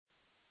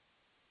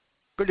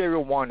Good day,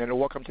 everyone, and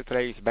welcome to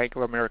today's Bank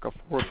of America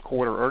fourth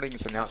quarter earnings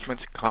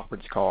announcements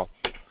conference call.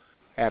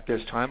 At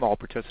this time, all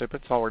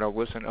participants are in a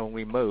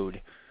listen-only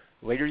mode.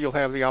 Later, you'll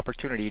have the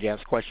opportunity to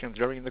ask questions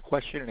during the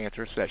question and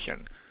answer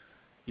session.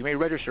 You may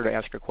register to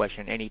ask a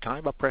question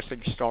anytime by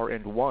pressing star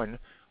and 1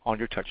 on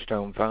your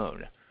touch-tone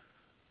phone.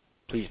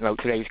 Please note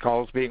today's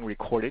call is being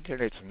recorded,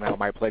 and it's now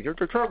my pleasure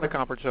to turn the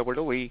conference over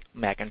to Lee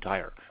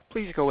McEntire.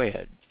 Please go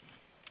ahead.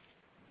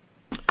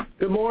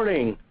 Good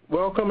morning.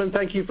 Welcome and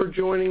thank you for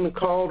joining the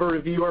call to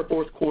review our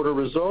fourth quarter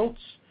results.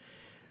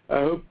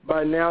 I hope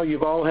by now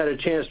you've all had a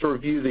chance to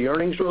review the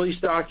earnings release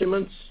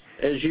documents.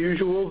 As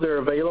usual, they're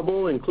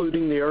available,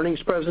 including the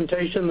earnings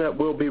presentation that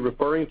we'll be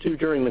referring to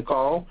during the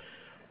call,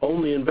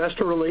 on the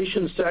Investor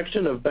Relations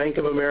section of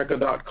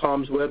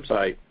bankofamerica.com's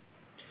website.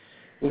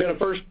 I'm going to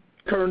first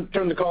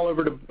turn the call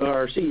over to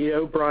our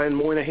CEO, Brian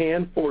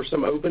Moynihan, for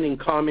some opening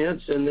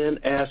comments, and then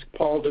ask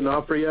Paul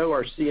Donofrio,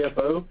 our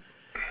CFO,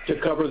 to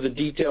cover the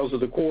details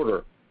of the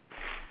quarter.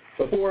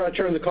 Before I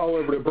turn the call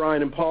over to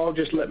Brian and Paul,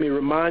 just let me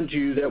remind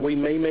you that we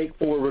may make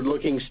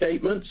forward-looking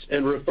statements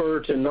and refer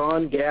to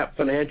non-GAAP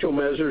financial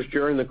measures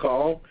during the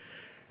call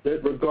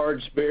that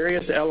regards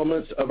various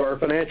elements of our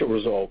financial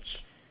results.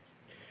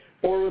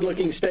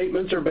 Forward-looking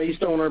statements are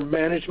based on our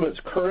management's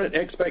current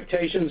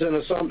expectations and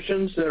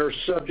assumptions that are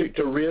subject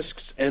to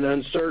risks and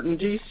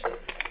uncertainties,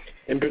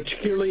 and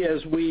particularly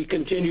as we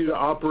continue to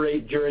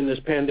operate during this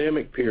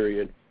pandemic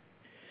period.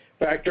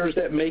 Factors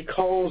that may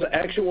cause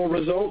actual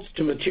results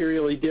to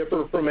materially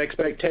differ from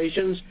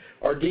expectations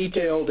are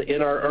detailed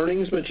in our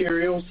earnings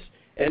materials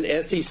and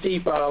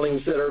SEC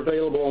filings that are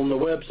available on the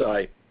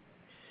website.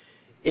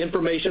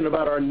 Information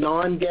about our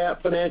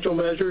non-GAAP financial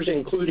measures,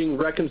 including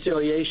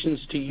reconciliations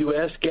to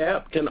U.S.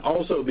 GAAP, can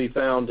also be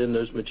found in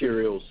those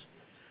materials.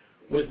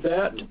 With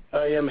that,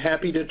 I am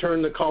happy to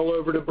turn the call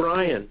over to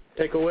Brian.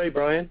 Take away,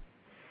 Brian.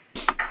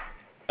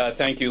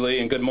 Thank you, Lee,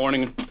 and good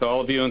morning to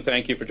all of you, and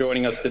thank you for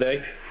joining us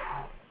today.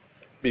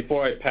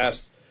 Before I pass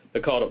the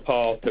call to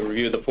Paul to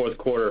review the fourth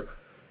quarter,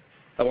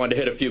 I wanted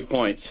to hit a few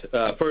points.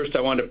 First, I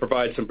wanted to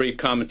provide some brief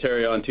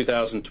commentary on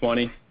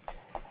 2020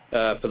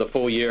 for the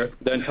full year,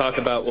 then talk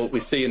about what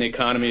we see in the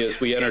economy as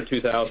we enter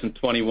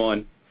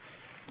 2021,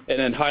 and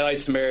then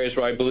highlight some areas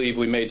where I believe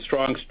we made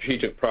strong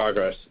strategic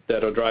progress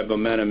that will drive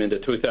momentum into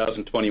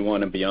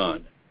 2021 and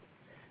beyond.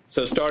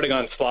 So starting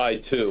on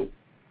slide 2,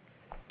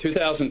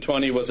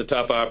 2020 was a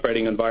tough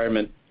operating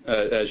environment,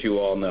 as you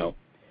all know.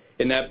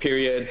 In that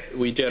period,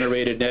 we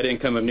generated net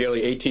income of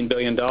nearly $18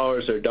 billion,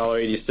 or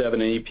 $1.87 in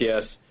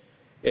EPS,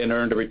 and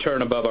earned a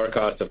return above our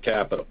cost of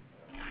capital.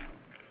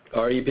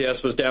 Our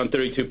EPS was down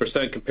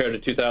 32% compared to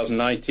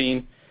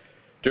 2019,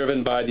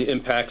 driven by the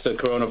impacts of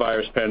the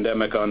coronavirus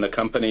pandemic on the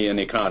company and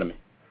the economy.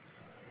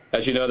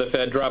 As you know, the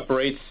Fed dropped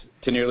rates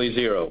to nearly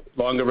zero.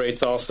 Longer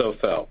rates also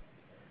fell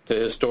to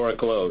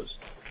historic lows.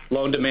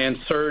 Loan demand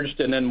surged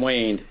and then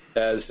waned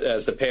as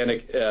the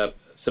panic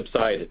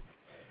subsided.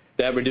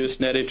 That reduced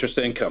net interest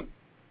income.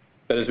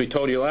 But as we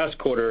told you last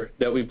quarter,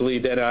 that we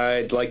believed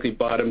NII had likely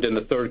bottomed in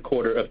the third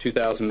quarter of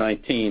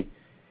 2019.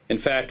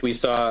 In fact, we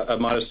saw a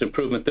modest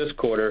improvement this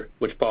quarter,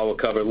 which Paul will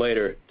cover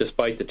later,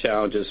 despite the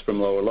challenges from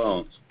lower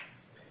loans.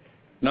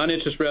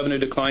 Non-interest revenue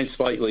declined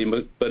slightly,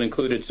 but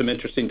included some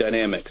interesting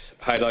dynamics,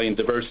 highlighting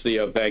diversity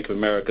of Bank of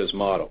America's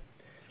model.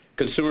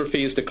 Consumer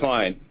fees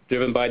declined,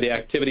 driven by the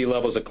activity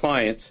levels of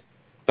clients,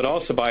 but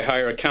also by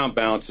higher account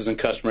balances and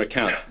customer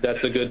accounts.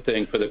 That's a good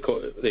thing for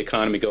the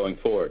economy going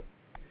forward.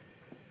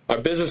 Our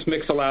business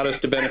mix allowed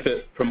us to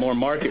benefit from more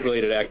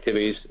market-related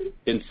activities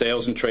in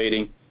sales and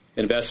trading,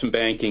 investment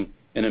banking,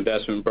 and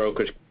investment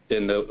brokerage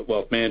in the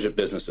wealth management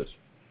businesses.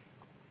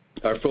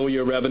 Our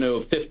full-year revenue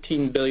of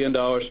 $15 billion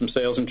from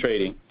sales and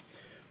trading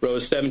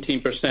rose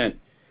 17%,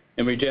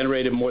 and we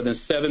generated more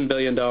than $7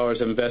 billion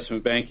of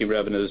investment banking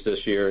revenues this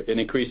year, an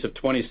increase of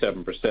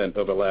 27%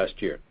 over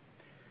last year.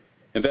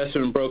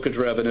 Investment brokerage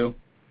revenue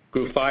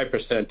grew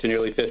 5% to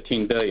nearly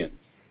 $15 billion.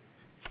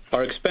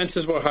 Our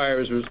expenses were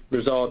higher as a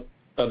result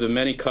of the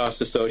many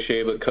costs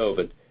associated with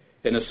COVID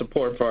and the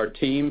support for our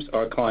teams,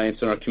 our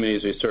clients, and our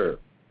communities we serve.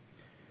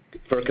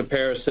 For a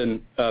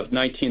comparison of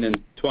 2019 and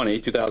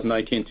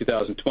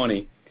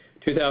 2020,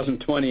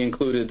 2020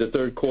 included the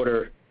third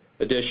quarter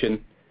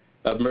addition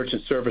of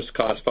merchant service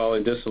costs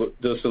following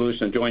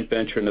dissolution of joint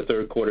venture in the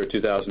third quarter of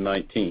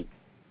 2019.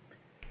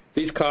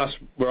 These costs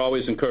were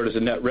always incurred as a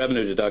net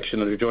revenue deduction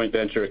under joint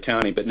venture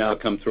accounting, but now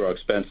come through our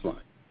expense line.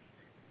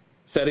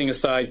 Setting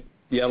aside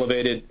the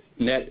elevated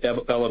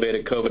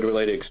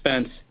COVID-related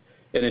expense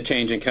and a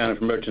change in accounting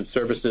for merchant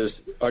services,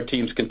 our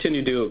teams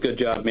continue to do a good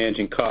job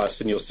managing costs,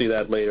 and you'll see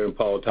that later, and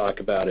Paul will talk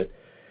about it,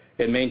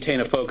 and maintain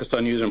a focus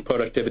on using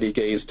productivity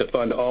gains to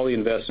fund all the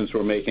investments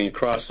we're making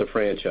across the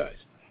franchise,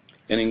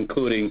 and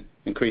including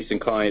increasing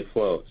client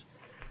flows.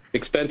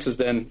 Expenses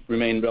then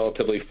remain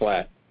relatively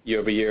flat. Year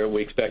over year,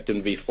 we expect them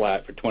to be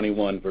flat for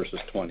 21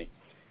 versus 20.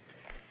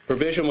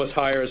 Provision was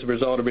higher as a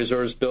result of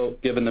reserves built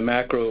given the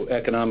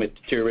macroeconomic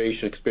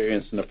deterioration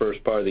experienced in the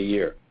first part of the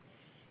year.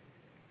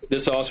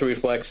 This also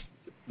reflects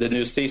the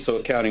new CECL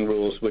accounting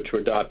rules, which were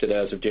adopted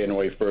as of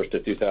January 1st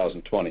of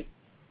 2020.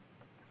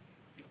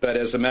 but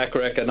as the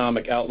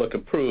macroeconomic outlook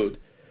improved,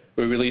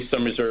 we released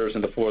some reserves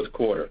in the fourth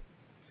quarter.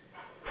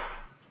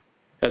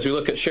 As we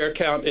look at share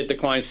count, it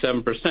declined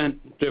 7%,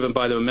 driven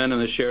by the momentum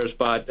of the shares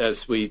bought as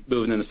we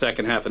moved in the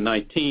second half of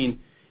 19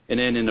 and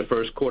then in the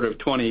first quarter of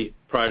 20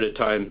 prior to the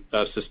time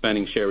of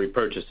suspending share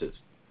repurchases.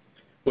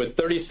 With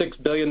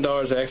 $36 billion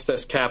of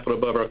excess capital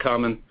above our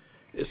common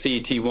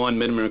CET1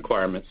 minimum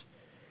requirements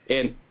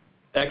and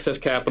excess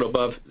capital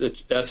above the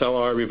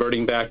SLR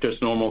reverting back to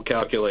its normal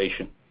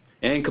calculation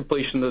and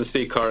completion of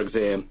the CCAR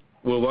exam,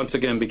 we'll once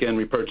again begin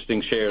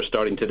repurchasing shares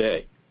starting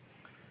today.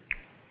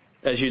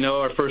 As you know,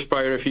 our first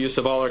priority for use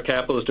of all our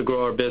capital is to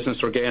grow our business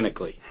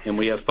organically, and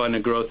we have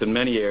funded growth in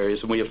many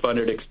areas, and we have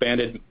funded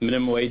expanded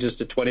minimum wages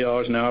to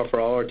 $20 an hour for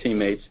all our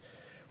teammates.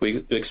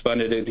 We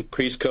expanded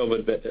increased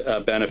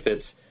COVID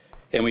benefits,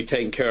 and we've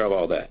taken care of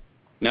all that.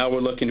 Now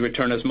we're looking to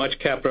return as much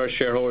capital to our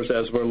shareholders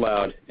as we're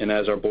allowed and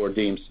as our board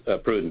deems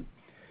prudent.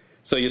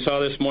 So you saw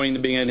this morning the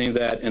beginning of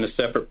that in a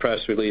separate press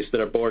release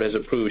that our board has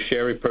approved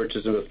share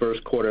repurchases in the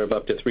first quarter of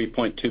up to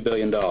 $3.2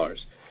 billion,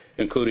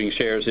 including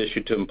shares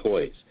issued to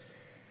employees.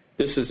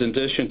 This is in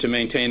addition to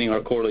maintaining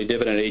our quarterly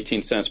dividend at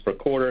 18 cents per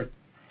quarter,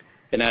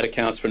 and that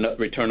accounts for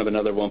return of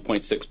another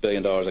 $1.6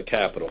 billion of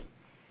capital.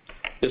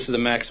 This is the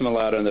maximum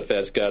allowed under the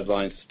Fed's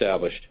guidelines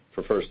established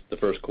for the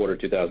first quarter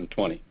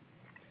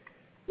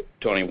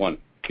 2021.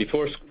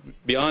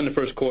 Beyond the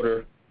first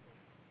quarter,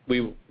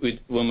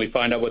 when we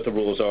find out what the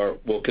rules are,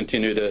 we'll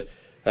continue to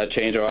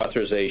change our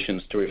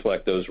authorizations to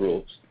reflect those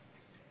rules.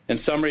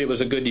 In summary, it was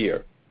a good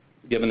year,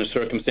 given the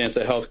circumstance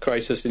of the health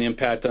crisis and the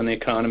impact on the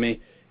economy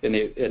in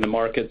the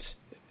markets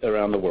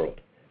around the world.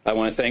 I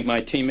want to thank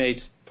my teammates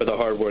for the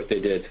hard work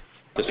they did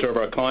to serve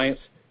our clients,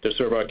 to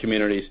serve our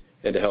communities,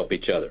 and to help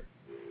each other.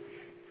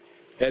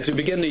 As we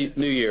begin the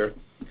new year,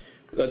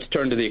 let's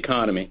turn to the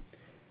economy.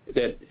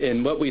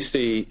 And what we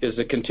see is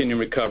a continuing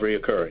recovery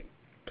occurring.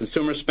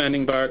 Consumer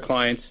spending by our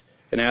clients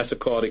and asset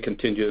quality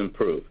continue to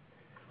improve.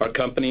 Our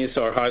companies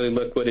are highly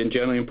liquid and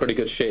generally in pretty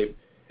good shape,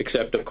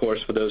 except, of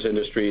course, for those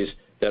industries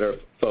that are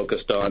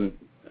focused on,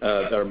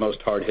 are most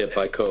hard hit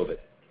by COVID.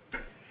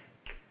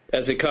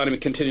 As the economy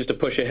continues to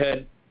push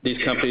ahead,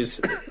 these companies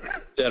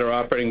that are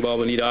operating well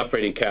will need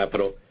operating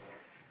capital,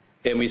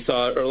 and we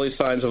saw early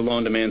signs of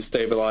loan demand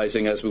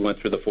stabilizing as we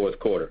went through the fourth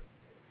quarter.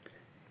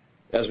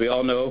 As we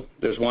all know,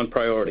 there's one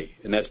priority,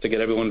 and that's to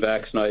get everyone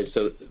vaccinated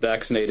so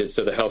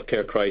the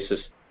healthcare crisis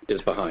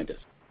is behind us,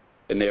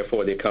 and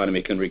therefore the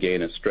economy can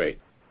regain its strength.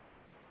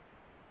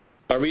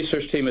 Our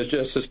research team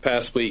just this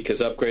past week has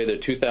upgraded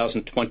the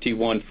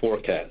 2021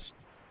 forecast,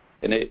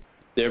 and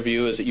their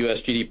view is that U.S.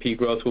 GDP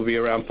growth will be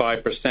around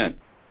 5%,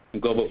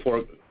 and global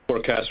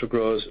forecasts for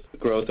growth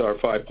are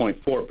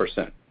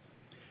 5.4%.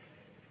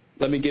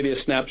 Let me give you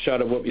a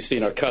snapshot of what we see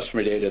in our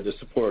customer data that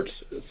supports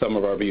some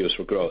of our views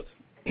for growth.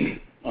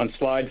 On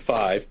slide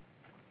 3,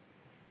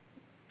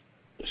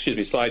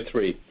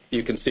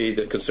 you can see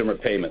the consumer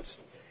payments.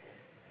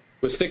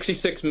 With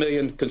 66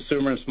 million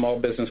consumer and small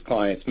business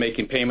clients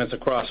making payments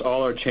across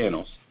all our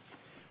channels,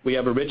 we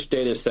have a rich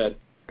data set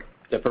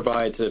that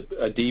provides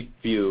a deep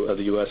view of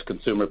the U.S.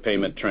 consumer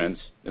payment trends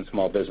and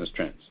small business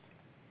trends.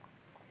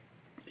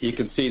 You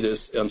can see this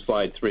on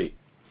slide 3.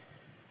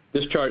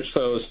 This chart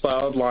shows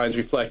solid lines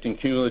reflecting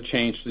cumulative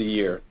change for the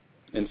year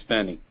in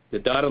spending. The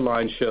dotted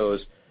line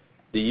shows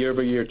the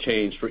year-over-year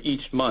change for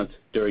each month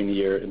during the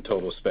year in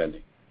total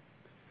spending.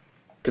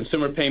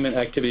 Consumer payment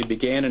activity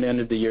began and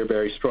ended the year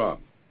very strong.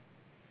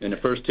 In the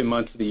first 2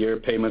 months of the year,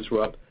 payments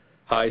were up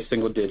high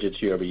single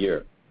digits year over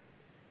year.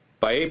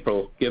 By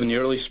April, given the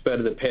early spread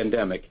of the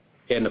pandemic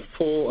and the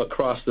full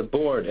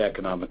across-the-board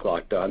economic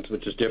lockdowns,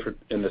 which is different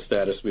in the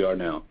status we are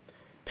now,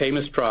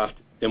 payments dropped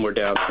and were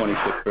down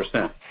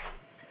 26%.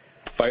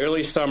 By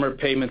early summer,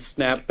 payments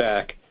snapped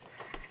back,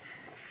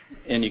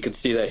 and you can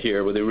see that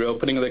here with the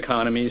reopening of the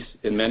economies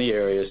in many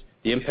areas,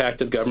 the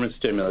impact of government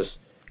stimulus,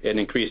 and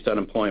increased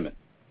unemployment.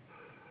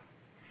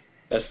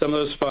 As some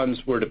of those funds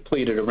were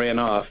depleted or ran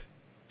off,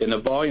 and the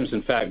volumes,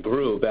 in fact,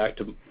 grew back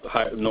to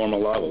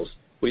normal levels,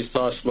 we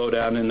saw a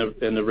slowdown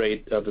in the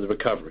rate of the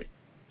recovery.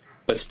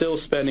 But still,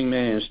 spending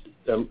managed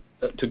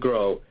to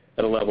grow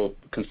at a level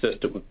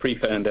consistent with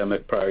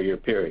pre-pandemic prior year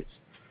periods.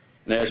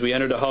 And as we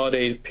entered the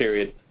holiday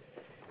period,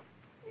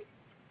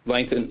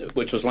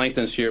 which was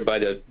lengthened this year by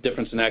the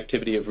difference in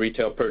activity of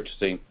retail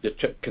purchasing,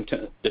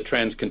 the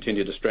trends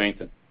continue to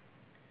strengthen.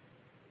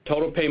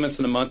 Total payments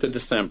in the month of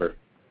December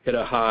hit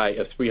a high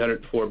of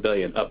 $304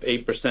 billion, up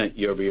 8%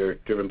 year over year,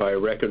 driven by a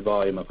record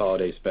volume of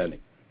holiday spending.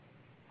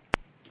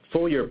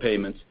 Full year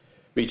payments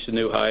reached a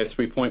new high of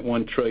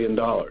 $3.1 trillion,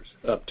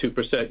 up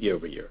 2% year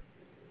over year.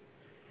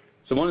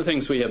 So one of the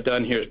things we have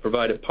done here is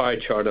provide a pie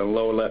chart on the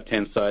lower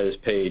left-hand side of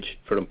this page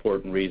for an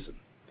important reason.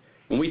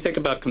 When we think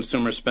about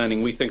consumer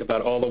spending, we think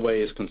about all the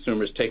ways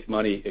consumers take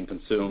money and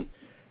consume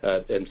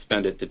and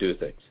spend it to do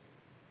things.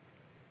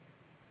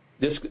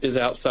 This is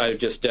outside of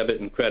just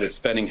debit and credit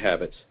spending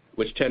habits,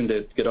 which tend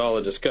to get all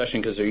the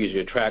discussion because they're easy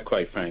to track,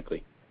 quite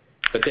frankly.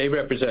 But they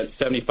represent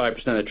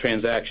 75% of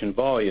transaction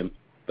volume,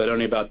 but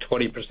only about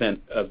 20%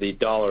 of the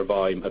dollar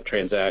volume of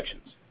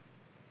transactions.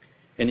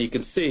 And you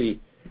can see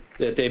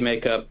that they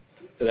make up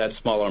that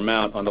smaller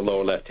amount on the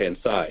lower left-hand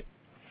side.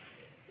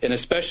 And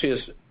especially as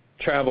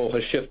travel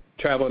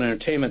and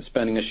entertainment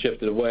spending has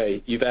shifted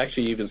away, you've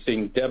actually even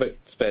seen debit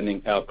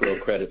spending outgrow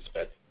credit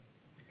spending.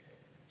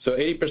 So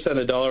 80% of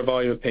the dollar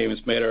volume of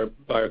payments made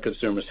by our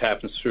consumers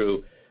happens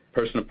through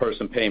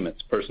person-to-person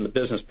payments,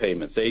 person-to-business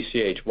payments,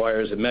 ACH,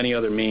 wires, and many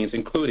other means,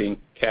 including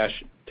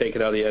cash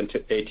taken out of the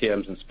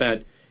ATMs and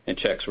spent, and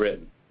checks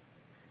written.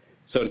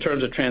 So in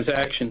terms of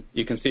transaction,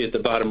 you can see at the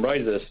bottom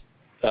right of this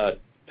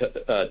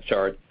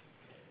chart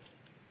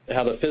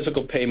how the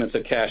physical payments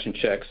of cash and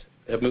checks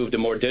have moved to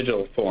more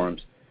digital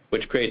forms,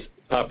 which creates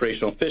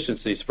operational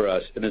efficiencies for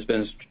us and has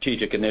been a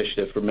strategic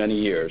initiative for many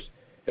years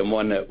and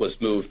one that was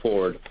moved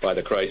forward by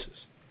the crisis.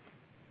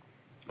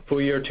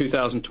 Full year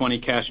 2020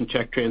 cash and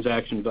check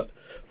transaction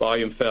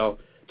volume fell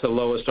to the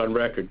lowest on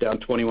record, down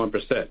 21%,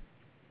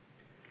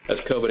 as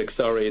COVID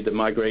accelerated the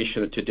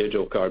migration to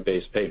digital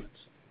card-based payments.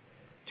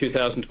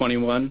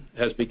 2021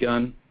 has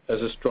begun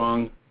as a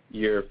strong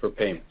year for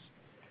payments.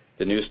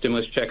 The new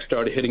stimulus checks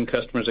started hitting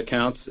customers'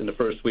 accounts in the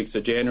first weeks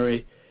of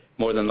January.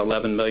 More than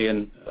 11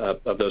 million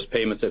of those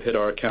payments have hit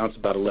our accounts,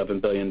 about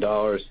 $11 billion,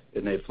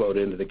 and they've flowed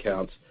into the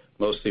accounts,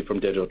 mostly from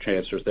digital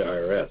transfers to the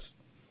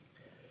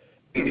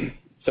IRS.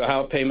 So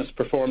how payments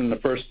performed in the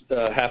first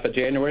half of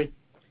January?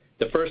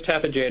 The first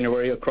half of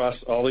January across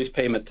all these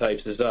payment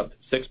types is up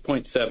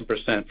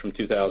 6.7% from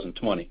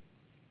 2020.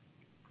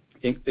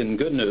 In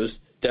good news,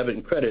 debit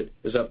and credit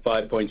is up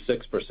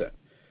 5.6%.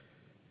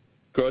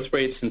 Growth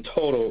rates in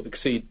total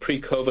exceed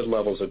pre-COVID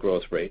levels of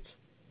growth rates,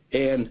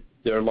 and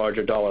there are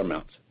larger dollar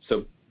amounts,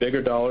 so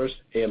bigger dollars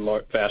and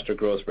faster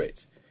growth rates.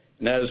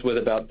 And that is with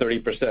about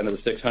 30%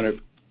 of the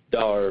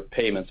 $600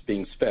 payments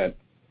being spent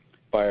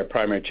by our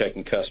primary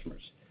checking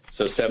customers,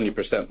 so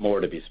 70% more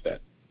to be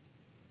spent.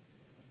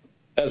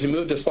 As we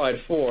move to slide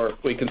 4,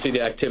 we can see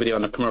the activity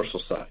on the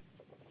commercial side.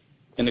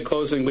 In the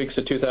closing weeks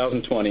of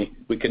 2020,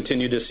 we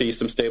continue to see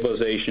some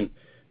stabilization,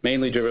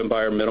 mainly driven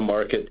by our middle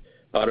market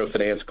auto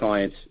finance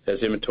clients as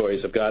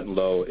inventories have gotten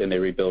low and they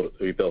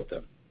rebuilt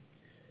them.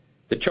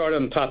 The chart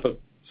on the top of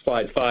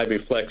slide 5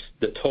 reflects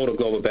the total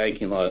global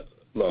banking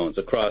loans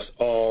across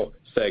all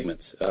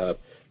segments,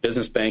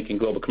 business banking,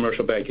 global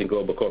commercial banking,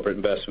 global corporate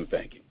investment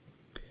banking.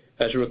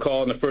 As you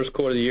recall, in the first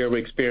quarter of the year, we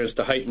experienced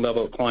a heightened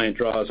level of client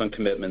draws on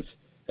commitments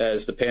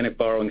as the panic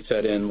borrowing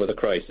set in with a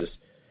crisis,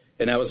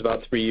 and that was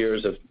about 3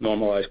 years of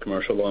normalized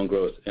commercial loan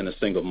growth in a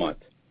single month.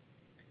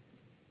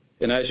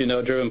 And as you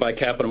know, driven by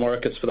capital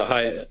markets for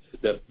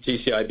the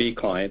GCIB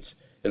clients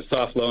and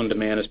soft loan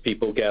demand as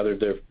people gathered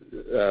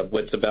their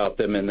wits about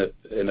them and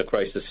the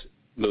crisis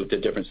moved to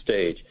a different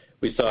stage,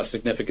 we saw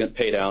significant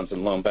paydowns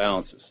in loan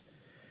balances.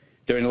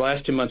 During the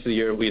last 2 months of the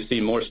year, we have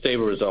seen more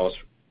stable results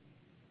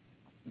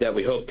that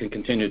we hope can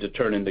continue to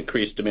turn into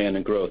increased demand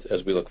and growth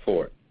as we look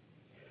forward.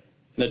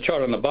 In the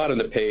chart on the bottom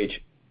of the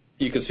page,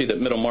 you can see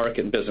that middle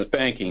market and business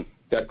banking,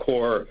 that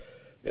core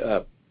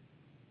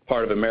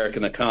part of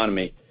American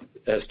economy,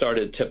 has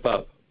started to tip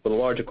up, but the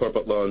larger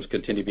corporate loans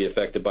continue to be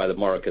affected by the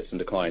markets and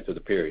decline through the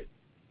period.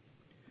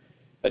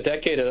 A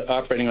decade of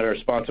operating on our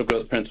responsible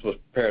growth principles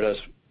prepared us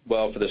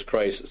well for this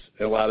crisis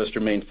and allowed us to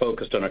remain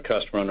focused on our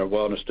customer and our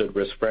well-understood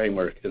risk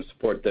framework and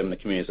support them in the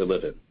communities they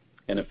live in.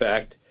 And in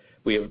fact,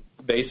 we have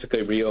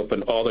basically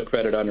reopened all the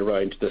credit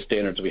underwriting to the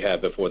standards we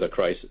had before the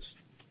crisis.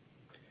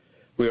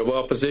 We are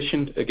well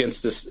positioned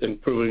against this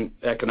improving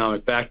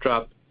economic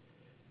backdrop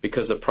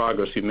because of the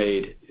progress we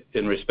made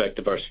in respect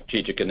of our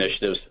strategic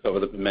initiatives over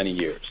the many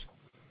years.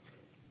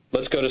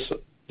 Let's go to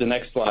the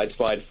next slide,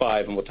 slide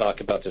 5, and we'll talk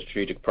about the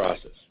strategic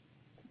process.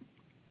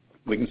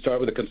 We can start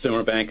with the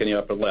consumer bank in the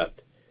upper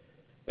left.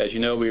 As you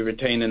know, we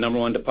retain the number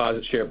 1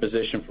 deposit share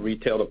position for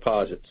retail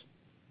deposits.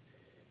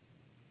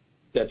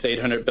 That's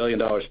 $800 billion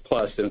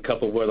plus, and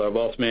coupled with our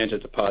wealth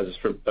management deposits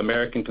for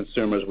American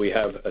consumers, we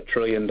have $1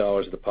 trillion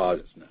of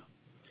deposits now.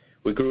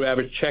 We grew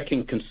average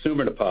checking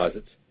consumer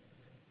deposits.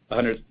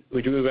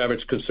 We grew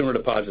average consumer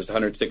deposits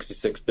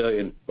 $166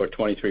 billion, or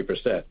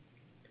 23%.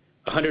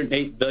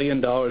 $108 billion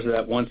of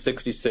that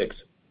 166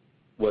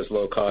 was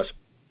low-cost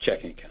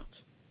checking accounts.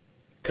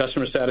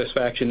 Customer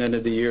satisfaction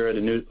ended the year at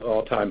a new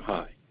all-time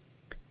high.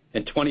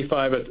 In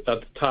 25 of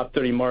the top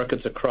 30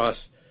 markets across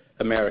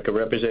America,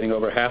 representing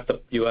over half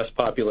the U.S.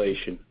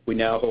 population, we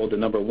now hold the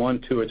number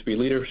 1, 2, or 3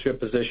 leadership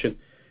position,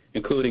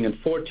 including in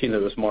 14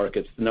 of those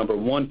markets, the number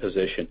 1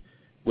 position,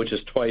 which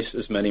is twice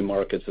as many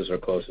markets as our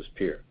closest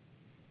peer.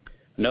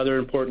 Another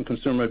important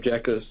consumer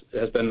objective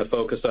has been the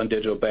focus on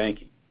digital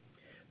banking.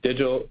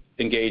 Digital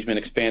engagement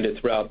expanded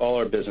throughout all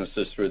our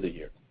businesses through the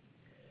year.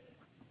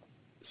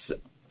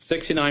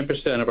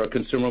 69% of our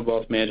consumer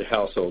wealth management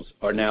households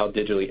are now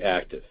digitally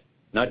active,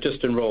 not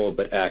just enrolled,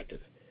 but active.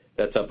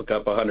 That's up a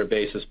couple 100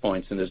 basis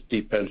points in this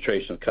deep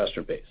penetration of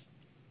customer base.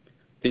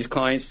 These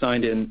clients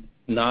signed in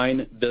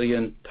 9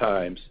 billion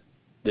times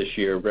this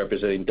year,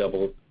 representing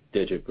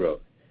double-digit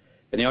growth.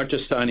 And they aren't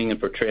just signing in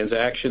for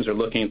transactions or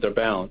looking at their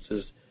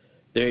balances.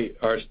 They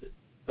are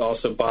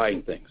also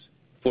buying things.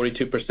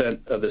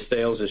 42% of the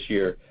sales this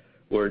year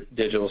were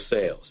digital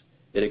sales.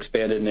 It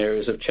expanded in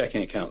areas of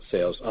checking account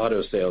sales,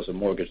 auto sales, and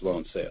mortgage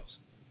loan sales.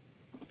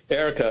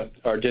 Erica,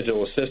 our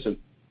digital assistant,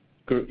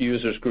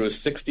 users grew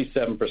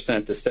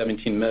 67% to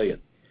 17 million.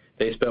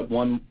 They spent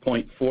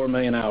 1.4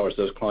 million hours,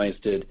 those clients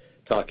did,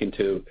 talking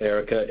to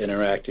Erica,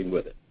 interacting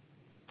with it.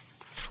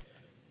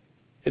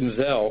 In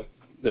Zelle,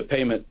 the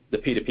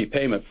P2P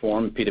payment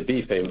form,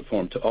 P2B payment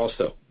form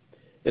also,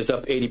 is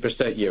up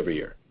 80% year over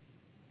year.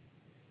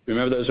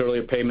 Remember those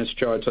earlier payments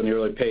charts on the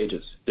earlier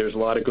pages? There's a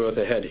lot of growth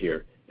ahead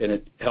here, and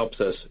it helps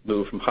us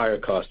move from higher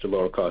cost to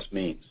lower cost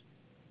means.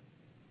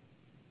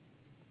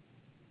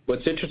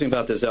 What's interesting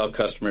about the Zelle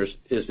customers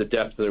is the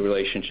depth of the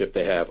relationship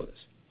they have with us.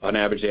 On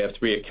average, they have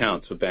 3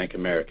 accounts with Bank of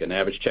America, an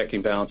average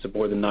checking balance of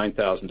more than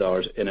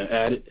 $9,000, and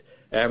an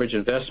average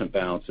investment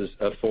balances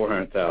of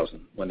 $400,000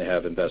 when they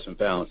have investment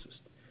balances.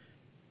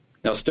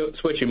 Now,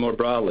 switching more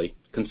broadly,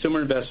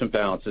 consumer investment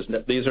balances,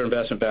 these are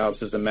investment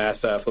balances in mass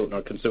affluent in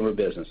our consumer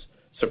business,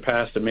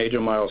 surpassed a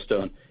major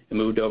milestone and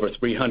moved over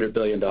 $300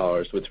 billion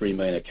with 3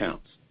 million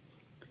accounts.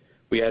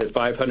 We added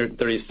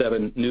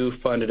 537 new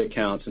funded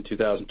accounts in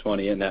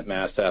 2020 in that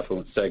mass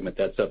affluent segment.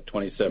 That's up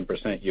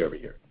 27% year over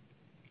year.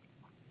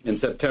 In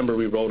September,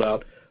 we rolled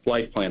out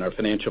Life Plan, our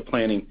financial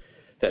planning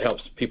that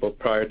helps people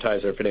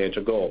prioritize their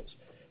financial goals.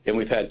 And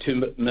we've had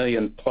 2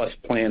 million plus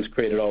plans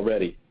created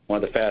already,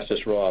 one of the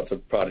fastest rollouts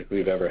of product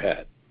we've ever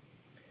had.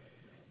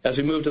 As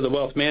we move to the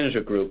wealth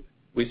manager group,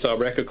 we saw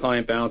record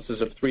client balances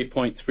of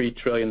 $3.3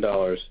 trillion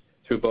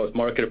through both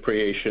market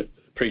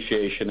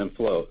appreciation and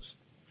flows.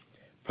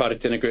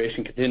 Product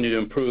integration continued to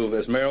improve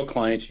as Merrill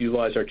clients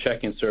utilize our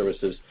checking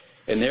services,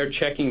 and their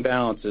checking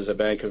balances at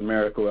Bank of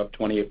America were up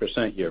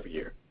 28% year over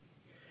year.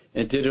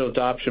 And digital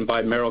adoption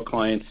by Merrill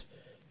clients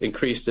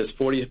increased as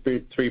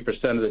 43%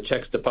 of the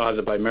checks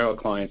deposited by Merrill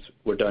clients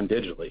were done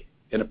digitally.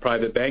 And the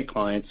private bank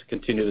clients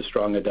continued a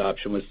strong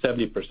adoption with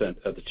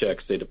 70% of the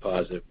checks they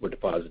deposited were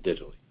deposited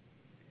digitally.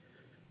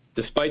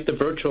 Despite the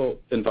virtual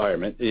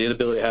environment, the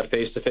inability to have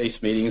face-to-face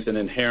meetings, and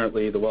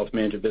inherently the wealth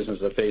management business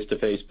is a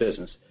face-to-face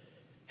business,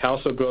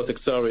 household growth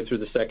accelerated through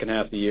the second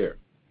half of the year,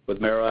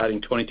 with Merrill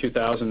adding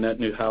 22,000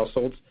 net new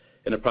households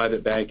and the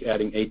private bank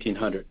adding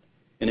 1,800.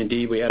 And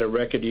indeed, we had a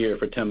record year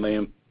for $10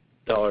 million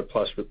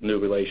plus new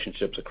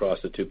relationships across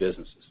the two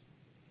businesses.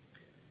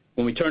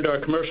 When we turned to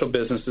our commercial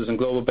businesses and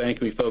global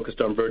banking, we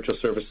focused on virtual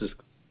services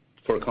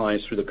for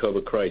clients through the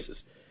COVID crisis,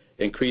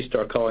 increased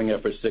our calling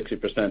efforts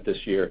 60% this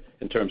year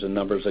in terms of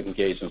numbers of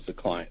engagements with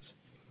clients.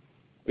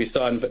 We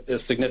saw a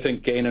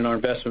significant gain in our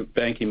investment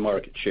banking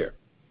market share.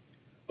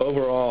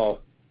 Overall,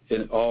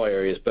 in all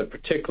areas, but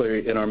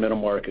particularly in our middle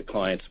market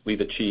clients,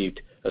 we've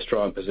achieved a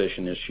strong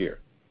position this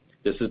year.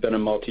 This has been a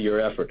multi-year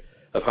effort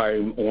of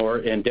hiring more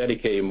and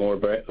dedicating more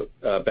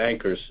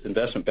bankers,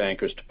 investment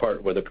bankers, to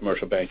partner with the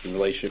commercial banking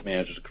relationship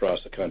managers across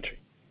the country.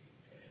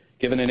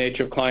 Given the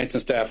nature of clients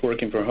and staff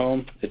working from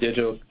home, the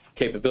digital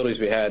capabilities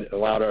we had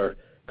allowed our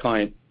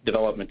client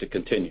development to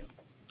continue.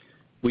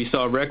 We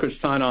saw record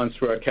sign-ons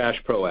through our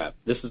Cash Pro app.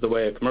 This is the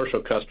way a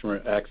commercial customer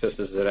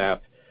accesses an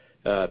app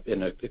in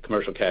the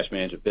commercial cash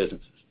management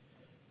businesses.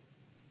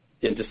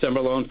 In December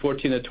alone,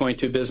 14 of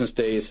 22 business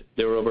days,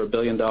 there were over $1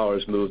 billion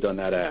moved on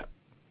that app.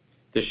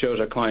 This shows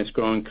our clients'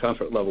 growing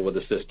comfort level with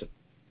the system.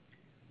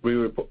 We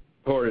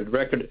reported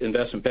record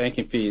investment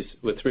banking fees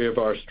with 3 of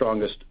our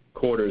strongest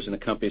quarters in the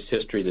company's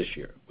history this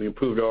year. We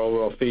improved our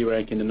overall fee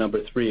ranking to number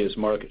 3 as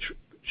market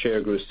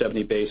share grew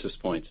 70 basis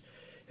points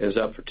and is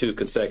up for 2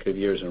 consecutive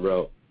years in a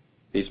row.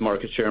 These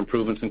market share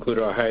improvements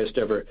included our highest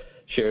ever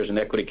shares in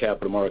equity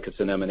capital markets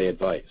and M&A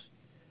advice.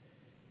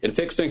 In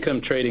fixed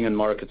income trading and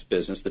markets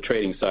business, the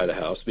trading side of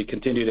the house, we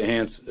continue to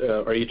enhance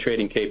our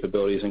e-trading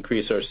capabilities,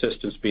 increase our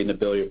system speed and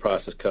ability to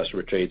process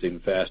customer trades even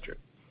faster.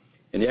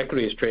 In the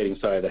equities trading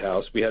side of the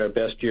house, we had our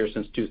best year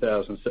since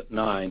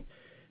 2009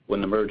 when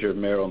the merger of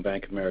Merrill and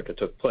Bank of America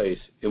took place,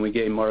 and we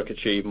gained market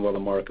share even while the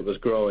market was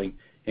growing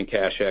in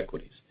cash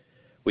equities.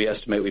 We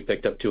estimate we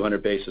picked up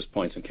 200 basis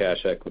points in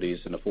cash equities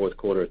in the fourth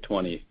quarter of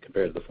 20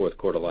 compared to the fourth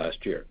quarter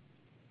last year.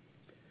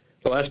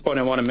 The last point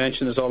I want to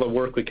mention is all the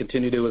work we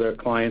continue to do with our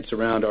clients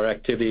around our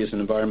activities in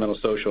environmental,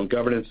 social, and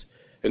governance,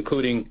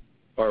 including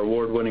our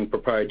award-winning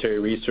proprietary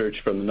research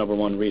from the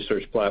 #1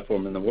 research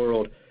platform in the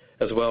world,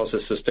 as well as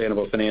the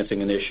sustainable financing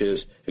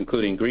initiatives,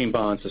 including green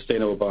bonds,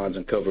 sustainable bonds,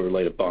 and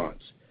COVID-related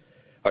bonds.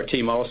 Our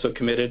team also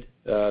committed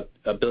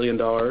 $1 billion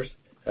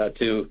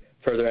to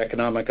further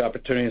economic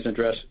opportunities and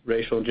address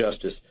racial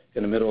injustice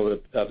in the middle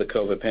of the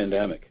COVID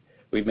pandemic.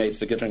 We've made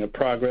significant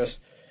progress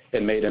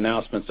and made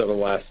announcements over the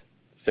last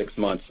 6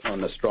 months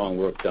on the strong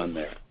work done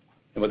there.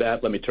 And with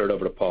that, let me turn it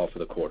over to Paul for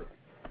the quarter.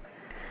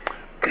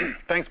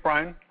 Thanks,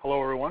 Brian.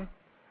 Hello, everyone.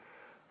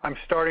 I'm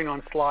starting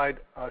on slide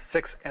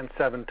 6 and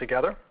 7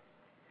 together.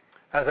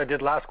 As I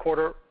did last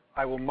quarter,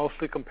 I will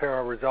mostly compare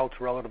our results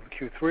relative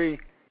to Q3,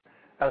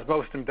 as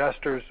most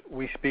investors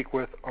we speak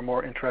with are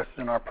more interested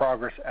in our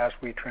progress as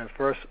we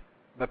traverse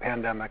the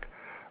pandemic,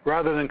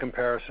 rather than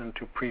comparison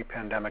to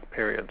pre-pandemic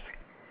periods.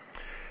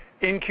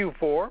 In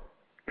Q4,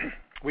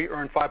 we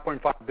earned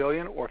 $5.5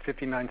 billion or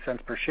 59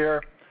 cents per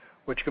share,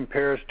 which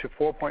compares to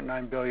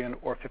 $4.9 billion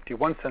or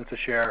 51 cents a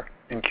share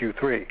in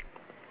Q3.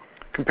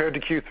 Compared to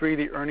Q3,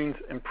 the earnings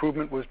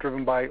improvement was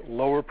driven by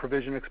lower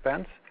provision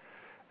expense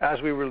as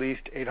we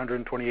released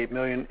 $828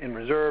 million in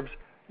reserves,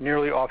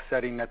 nearly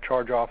offsetting net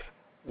charge-offs,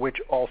 which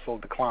also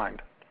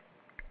declined.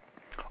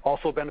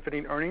 Also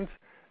benefiting earnings,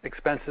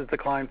 expenses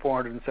declined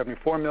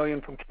 $474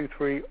 million from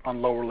Q3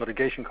 on lower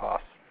litigation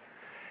costs,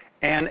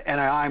 and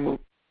NII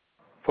moved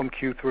from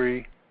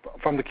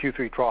the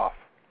Q3 trough.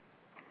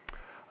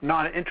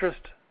 Non-interest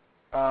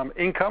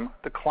income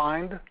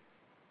declined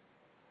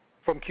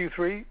from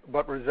Q3,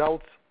 but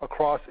results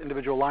across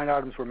individual line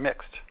items were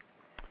mixed.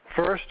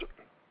 First,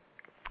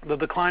 the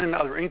decline in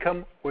other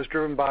income was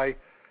driven by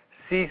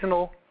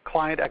seasonal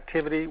client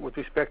activity with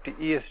respect to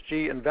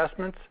ESG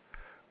investments,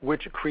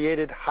 which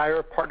created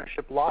higher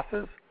partnership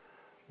losses,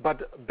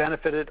 but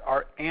benefited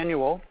our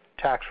annual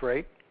tax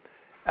rate,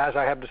 as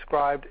I have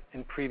described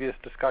in previous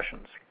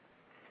discussions.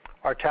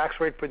 Our tax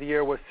rate for the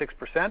year was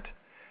 6%.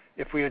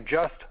 If we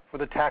adjust for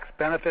the tax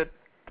benefit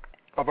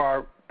of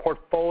our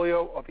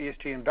portfolio of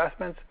ESG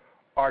investments,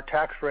 our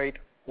tax rate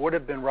would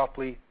have been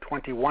roughly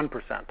 21%.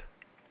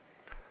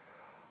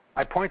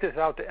 I point this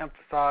out to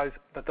emphasize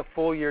that the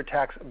full-year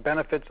tax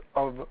benefits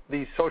of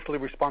these socially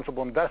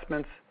responsible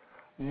investments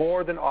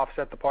more than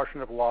offset the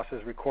portion of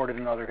losses recorded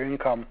in other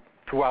income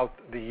throughout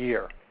the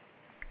year.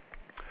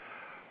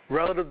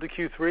 Relative to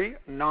Q3,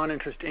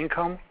 non-interest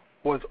income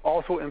was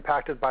also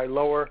impacted by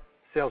lower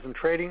sales and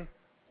trading,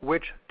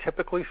 which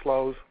typically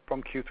slows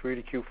from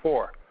Q3 to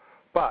Q4.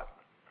 But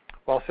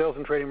while sales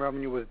and trading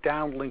revenue was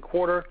down linked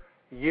quarter,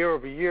 year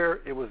over year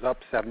it was up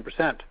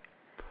 7%.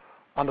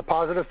 On the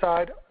positive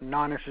side,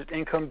 non-interest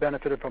income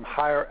benefited from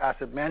higher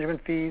asset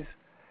management fees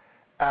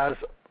as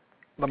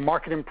the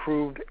market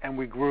improved and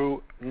we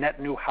grew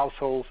net new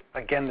households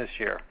again this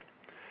year.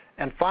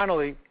 And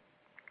finally,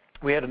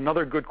 we had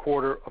another good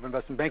quarter of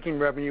investment banking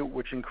revenue,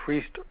 which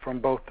increased from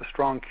both the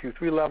strong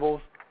Q3 levels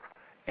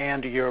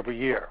and year over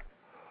year.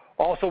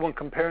 Also, when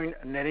comparing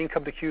net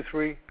income to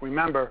Q3,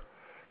 remember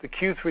the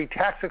Q3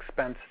 tax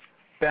expense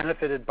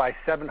benefited by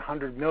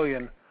 $700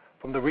 million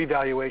from the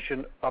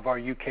revaluation of our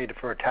UK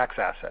deferred tax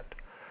asset.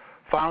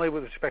 Finally,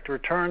 with respect to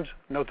returns,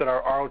 note that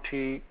our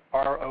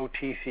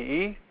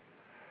ROTCE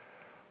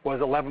was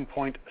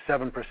 11.7%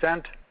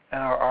 and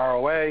our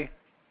ROA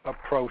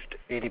approached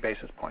 80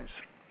 basis points.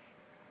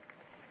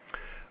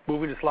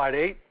 Moving to slide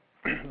 8,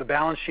 the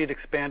balance sheet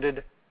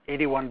expanded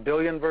 $81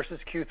 billion versus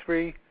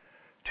Q3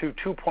 to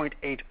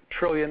 $2.8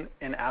 trillion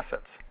in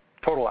assets,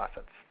 total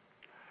assets.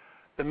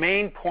 The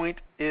main point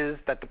is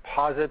that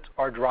deposits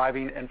are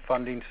driving and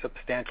funding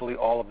substantially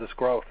all of this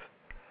growth.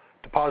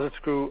 Deposits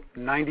grew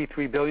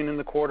 $93 billion in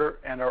the quarter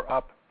and are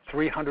up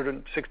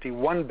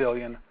 $361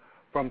 billion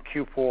from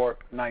Q4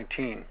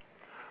 19.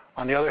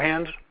 On the other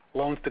hand,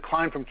 loans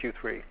declined from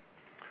Q3.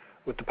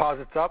 With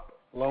deposits up,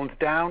 loans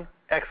down,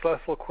 excess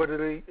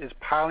liquidity is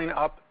piling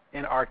up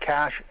in our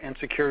cash and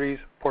securities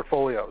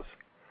portfolios.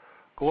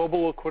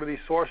 Global liquidity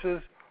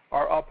sources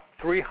are up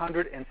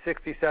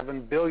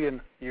 $367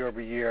 billion year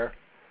over year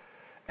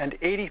and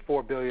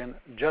 $84 billion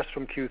just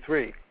from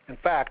Q3. In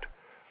fact,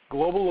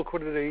 global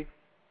liquidity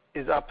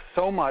is up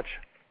so much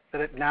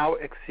that it now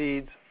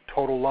exceeds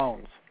total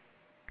loans.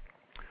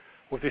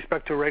 With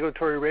respect to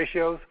regulatory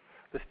ratios,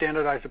 the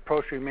standardized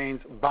approach remains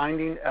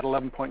binding at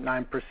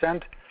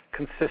 11.9%,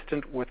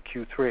 consistent with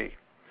Q3.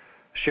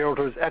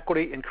 Shareholders'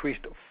 equity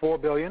increased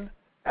 $4 billion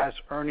as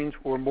earnings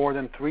were more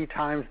than 3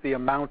 times the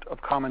amount of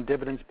common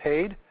dividends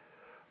paid,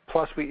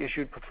 plus we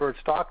issued preferred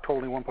stock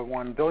totaling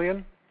 $1.1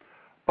 billion,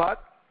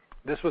 but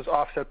this was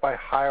offset by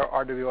higher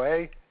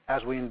RWA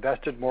as we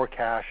invested more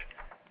cash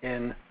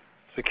in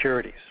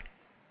securities.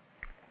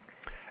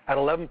 At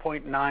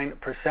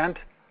 11.9%,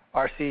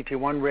 our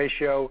CET1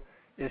 ratio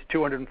is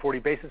 240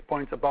 basis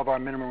points above our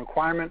minimum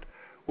requirement,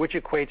 which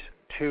equates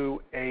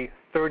to a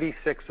 $36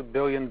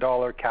 billion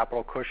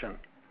capital cushion.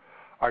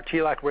 Our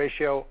TLAC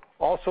ratio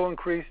also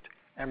increased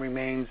and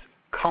remains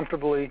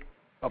comfortably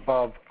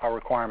above our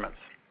requirements.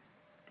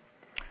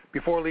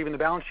 Before leaving the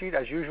balance sheet,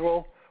 as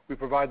usual, we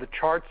provide the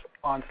charts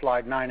on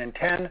slide 9 and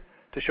 10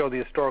 to show the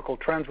historical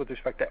trends with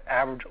respect to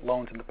average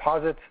loans and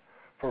deposits.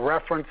 For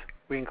reference,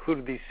 we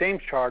included these same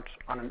charts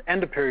on an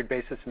end-of-period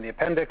basis in the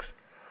appendix.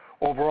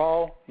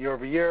 Overall, year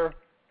over year,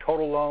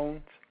 total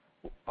loans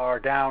are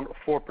down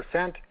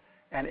 4%,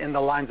 and in the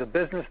lines of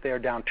business, they are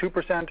down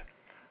 2%.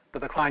 The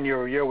decline year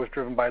over year was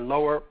driven by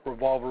lower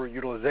revolver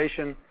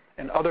utilization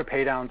and other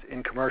paydowns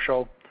in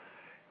commercial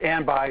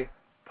and by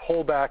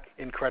pullback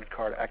in credit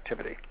card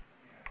activity.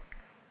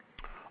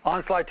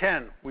 On slide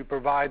 10, we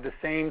provide the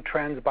same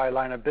trends by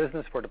line of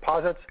business for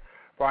deposits.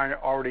 Brian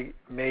already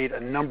made a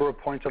number of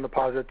points on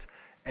deposits,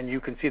 and you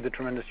can see the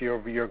tremendous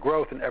year-over-year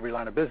growth in every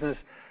line of business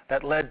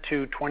that led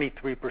to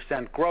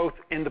 23% growth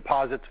in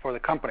deposits for the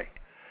company.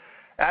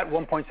 At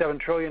 $1.7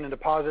 trillion in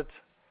deposits,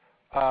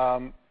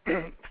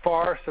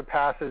 far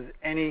surpasses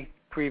any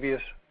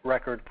previous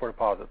record for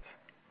deposits.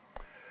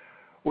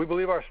 We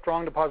believe our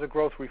strong deposit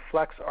growth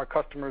reflects our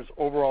customers'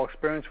 overall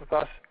experience with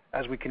us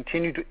as we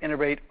continue to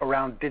innovate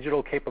around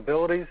digital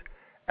capabilities,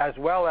 as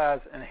well as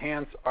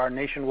enhance our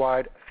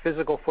nationwide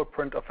physical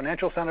footprint of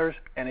financial centers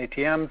and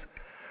ATMs,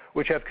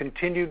 which have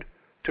continued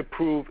to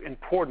prove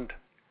important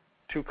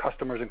to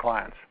customers and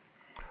clients.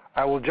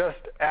 I will just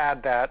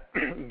add that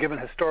given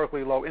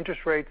historically low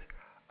interest rates,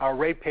 our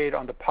rate paid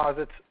on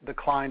deposits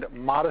declined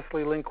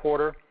modestly linked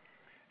quarter,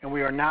 and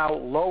we are now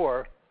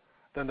lower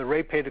than the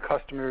rate paid to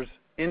customers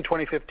in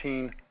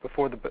 2015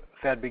 before the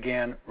Fed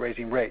began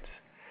raising rates.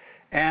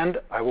 And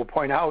I will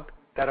point out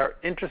that our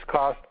interest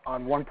cost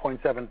on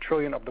 $1.7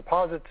 trillion of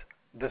deposits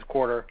this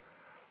quarter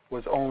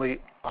was only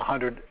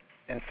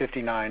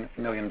 $159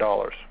 million.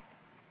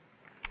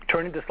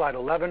 Turning to slide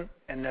 11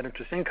 and net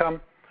interest income.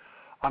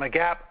 On a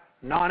GAAP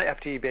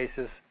non-FTE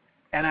basis,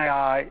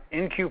 NII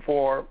in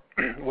Q4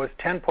 was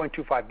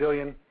 $10.25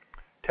 billion,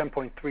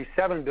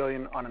 $10.37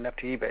 billion on an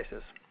FTE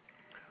basis,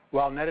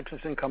 while net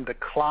interest income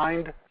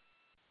declined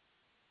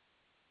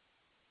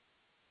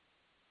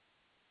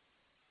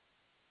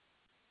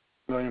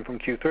million from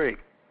Q3.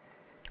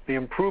 The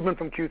improvement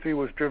from Q3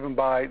 was driven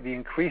by the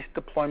increased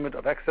deployment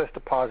of excess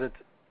deposits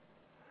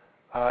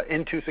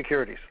into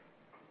securities.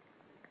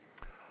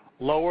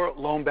 Lower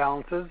loan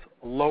balances,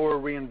 lower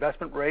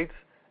reinvestment rates,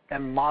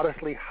 and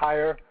modestly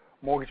higher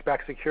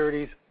mortgage-backed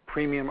securities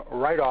premium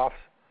write-offs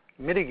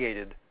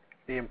mitigated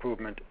the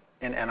improvement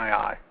in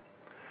NII.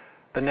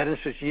 The net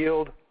interest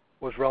yield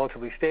was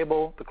relatively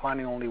stable,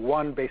 declining only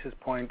 1 basis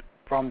point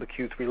from the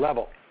Q3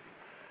 level.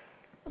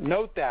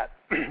 Note that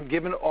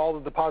given all the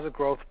deposit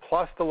growth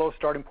plus the low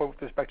starting point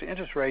with respect to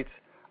interest rates,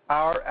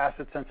 our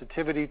asset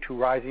sensitivity to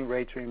rising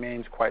rates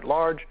remains quite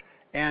large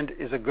and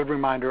is a good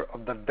reminder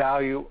of the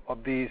value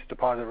of these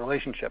deposit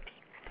relationships.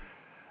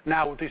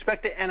 Now, with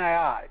respect to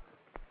NII,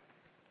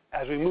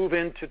 as we move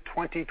into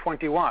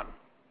 2021,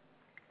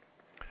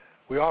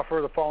 we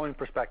offer the following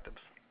perspectives.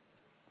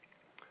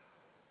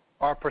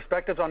 Our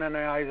perspectives on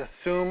NII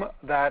assume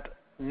that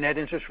net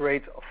interest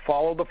rates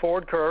follow the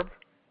forward curve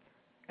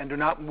and do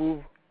not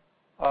move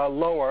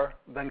lower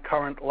than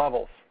current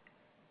levels,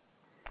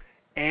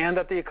 and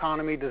that the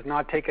economy does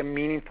not take a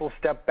meaningful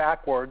step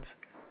backwards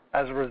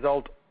as a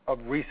result of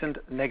recent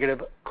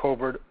negative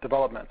COVID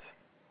developments.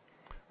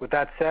 With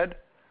that said,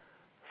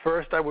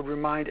 first I would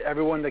remind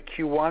everyone that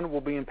Q1 will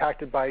be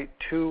impacted by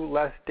 2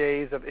 less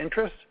days of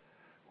interest,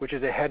 which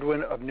is a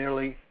headwind of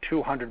nearly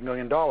 $200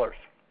 million.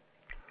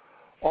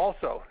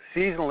 Also,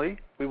 seasonally,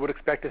 we would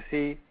expect to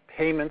see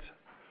payments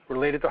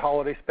related to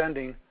holiday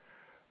spending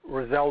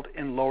result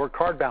in lower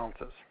card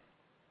balances.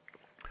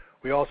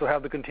 We also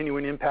have the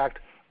continuing impact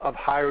of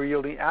higher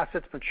yielding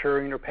assets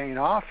maturing or paying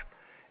off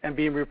and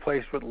being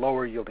replaced with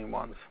lower yielding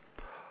ones.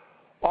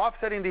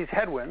 Offsetting these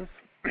headwinds,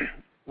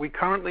 we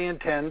currently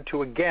intend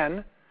to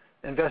again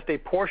invest a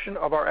portion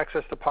of our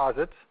excess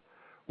deposits,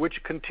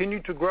 which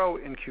continue to grow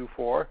in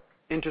Q4,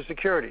 into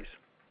securities.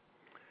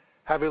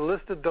 Having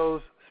listed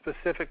those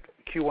specific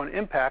Q1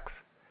 impacts,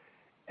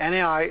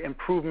 NII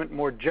improvement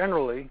more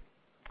generally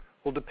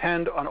will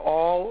depend on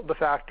all the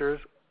factors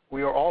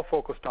we are all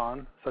focused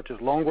on, such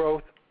as loan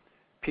growth,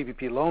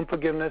 PPP loan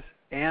forgiveness,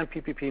 and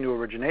PPP new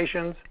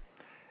originations,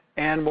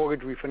 and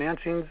mortgage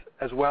refinancings,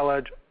 as well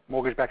as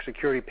mortgage-backed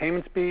security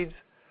payment speeds,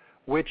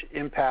 which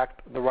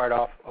impact the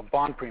write-off of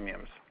bond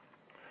premiums.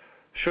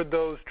 Should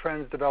those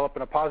trends develop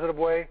in a positive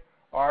way,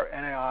 our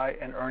NII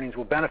and earnings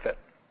will benefit.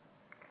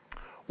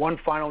 One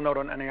final note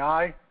on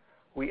NII,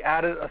 we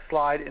added a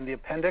slide in the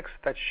appendix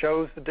that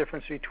shows the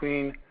difference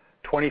between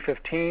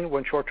 2015,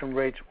 when short-term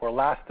rates were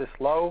last this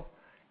low,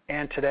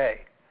 and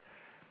today.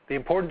 The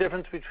important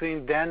difference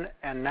between then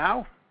and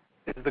now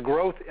is the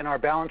growth in our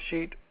balance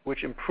sheet,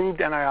 which improved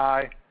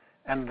NII,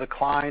 and the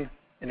decline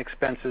in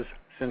expenses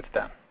since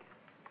then.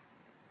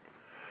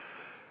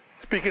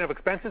 Speaking of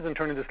expenses and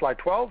turning to slide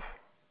 12,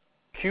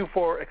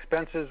 Q4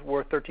 expenses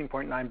were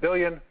 $13.9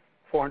 billion,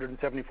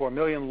 $474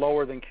 million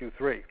lower than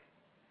Q3.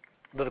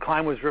 The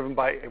decline was driven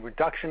by a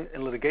reduction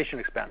in litigation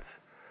expense.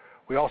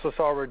 We also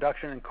saw a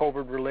reduction in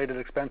COVID-related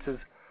expenses,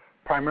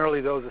 primarily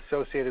those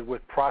associated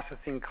with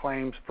processing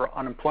claims for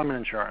unemployment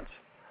insurance.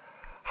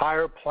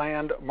 Higher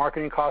planned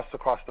marketing costs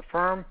across the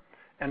firm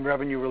and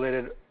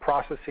revenue-related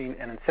processing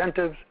and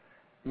incentives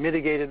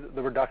mitigated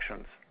the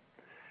reductions.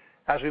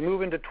 As we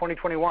move into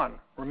 2021,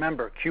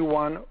 remember,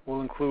 Q1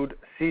 will include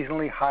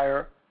seasonally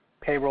higher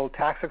payroll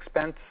tax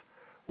expense,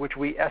 which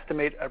we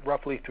estimate at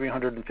roughly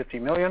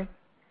 $350 million.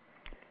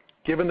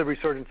 Given the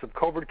resurgence of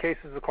COVID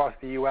cases across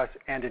the U.S.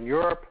 and in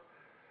Europe,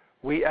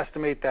 we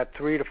estimate that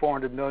 $300 to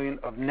 $400 million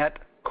of net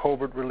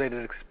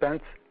COVID-related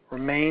expense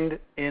remained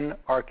in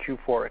our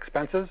Q4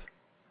 expenses.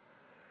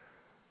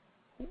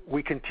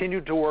 We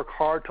continue to work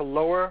hard to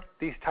lower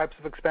these types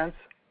of expense,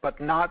 but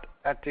not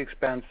at the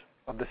expense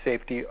of the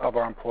safety of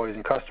our employees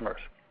and customers.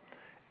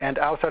 And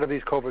outside of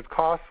these COVID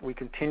costs, we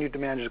continue to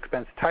manage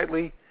expense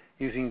tightly,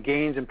 using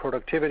gains in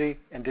productivity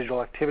and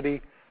digital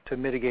activity to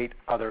mitigate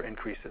other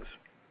increases.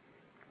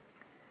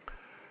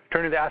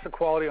 Turning to asset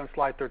quality on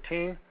slide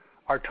 13,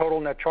 our total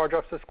net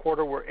charge-offs this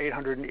quarter were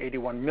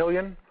 $881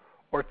 million,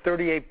 or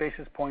 38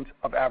 basis points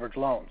of average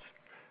loans.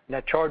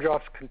 Net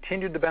charge-offs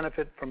continued to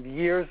benefit from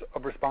years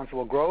of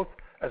responsible growth,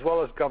 as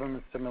well as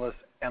government stimulus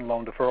and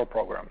loan deferral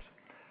programs.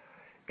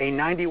 A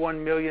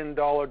 $91 million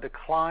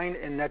decline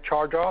in net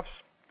charge-offs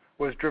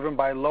was driven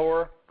by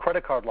lower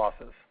credit card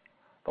losses.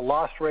 The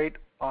loss rate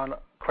on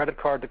credit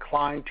card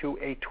declined to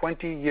a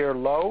 20-year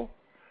low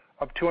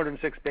of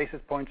 206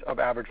 basis points of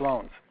average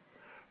loans.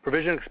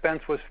 Provision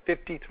expense was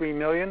 $53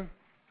 million,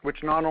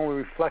 which not only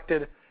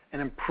reflected an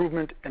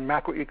improvement in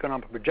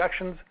macroeconomic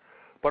projections,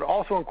 but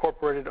also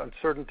incorporated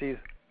uncertainties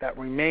that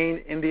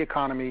remain in the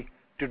economy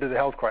due to the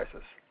health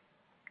crisis.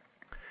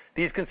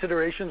 These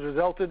considerations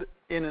resulted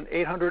in an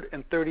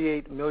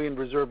 $838 million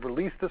reserve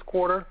release this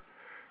quarter,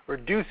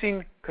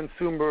 reducing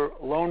consumer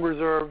loan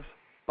reserves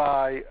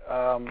by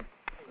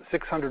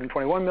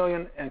 $621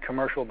 million and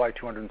commercial by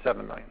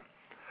 $207 million.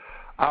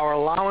 Our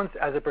allowance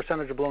as a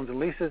percentage of loans and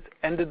leases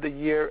ended the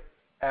year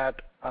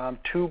at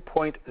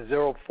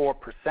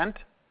 2.04%,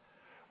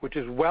 which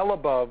is well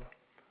above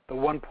the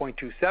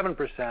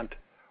 1.27%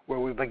 where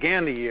we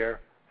began the year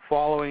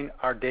following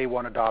our day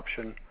one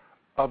adoption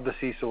of the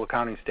CECL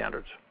accounting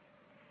standards.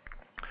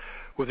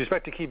 With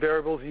respect to key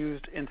variables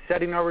used in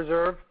setting our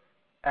reserve,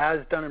 as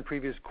done in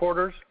previous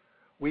quarters,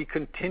 we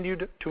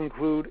continued to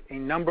include a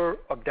number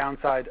of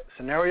downside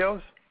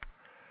scenarios.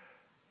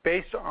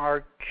 Based on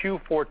our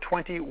Q4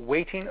 20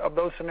 weighting of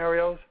those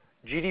scenarios,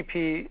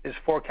 GDP is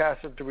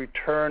forecasted to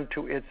return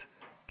to its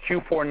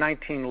Q4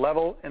 19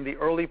 level in the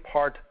early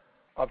part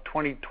of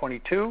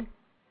 2022.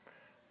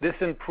 This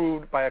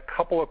improved by a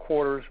couple of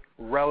quarters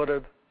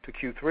relative to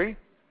Q3.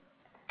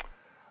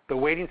 The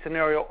weighting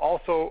scenario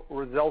also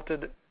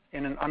resulted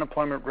in an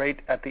unemployment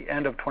rate at the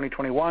end of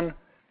 2021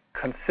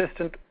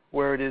 consistent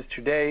where it is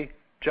today,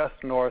 just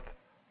north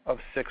of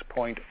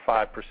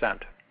 6.5%.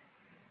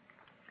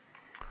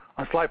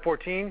 On slide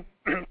 14,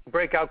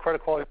 break out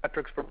credit quality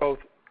metrics for both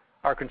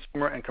our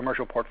consumer and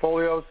commercial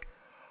portfolios.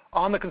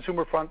 On the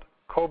consumer front,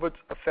 COVID's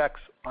effects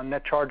on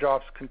net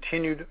charge-offs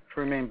continued to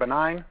remain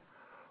benign.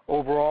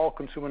 Overall,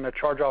 consumer net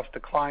charge-offs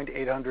declined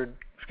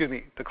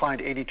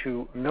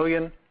 $82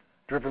 million,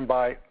 driven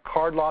by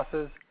card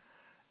losses,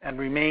 and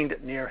remained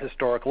near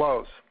historic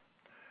lows.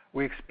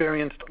 We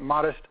experienced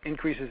modest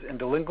increases in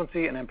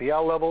delinquency and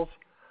NPL levels,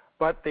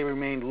 but they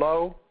remained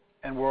low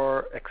and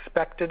were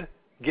expected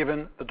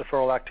given the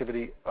deferral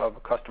activity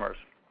of customers.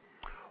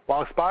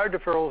 While expired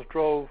deferrals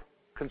drove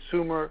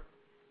consumer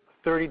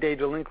 30-day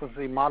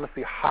delinquency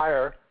modestly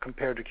higher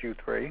compared to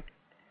Q3,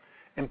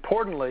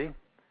 importantly,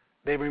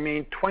 they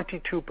remained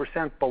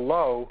 22%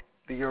 below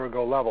the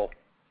year-ago level.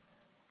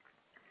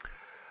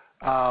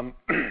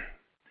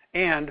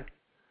 And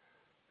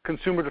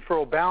consumer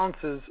deferral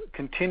balances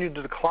continued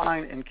to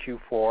decline in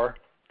Q4,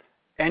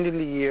 ending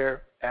the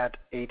year at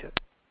 $8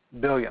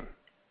 billion.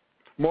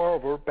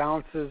 Moreover,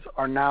 balances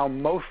are now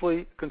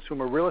mostly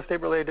consumer real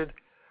estate related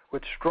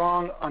with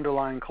strong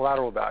underlying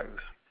collateral values.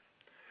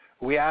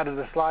 We added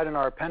a slide in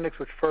our appendix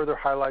which further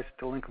highlights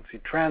delinquency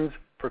trends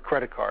for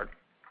credit card.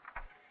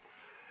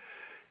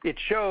 It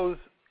shows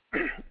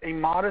a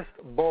modest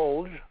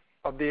bulge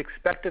of the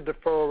expected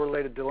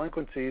deferral-related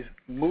delinquencies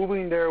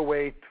moving their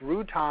way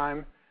through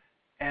time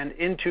and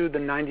into the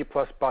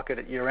 90-plus bucket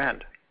at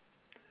year-end.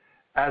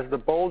 As the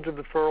bulge of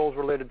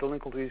deferrals-related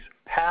delinquencies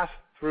passed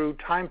through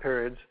time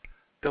periods,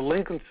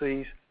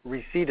 delinquencies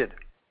receded.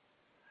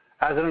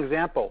 As an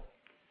example,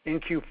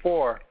 in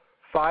Q4,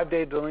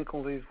 5-day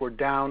delinquencies were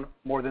down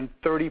more than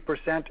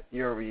 30%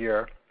 year over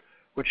year,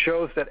 which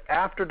shows that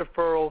after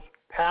deferrals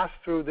passed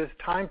through this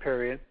time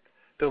period,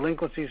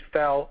 delinquencies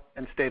fell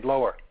and stayed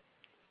lower.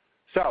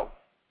 So,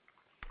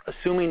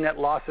 assuming net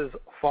losses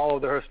follow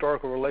their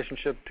historical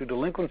relationship to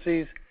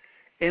delinquencies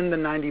in the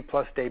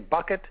 90-plus day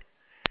bucket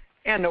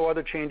and no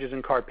other changes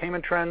in card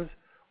payment trends,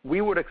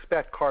 we would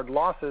expect card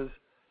losses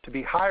to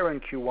be higher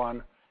in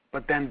Q1,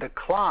 but then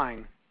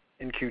decline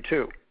in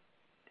Q2.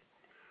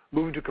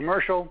 Moving to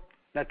commercial,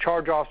 net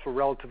charge-offs were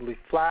relatively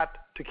flat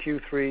to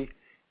Q3,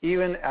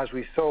 even as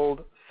we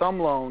sold some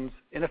loans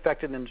in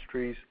affected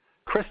industries,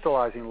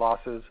 crystallizing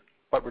losses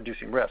but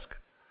reducing risk.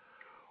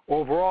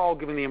 Overall,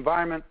 given the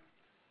environment,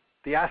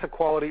 the asset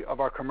quality of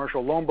our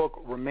commercial loan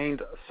book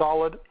remained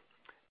solid,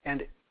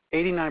 and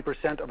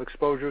 89% of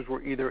exposures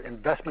were either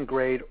investment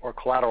grade or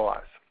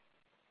collateralized.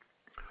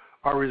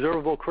 Our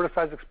reservable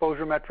criticized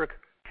exposure metric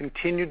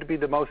continued to be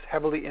the most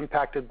heavily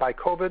impacted by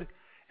COVID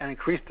and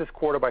increased this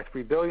quarter by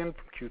 $3 billion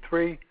from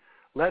Q3,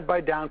 led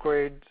by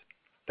downgraded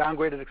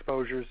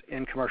exposures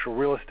in commercial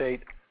real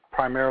estate,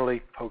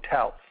 primarily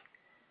hotels.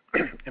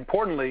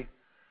 Importantly,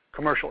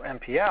 commercial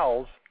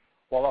NPLs,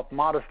 while up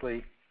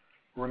modestly,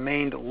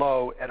 remained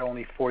low at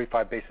only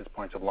 45 basis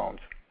points of loans.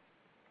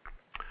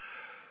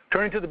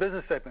 Turning to the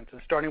business segments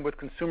and starting with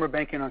consumer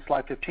banking on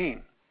slide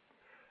 15.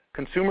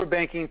 Consumer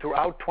banking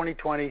throughout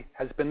 2020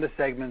 has been the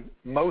segment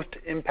most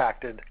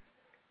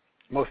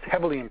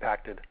heavily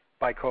impacted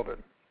by COVID.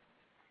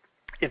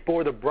 It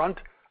bore the brunt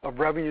of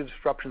revenue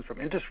disruptions from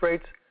interest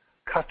rates,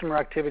 customer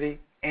activity,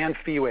 and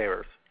fee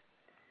waivers.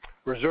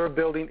 Reserve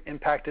building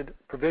impacted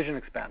provision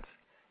expense,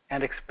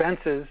 and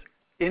expenses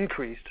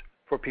increased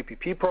for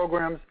PPP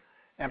programs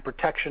and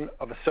protection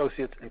of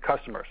associates and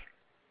customers.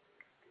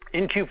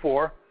 In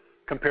Q4,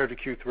 compared to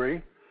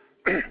Q3,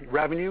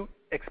 revenue,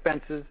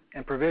 expenses,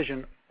 and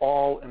provision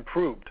all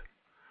improved.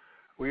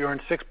 We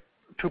earned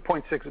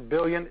 $2.6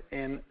 billion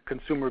in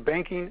consumer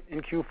banking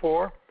in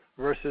Q4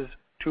 versus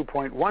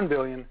 $2.1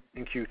 billion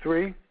in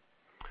Q3,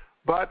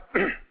 but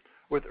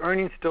with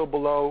earnings still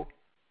below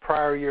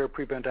prior year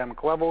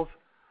pre-pandemic levels,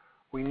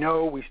 we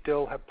know we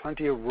still have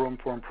plenty of room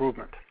for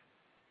improvement.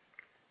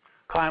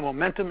 Client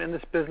momentum in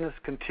this business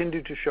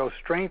continued to show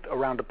strength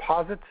around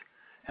deposits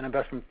and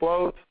investment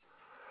flows,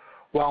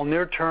 while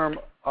near-term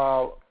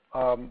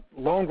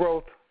loan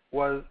growth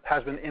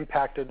has been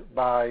impacted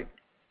by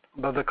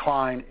the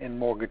decline in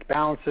mortgage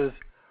balances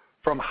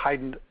from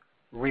heightened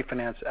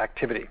refinance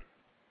activity.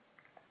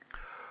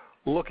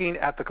 Looking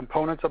at the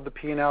components of the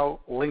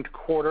P&L linked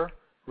quarter,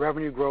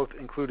 revenue growth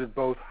included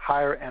both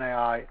higher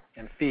NII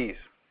and fees.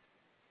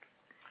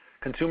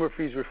 Consumer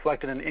fees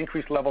reflected an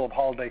increased level of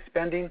holiday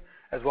spending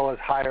as well as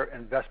higher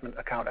investment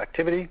account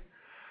activity.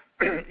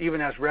 Even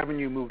as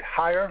revenue moved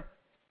higher,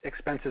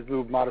 expenses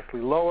moved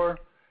modestly lower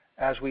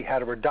as we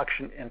had a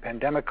reduction in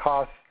pandemic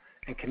costs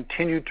and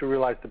continued to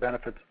realize the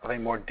benefits of a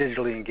more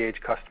digitally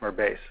engaged customer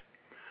base.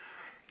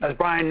 As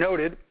Brian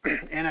noted,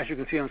 and as you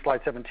can see on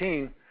slide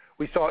 17,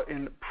 we saw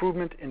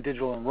improvement in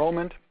digital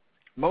enrollment.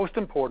 Most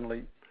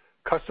importantly,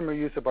 customer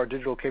use of our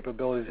digital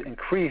capabilities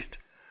increased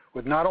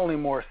with not only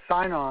more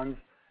sign-ons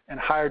and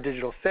higher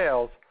digital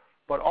sales,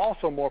 but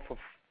also more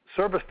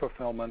service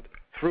fulfillment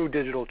through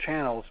digital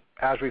channels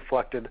as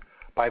reflected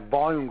by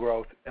volume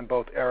growth in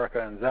both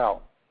Erica and Zelle.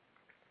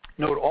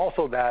 Note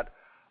also that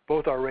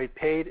both our rate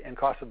paid and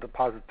cost of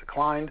deposits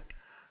declined.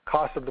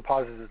 Cost of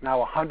deposits is now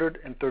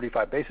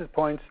 135 basis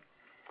points.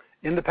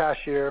 In the past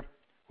year,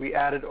 we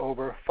added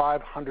over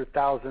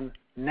 500,000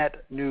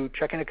 net new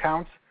checking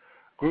accounts,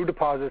 grew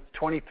deposits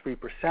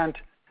 23%,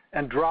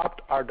 and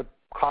dropped our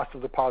cost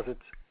of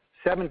deposits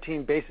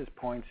 17 basis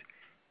points,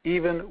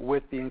 even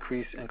with the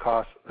increase in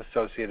costs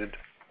associated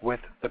with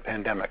the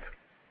pandemic.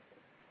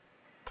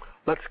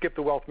 Let's skip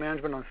to wealth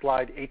management on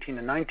slide 18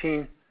 and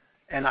 19,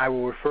 and I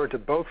will refer to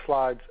both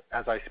slides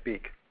as I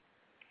speak.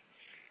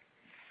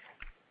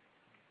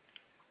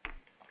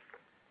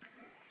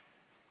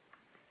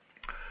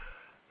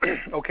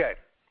 Okay,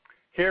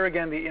 here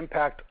again the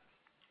impact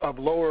of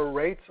lower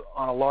rates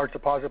on a large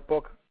deposit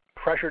book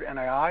pressured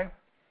NII,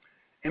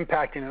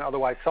 impacting an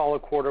otherwise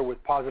solid quarter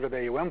with positive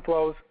AUM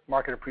flows,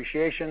 market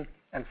appreciation,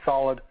 and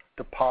solid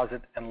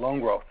deposit and loan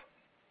growth.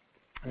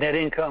 Net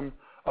income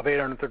of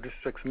 $836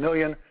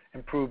 million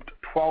improved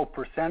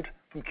 12%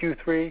 from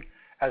Q3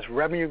 as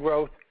revenue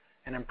growth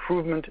and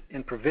improvement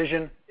in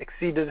provision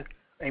exceeded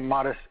a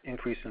modest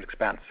increase in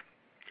expense.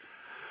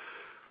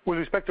 With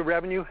respect to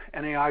revenue,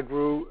 NII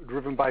grew,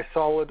 driven by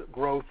solid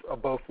growth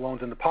of both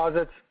loans and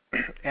deposits,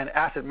 and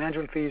asset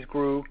management fees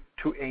grew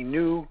to a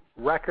new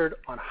record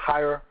on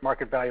higher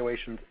market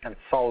valuations and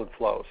solid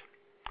flows.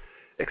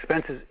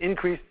 Expenses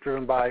increased,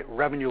 driven by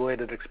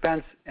revenue-related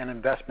expense and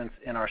investments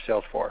in our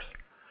sales force.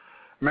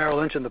 Merrill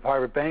Lynch and the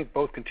Private Bank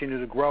both continue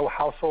to grow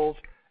households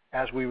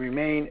as we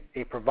remain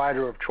a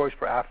provider of choice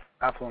for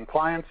affluent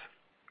clients.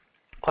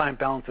 Client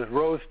balances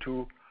rose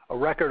to a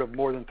record of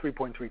more than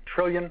 $3.3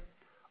 trillion,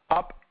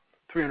 up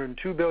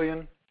 $302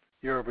 billion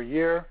year over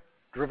year,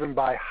 driven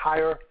by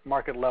higher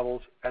market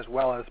levels as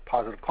well as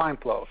positive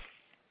client flows.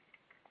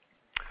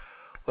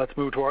 Let's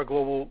move to our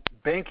global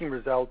banking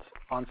results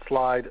on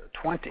slide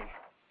 20.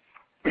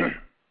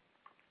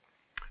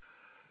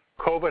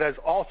 COVID has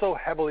also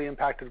heavily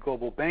impacted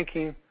global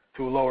banking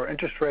through lower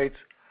interest rates,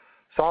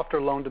 softer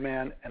loan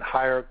demand, and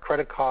higher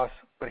credit costs,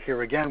 but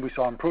here again we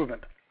saw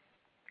improvement.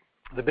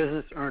 The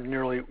business earned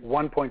nearly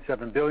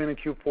 $1.7 billion in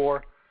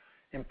Q4,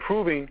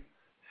 improving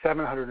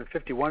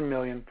 $751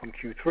 million from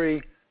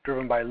Q3,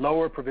 driven by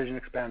lower provision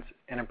expense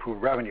and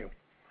improved revenue.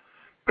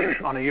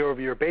 On a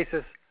year-over-year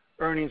basis,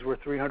 earnings were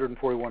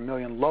 $341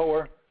 million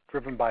lower,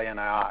 driven by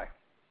NII.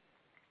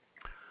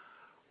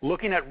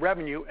 Looking at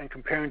revenue and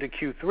comparing to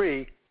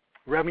Q3,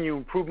 revenue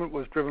improvement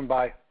was driven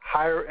by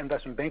higher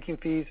investment banking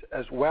fees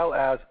as well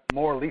as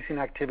more leasing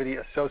activity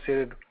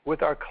associated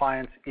with our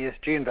clients'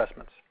 ESG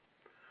investments.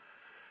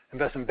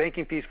 Investment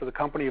banking fees for the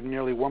company of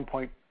nearly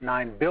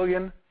 $1.9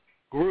 billion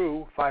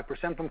grew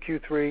 5% from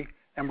Q3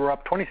 and were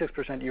up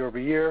 26% year over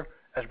year.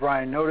 As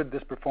Brian noted,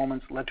 this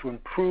performance led to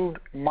improved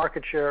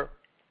market share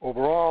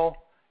overall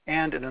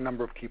and in a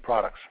number of key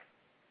products.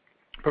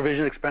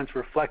 Provision expense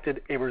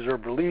reflected a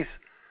reserve release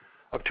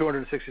of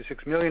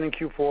 $266 million in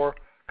Q4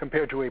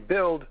 compared to a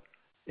build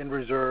in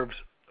reserves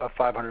of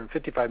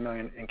 $555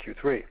 million in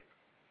Q3.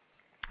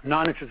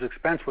 Non-interest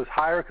expense was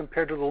higher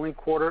compared to the linked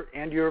quarter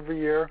and year over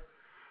year,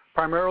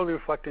 primarily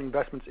reflecting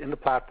investments in the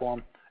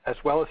platform as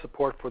well as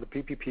support for the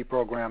PPP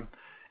program,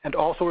 and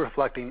also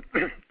reflecting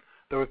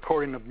the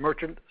recording of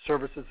merchant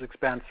services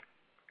expense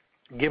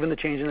given the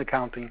change in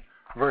accounting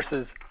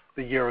versus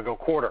the year-ago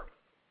quarter.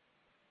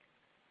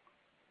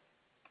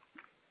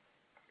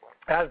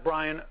 As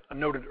Brian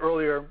noted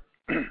earlier,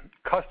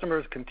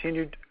 customers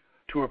continued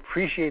to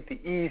appreciate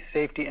the ease,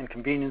 safety, and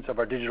convenience of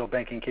our digital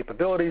banking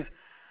capabilities,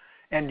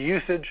 and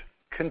usage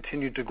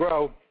continued to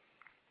grow,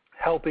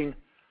 helping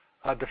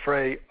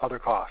defray other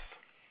costs.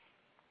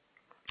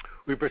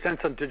 We present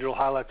some digital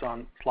highlights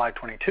on slide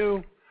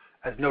 22.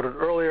 As noted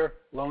earlier,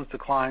 loans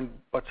declined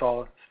but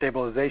saw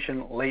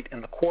stabilization late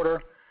in the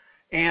quarter,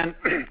 And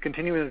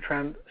continuing the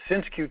trend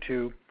since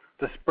Q2,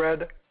 the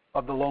spread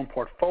of the loan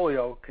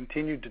portfolio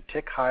continued to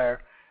tick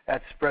higher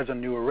as spreads on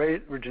new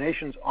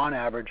originations on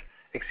average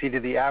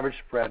exceeded the average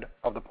spread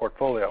of the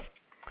portfolio.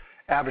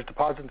 Average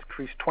deposits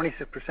increased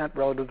 26%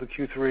 relative to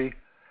Q3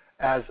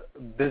 as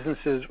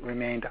businesses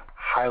remained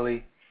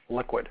highly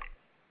liquid.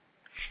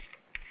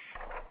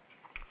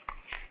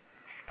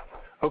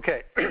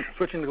 Okay,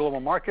 switching to global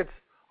markets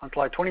on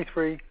slide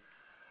 23.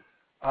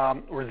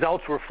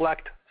 Results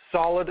reflect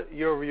solid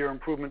year-over-year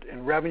improvement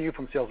in revenue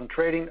from sales and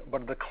trading,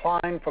 but a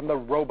decline from the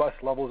robust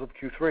levels of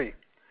Q3.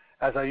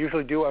 As I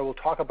usually do, I will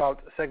talk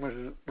about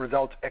segment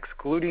results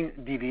excluding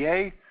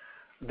DVA.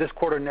 This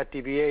quarter net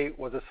DVA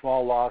was a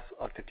small loss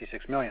of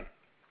 $56 million.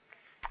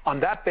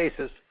 On that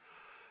basis,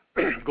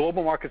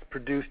 global markets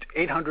produced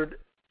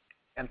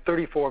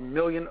 $834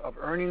 million of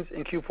earnings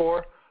in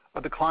Q4,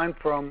 a decline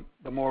from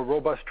the more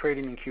robust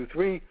trading in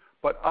Q3,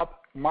 but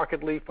up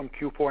markedly from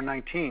Q4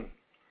 19.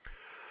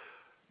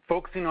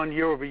 Focusing on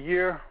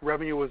year-over-year,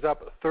 revenue was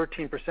up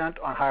 13%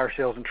 on higher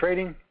sales and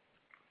trading.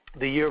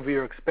 The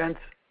year-over-year expense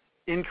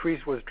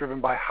increase was driven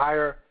by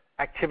higher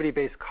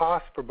activity-based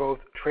costs for both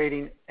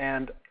trading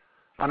and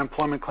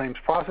unemployment claims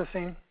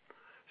processing.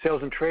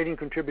 Sales and trading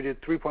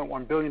contributed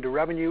 $3.1 billion to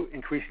revenue,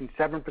 increasing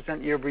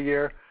 7%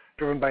 year-over-year,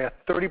 driven by a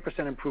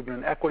 30% improvement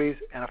in equities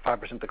and a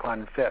 5% decline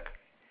in FICC.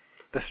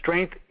 The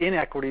strength in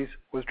equities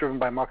was driven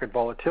by market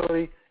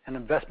volatility and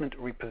investment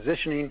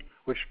repositioning,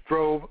 which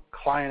drove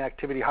client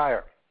activity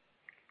higher.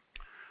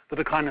 The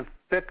decline in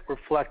FICC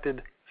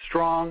reflected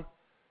strong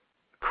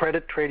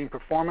credit trading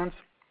performance,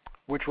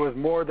 which was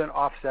more than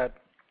offset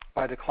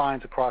by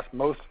declines across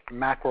most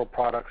macro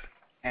products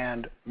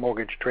and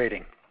mortgage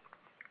trading.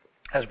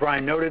 As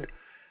Brian noted,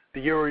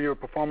 the year-over-year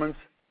performance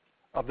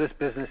of this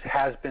business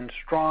has been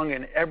strong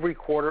in every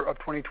quarter of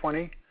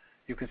 2020.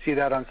 You can see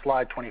that on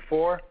slide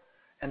 24,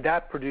 and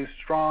that produced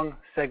strong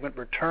segment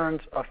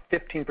returns of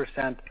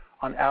 15%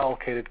 on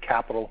allocated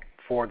capital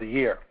for the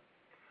year.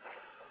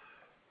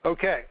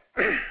 Okay,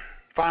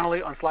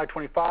 finally on slide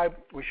 25,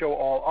 we show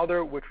all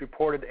other, which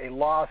reported a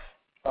loss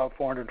of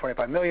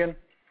 $425 million.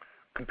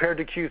 Compared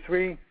to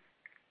Q3,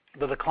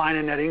 the decline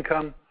in net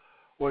income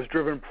was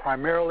driven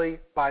primarily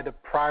by the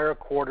prior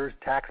quarter's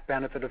tax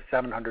benefit of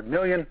 $700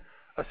 million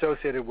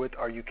associated with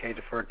our UK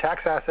deferred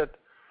tax asset.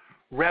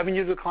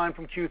 Revenue declined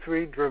from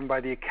Q3, driven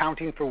by the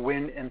accounting for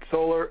wind and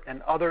solar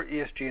and other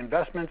ESG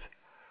investments.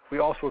 We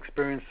also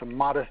experienced some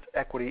modest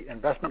equity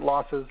investment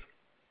losses.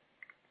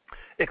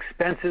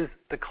 Expenses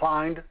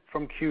declined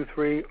from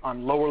Q3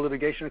 on lower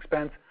litigation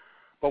expense,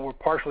 but were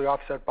partially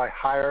offset by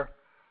higher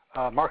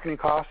marketing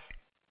costs.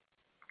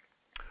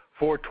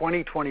 For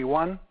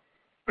 2021,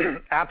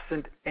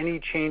 absent any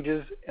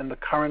changes in the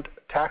current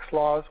tax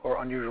laws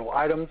or unusual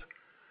items,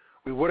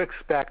 we would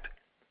expect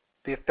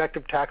the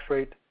effective tax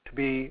rate to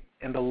be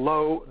in the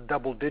low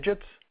double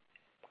digits,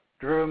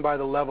 driven by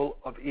the level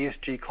of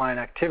ESG client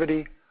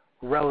activity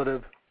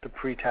relative to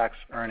pre-tax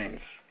earnings.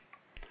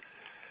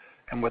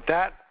 And with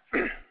that,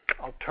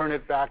 I'll turn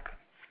it back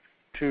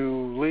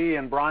to Lee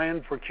and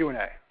Brian for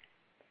Q&A.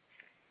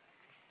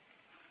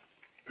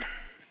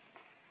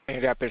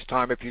 And at this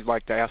time, if you'd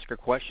like to ask a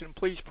question,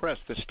 please press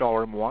the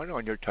star and one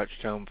on your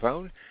touch-tone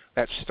phone.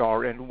 That's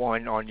star and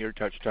one on your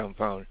touch-tone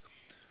phone.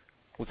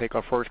 We'll take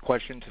our first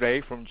question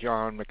today from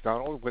John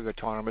McDonald with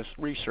Autonomous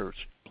Research.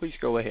 Please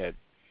go ahead.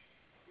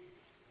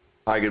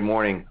 Hi, good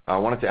morning. I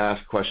wanted to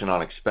ask a question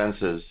on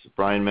expenses.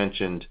 Brian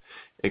mentioned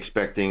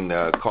expecting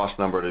the cost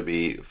number to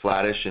be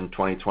flattish in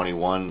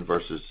 2021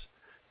 versus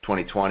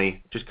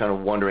 2020. Just kind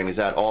of wondering, is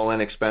that all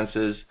in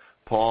expenses,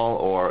 Paul,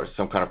 or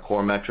some kind of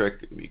core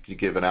metric? You could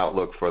give an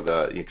outlook for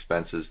the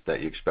expenses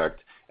that you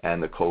expect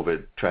and the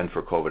COVID trend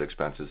for COVID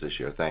expenses this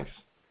year. Thanks.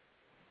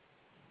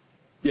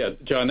 Yeah,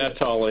 John,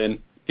 that's all in,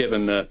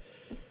 given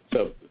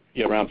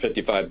around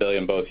 $55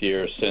 billion both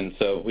years, and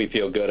so we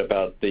feel good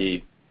about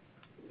the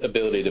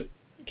ability to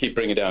keep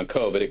bringing down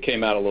COVID. It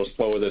came out a little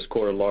slower this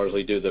quarter,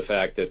 largely due to the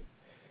fact that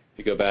if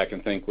you go back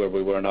and think where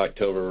we were in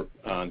October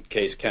on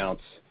case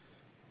counts,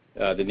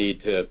 the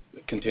need to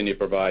continue to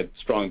provide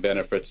strong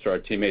benefits to our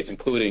teammates,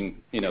 including,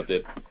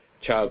 the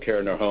child care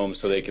in their homes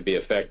so they could be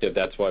effective.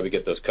 That's why we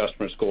get those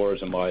customer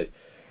scores and why,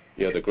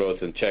 the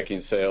growth in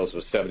checking sales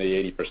was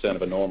 70-80%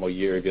 of a normal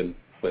year, even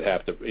with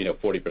half the,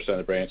 40% of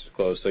the branches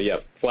closed. So yeah,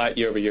 flat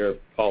year over year,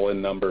 all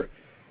in number,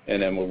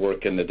 and then we're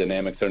working the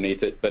dynamics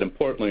underneath it. But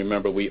importantly,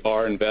 remember, we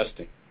are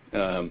investing.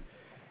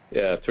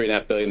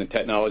 $3.5 billion in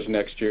technology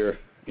next year,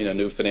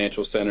 new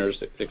financial centers,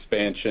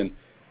 expansion,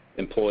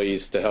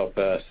 employees to help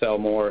sell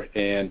more,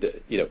 and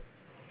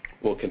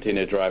we'll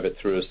continue to drive it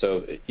through.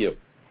 So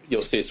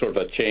you'll see sort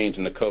of a change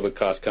in the COVID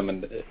costs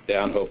coming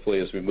down hopefully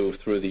as we move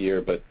through the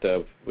year, but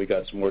we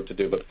got some work to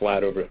do, but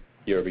flat over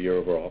year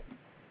overall.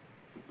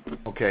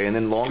 Okay, and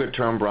then longer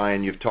term,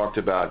 Brian, you've talked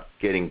about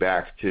getting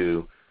back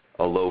to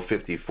a low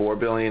 $54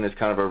 billion as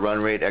kind of a run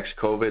rate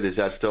ex-COVID. Is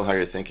that still how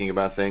you're thinking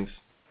about things?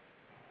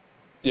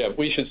 Yeah,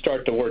 we should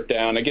start to work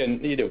down. Again,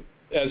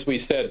 as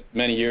we said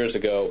many years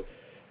ago,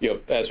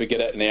 as we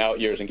get in the out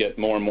years and get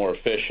more and more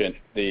efficient,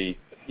 the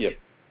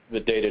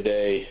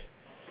day-to-day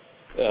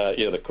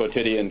the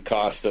quotidian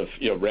cost of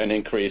rent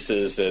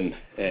increases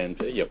and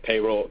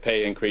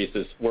pay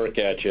increases work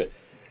at you.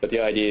 But the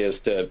idea is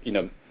to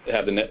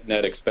have the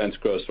net expense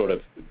growth sort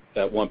of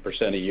at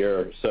 1% a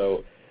year,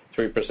 so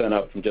 3%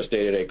 up from just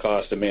day-to-day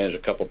costs and manage a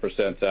couple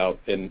percent out,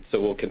 and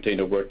so we'll continue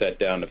to work that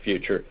down in the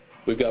future.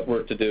 We've got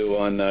work to do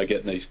on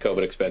getting these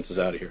COVID expenses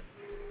out of here.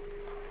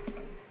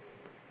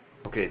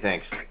 Okay,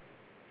 thanks.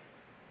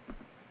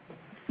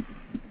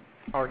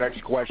 Our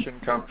next question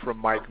comes from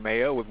Mike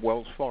Mayo with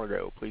Wells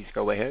Fargo. Please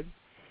go ahead.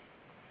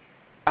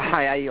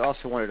 Hi, I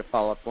also wanted to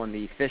follow up on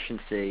the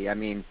efficiency. I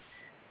mean,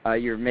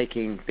 you're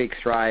making big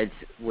strides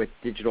with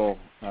digital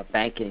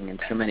banking in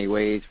so many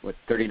ways, with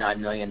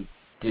 39 million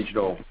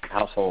digital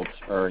households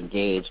are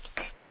engaged,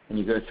 and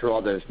you go through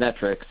all those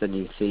metrics and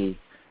you see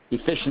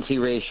efficiency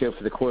ratio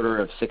for the quarter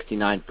of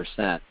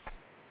 69%.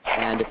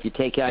 And if you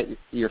take out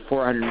your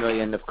 $400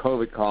 million of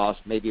COVID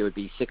costs, maybe it would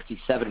be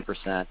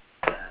 67%.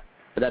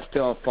 But that's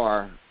still a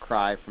far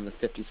cry from the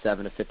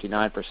 57 to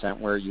 59%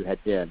 where you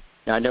had been.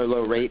 Now, I know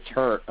low rates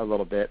hurt a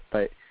little bit,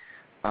 but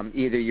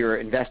either you're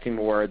investing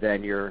more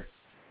than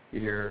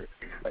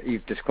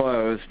you've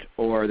disclosed,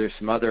 or there's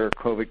some other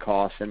COVID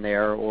costs in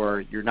there,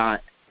 or you're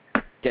not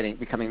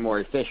becoming more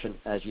efficient,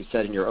 as you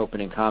said in your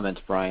opening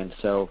comments, Brian.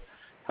 So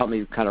help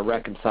me kind of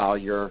reconcile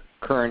your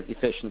current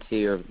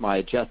efficiency or my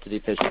adjusted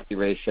efficiency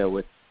ratio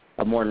with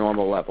a more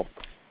normal level.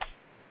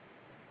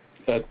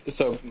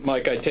 So,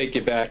 Mike, I take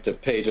you back to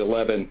page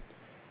 11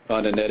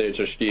 on the net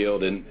interest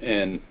yield and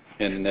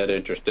the net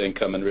interest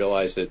income, and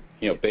realize that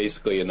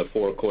basically in the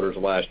 4 quarters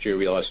of last year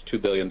we lost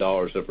 $2 billion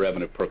of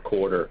revenue per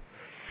quarter,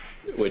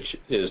 which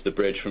is the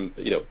bridge from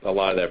a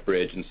lot of that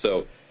bridge. And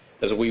so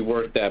as we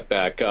work that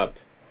back up,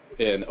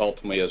 and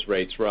ultimately as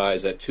rates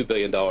rise, that $2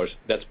 billion,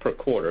 that's per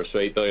quarter, so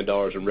 $8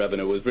 billion in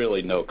revenue was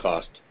really no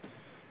cost.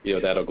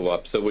 That'll go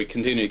up. So we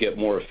continue to get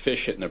more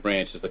efficient in the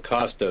branches. The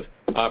cost of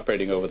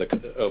operating over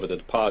the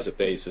deposit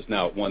base is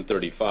now at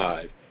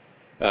 135,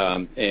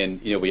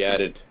 and we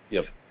added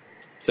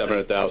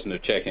 700,000 new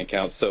checking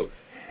accounts. So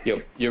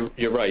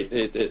you're right.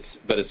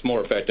 But it's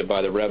more affected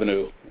by the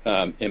revenue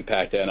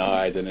impact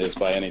NI than it is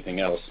by anything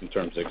else in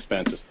terms of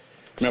expenses.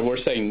 Remember,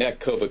 we're saying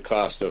net COVID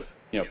cost of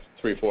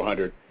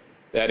 $300-400.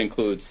 That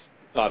includes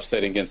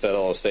offsetting against that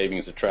all the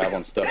savings of travel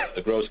and stuff.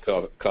 The gross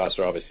costs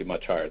are obviously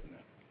much higher than that.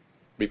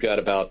 We've got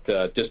about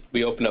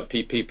we opened up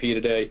PPP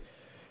today.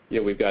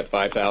 We've got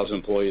 5,000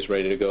 employees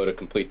ready to go to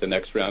complete the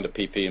next round of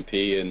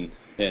PPP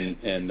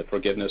and the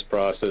forgiveness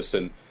process.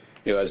 And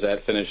as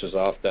that finishes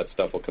off, that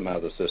stuff will come out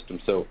of the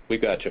system. So we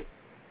got you.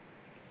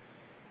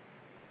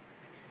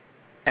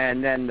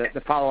 And then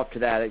the follow-up to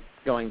that is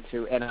going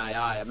to NII.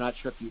 I'm not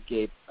sure if you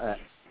gave a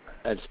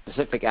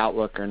specific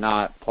outlook or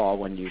not, Paul,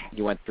 when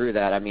you went through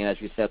that. I mean, as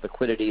you said,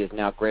 liquidity is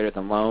now greater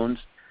than loans.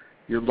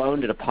 Your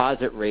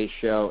loan-to-deposit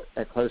ratio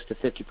at close to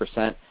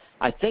 50%.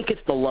 I think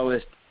it's the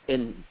lowest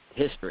in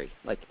history,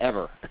 like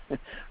ever,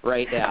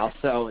 right now.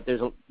 So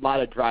there's a lot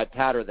of dry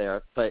powder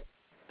there. But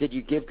did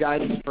you give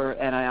guidance for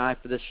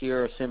NII for this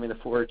year, assuming the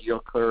forward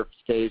yield curve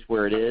stays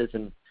where it is?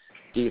 And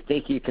do you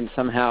think you can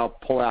somehow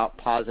pull out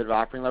positive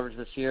operating leverage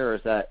this year, or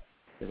is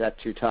that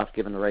too tough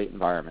given the rate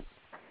environment?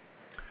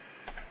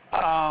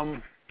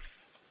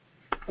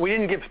 We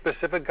didn't give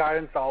specific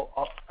guidance.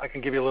 I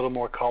can give you a little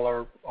more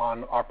color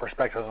on our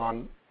perspectives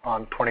on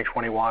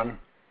 2021.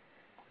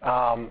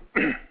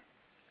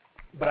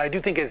 But I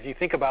do think as you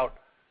think about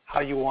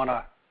how you want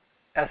to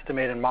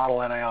estimate and model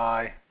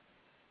NII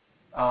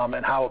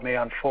and how it may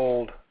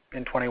unfold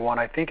in 21,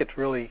 I think it's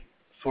really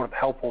sort of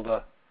helpful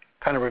to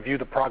kind of review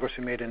the progress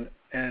we made in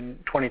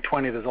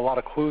 2020. There's a lot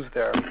of clues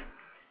there.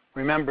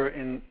 Remember,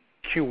 in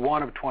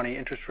Q1 of 20,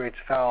 interest rates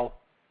fell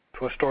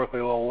to historically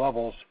low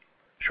levels.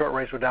 Short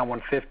rates were down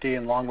 150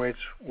 and long rates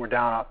were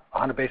down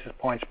 100 basis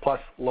points, plus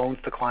loans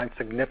declined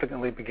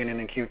significantly beginning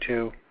in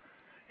Q2,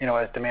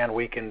 as demand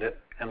weakened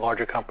and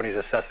larger companies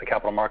assessed the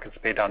capital markets,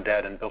 paid down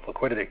debt, and built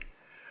liquidity.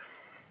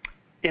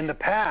 In the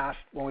past,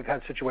 when we've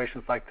had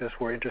situations like this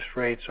where interest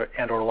rates or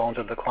loans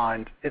have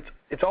declined,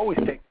 it's always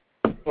taken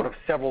sort of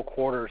several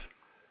quarters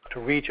to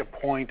reach a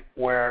point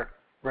where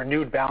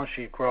renewed balance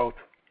sheet growth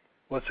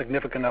was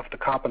significant enough to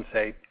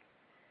compensate.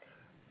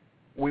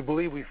 We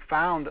believe we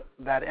found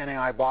that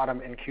NII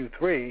bottom in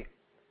Q3,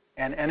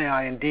 and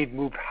NII indeed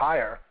moved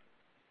higher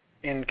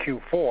in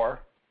Q4.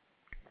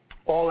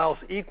 All else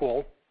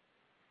equal,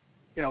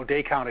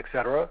 day count, et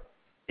cetera,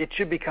 it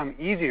should become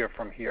easier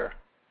from here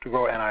to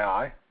grow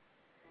NII.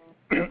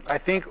 I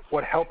think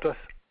what helped us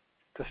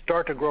to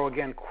start to grow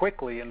again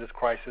quickly in this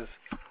crisis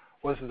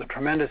was the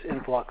tremendous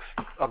influx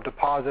of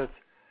deposits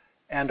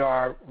and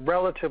our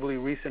relatively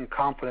recent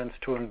confidence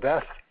to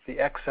invest the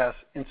excess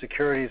in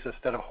securities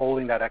instead of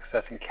holding that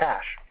excess in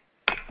cash.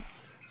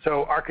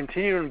 So our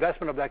continued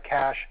investment of that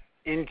cash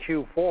in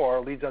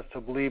Q4 leads us to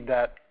believe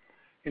that,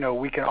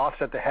 we can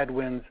offset the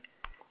headwinds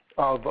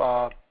of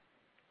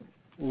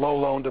low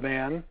loan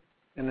demand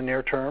in the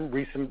near term,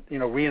 recent,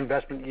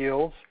 reinvestment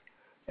yields,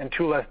 and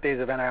 2 less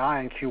days of NII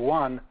in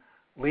Q1,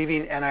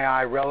 leaving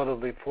NII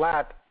relatively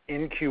flat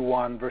in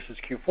Q1 versus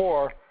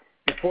Q4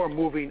 before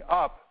moving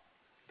up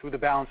through the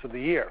balance of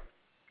the year.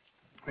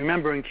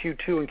 Remember, in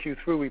Q2 and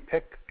Q3, we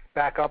pick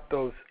back up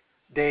those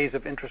days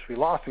of interest we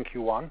lost in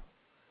Q1.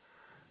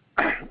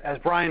 As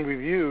Brian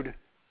reviewed,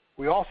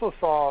 we also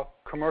saw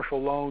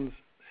commercial loans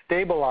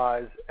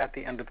stabilize at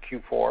the end of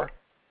Q4,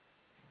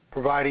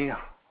 providing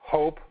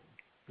hope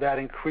that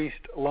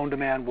increased loan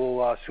demand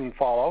will soon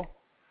follow.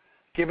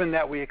 Given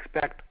that we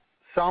expect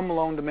some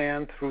loan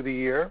demand through the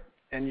year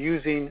and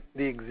using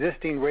the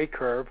existing rate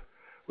curve,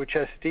 which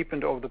has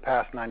steepened over the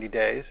past 90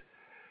 days,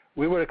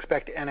 we would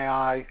expect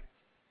NII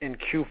in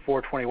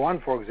Q4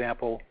 21, for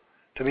example,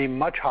 to be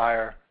much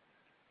higher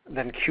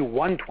than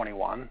Q1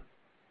 21.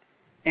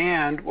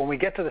 And when we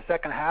get to the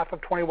second half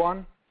of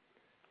 21,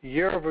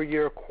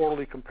 year-over-year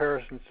quarterly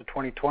comparisons to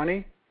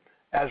 2020,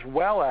 as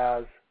well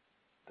as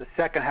the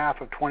second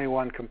half of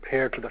 21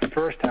 compared to the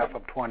first half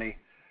of 20,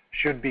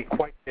 should be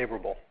quite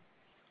favorable.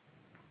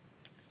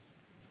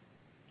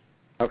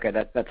 Okay,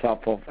 that's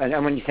helpful. And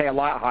when you say a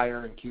lot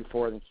higher in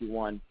Q4 than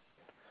Q1,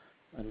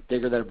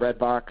 bigger than a bread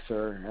box,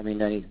 or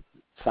any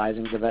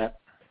sizings of that?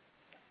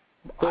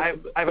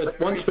 But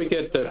once we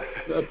get to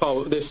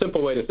Paul, the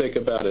simple way to think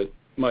about it,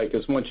 Mike,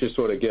 is once you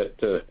sort of get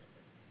to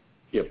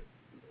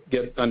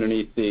get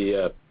underneath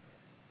the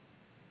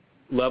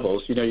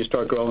levels, you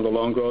start growing the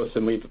loan growth,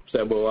 and we've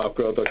said we'll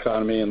outgrow the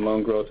economy and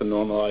loan growth in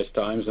normalized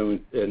times, and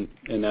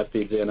that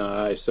feeds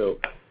NII. So,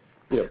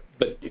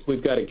 but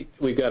we've got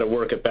to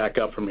work it back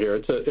up from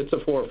here. It's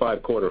a 4 or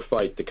 5 quarter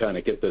fight to kind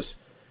of get this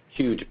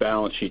huge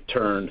balance sheet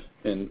turned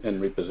and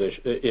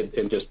reposition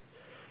and just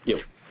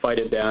fight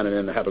it down and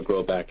then have it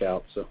grow back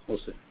out. So we'll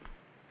see.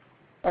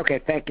 Okay,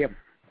 thank you.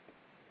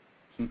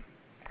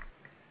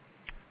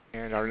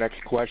 And our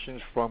next question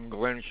is from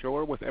Glenn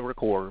Schorr with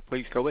Evercore.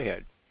 Please go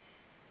ahead.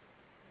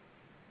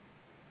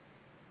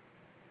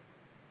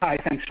 Hi,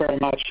 thanks very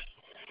much.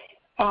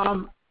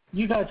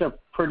 You guys are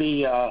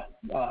pretty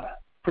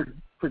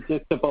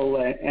predictable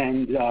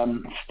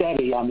and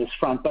steady on this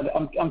front, but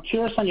I'm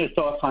curious on your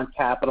thoughts on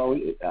capital.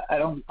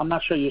 I'm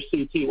not sure your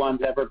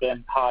CET1's ever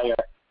been higher,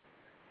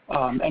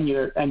 and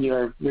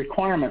your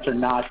requirements are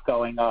not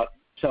going up.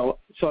 So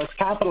as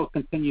capital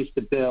continues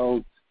to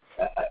build,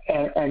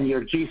 and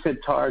your GSIB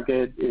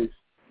target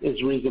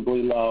is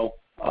reasonably low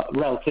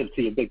relative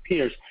to your big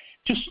peers,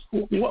 just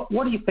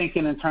what are you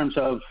thinking in terms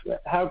of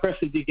how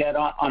aggressive do you get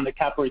on the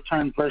capital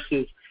return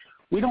versus,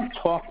 we don't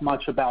talk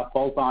much about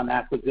bolt-on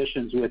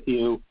acquisitions with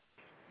you,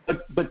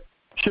 but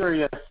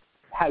curious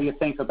how you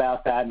think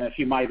about that and if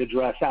you might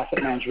address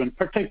asset management in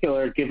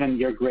particular, given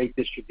your great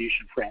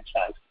distribution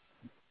franchise.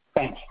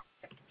 Thanks.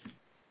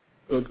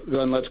 Well,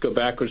 Glenn, let's go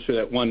backwards to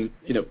that one.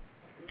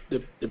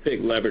 The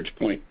big leverage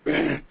point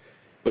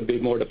would be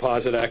more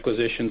deposit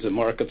acquisitions and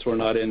markets we're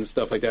not in and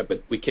stuff like that,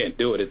 but we can't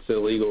do it. It's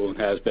illegal and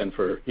has been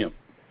for,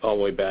 all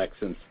the way back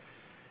since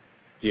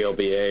the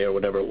LBA or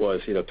whatever it was,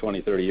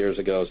 20, 30 years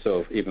ago,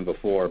 so even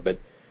before. But,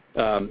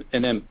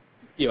 and then,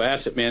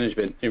 asset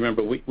management,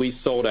 remember, we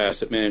sold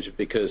asset management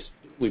because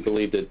we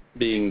believed that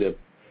being the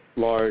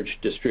large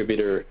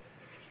distributor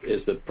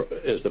is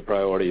the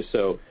priority.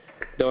 So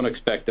don't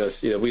expect us,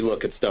 we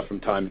look at stuff from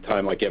time to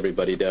time like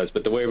everybody does,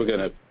 but the way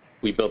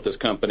we built this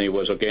company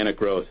was organic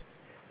growth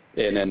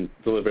and then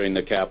delivering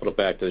the capital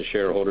back to the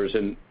shareholders.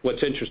 And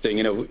what's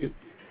interesting,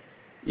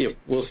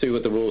 we'll see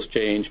what the rules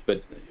change,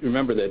 but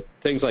remember that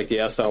things like the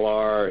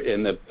SLR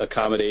and the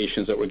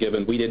accommodations that were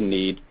given, we didn't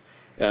need.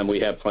 We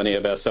have plenty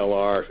of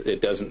SLR.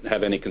 It doesn't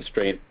have any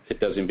constraint.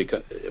 It doesn't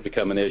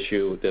become an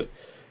issue. That,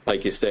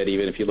 like you said,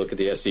 even if you look at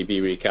the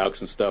SCB recalcs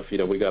and stuff,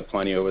 we got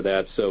plenty over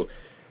that. So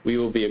we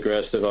will be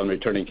aggressive on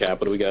returning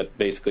capital. We got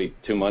basically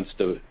 2 months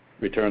to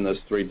return those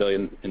 $3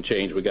 billion and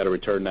change we got to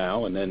return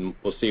now, and then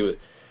we'll see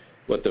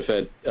what the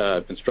Fed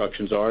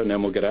instructions are, and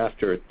then we'll get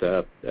after it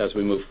as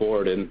we move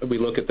forward. And we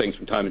look at things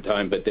from time to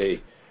time, but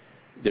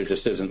there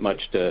just isn't much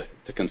to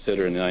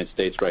consider in the United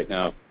States right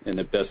now, and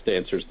the best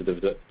answer is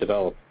to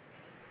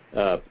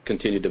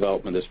continue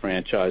development of this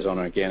franchise on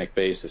an organic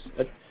basis.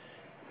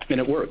 And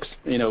it works.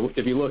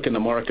 If you look in the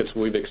markets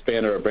we've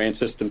expanded our branch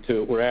system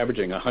to, we're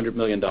averaging $100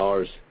 million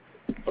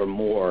or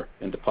more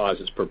in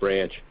deposits per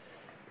branch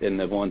in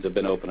the ones that have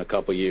been open a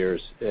couple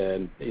years,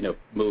 and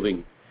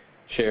moving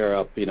share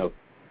up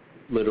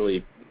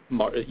literally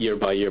year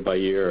by year by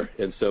year.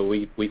 And so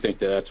we think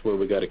that's where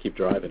we got to keep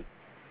driving.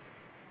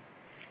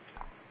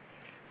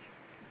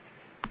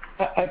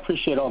 I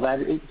appreciate all that.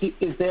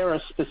 Is there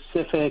a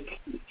specific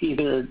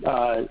either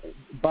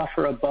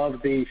buffer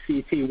above the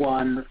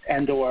CET1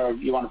 and or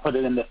you want to put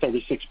it in the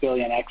 $36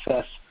 billion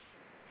excess?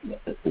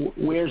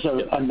 Where's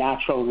a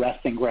natural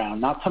resting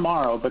ground? Not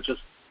tomorrow, but just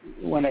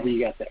whenever you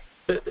get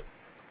there.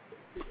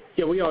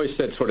 Yeah, we always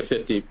said sort of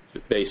 50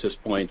 basis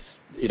points,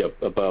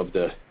 above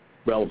the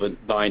relevant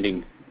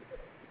binding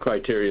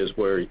criteria is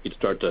where you'd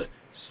start to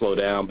slow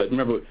down. But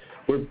remember,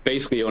 we're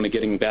basically only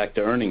getting back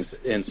to earnings,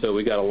 and so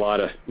we got a lot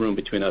of room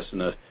between us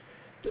and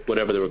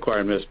whatever the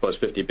requirement is plus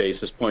 50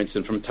 basis points.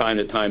 And from time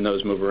to time,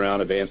 those move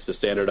around, advanced to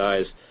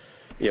standardized,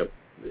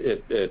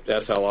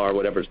 SLR,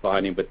 whatever's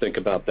binding. But think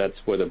about that's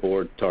where the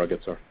board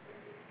targets are.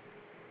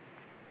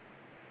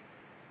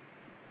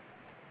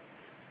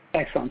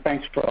 Excellent.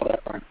 Thanks for all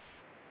that, Brian.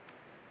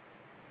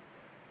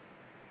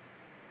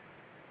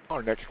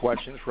 Our next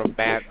question is from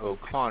Matt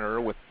O'Connor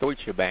with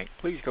Deutsche Bank.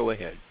 Please go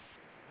ahead.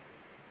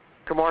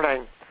 Good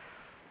morning.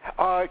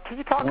 Can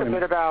you talk a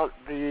bit about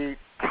the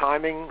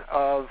timing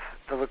of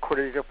the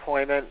liquidity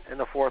deployment in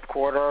the fourth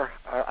quarter?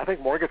 I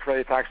think mortgage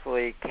rates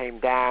actually came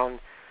down,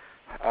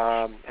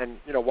 and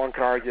one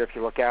could argue if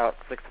you look out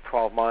 6 to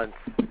 12 months,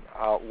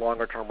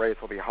 longer-term rates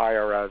will be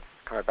higher as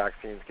kind of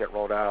vaccines get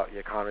rolled out, the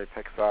economy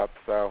picks up.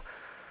 So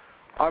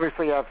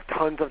obviously you have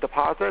tons of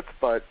deposits,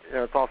 but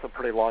it's also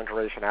pretty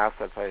long-duration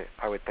assets.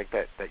 I would think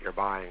that you're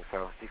buying.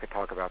 So if you could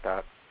talk about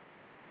that.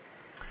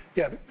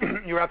 Yeah,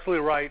 you're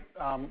absolutely right.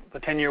 The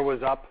 10-year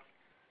was up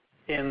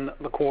in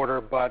the quarter,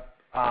 but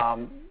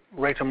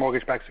rates on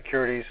mortgage-backed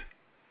securities,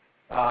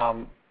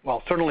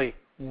 certainly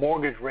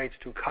mortgage rates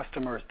to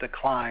customers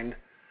declined,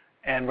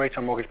 and rates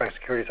on mortgage-backed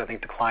securities, I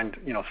think, declined,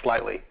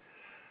 slightly.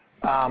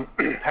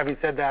 Having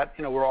said that,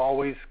 we're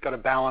always got to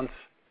balance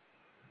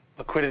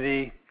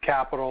liquidity,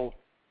 capital,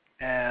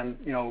 and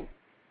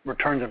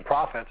returns and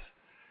profits.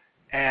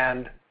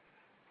 And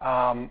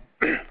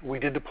we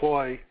did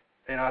deploy,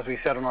 as we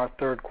said on our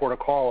third quarter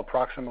call,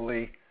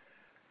 approximately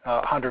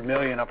 $100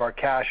 million of our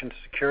cash into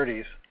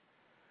securities.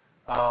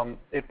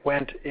 It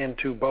went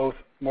into both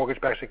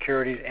mortgage-backed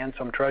securities and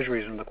some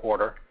treasuries in the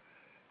quarter,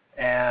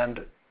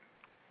 and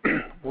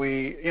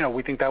we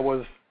think that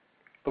was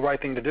the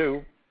right thing to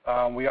do.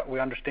 We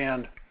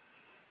understand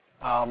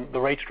the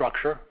rate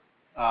structure.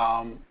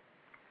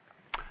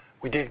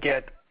 We did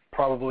get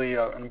probably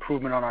an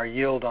improvement on our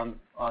yield on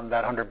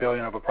that $100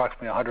 billion of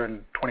approximately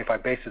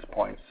 125 basis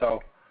points.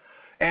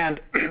 And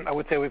I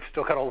would say we've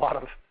still got a lot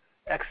of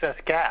excess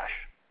cash,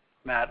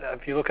 Matt.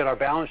 If you look at our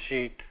balance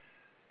sheet,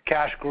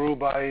 cash grew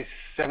by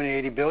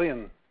 $80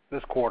 billion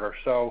this quarter.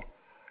 So,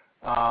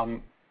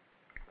 that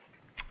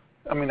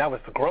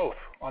was the growth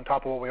on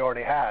top of what we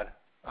already had,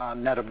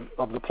 net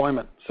of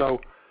deployment.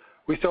 So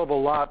we still have a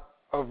lot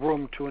of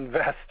room to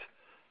invest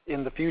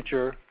in the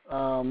future,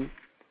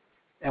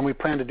 and we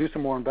plan to do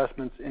some more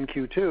investments in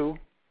Q2,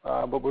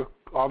 but we're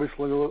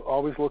obviously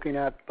always looking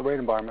at the rate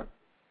environment.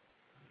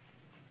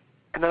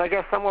 And then I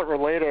guess somewhat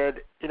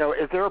related,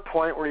 is there a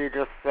point where you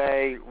just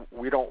say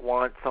we don't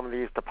want some of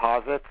these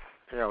deposits?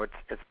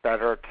 It's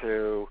better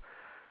to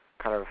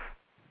kind of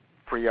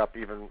free up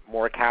even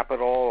more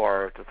capital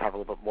or just have a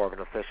little bit more of an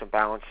efficient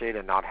balance sheet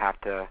and not have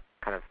to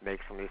kind of make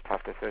some of these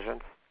tough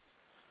decisions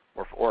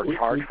or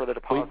charge for the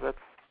deposits?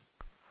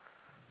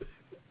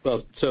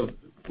 Well, so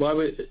why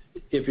would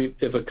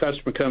if a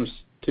customer comes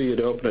to you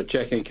to open a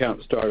checking account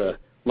and start a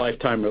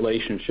lifetime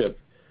relationship,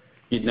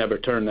 you'd never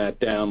turn that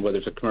down, whether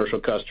it's a commercial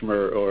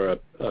customer or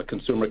a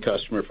consumer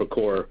customer for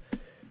core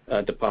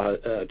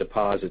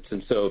deposits.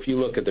 And so if you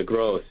look at the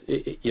growth,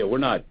 we're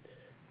not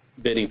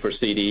bidding for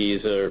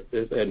CDs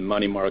and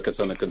money markets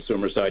on the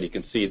consumer side. You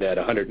can see that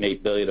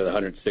 $108 billion of the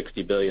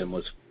 $160 billion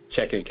was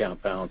checking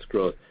account balance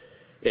growth.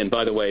 And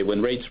by the way,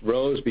 when rates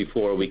rose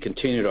before, we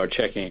continued our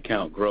checking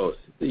account growth,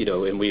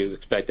 and we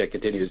expect that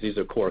continues. These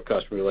are core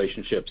customer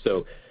relationships.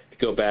 So if you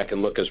go back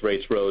and look as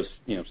rates rose,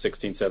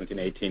 16, 17,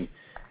 18,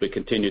 we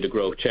continue to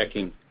grow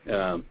checking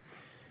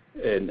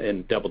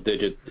and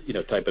double-digit,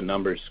 type of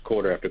numbers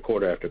quarter after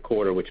quarter after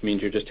quarter, which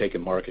means you're just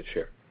taking market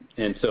share.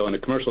 And so on the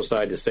commercial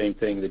side, the same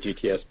thing, the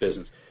GTS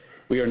business.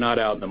 We are not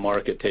out in the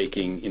market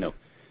taking,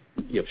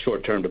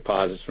 short-term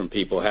deposits from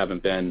people,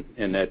 haven't been,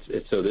 and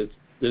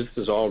this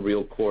is all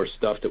real core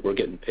stuff that we're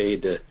getting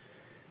paid to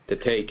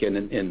take,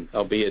 and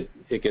albeit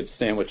it gets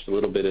sandwiched a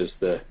little bit as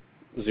the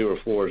zero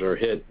floors are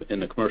hit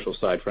in the commercial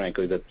side,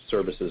 frankly, that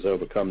services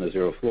overcome the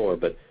zero floor,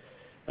 but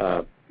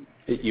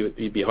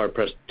you'd be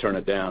hard-pressed to turn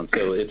it down.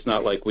 So it's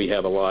not like we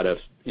have a lot of,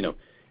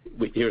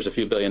 here's a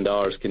few $1 billion,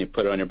 can you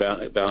put it on your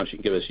balance sheet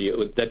and give us a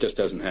yield? That just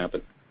doesn't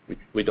happen.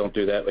 We don't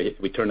do that.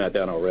 We turn that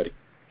down already.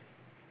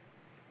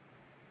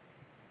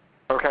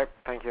 Okay,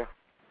 thank you.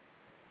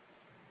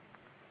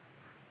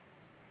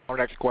 Our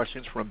next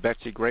question is from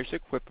Betsy Graseck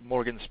with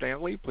Morgan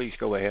Stanley. Please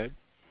go ahead.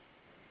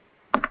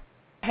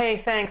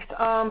 Hey, thanks.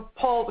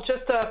 Paul,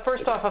 just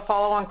first off, a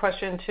follow-on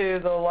question to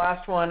the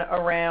last one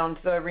around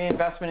the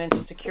reinvestment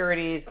into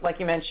securities. Like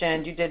you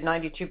mentioned, you did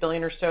 $92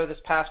 billion or so this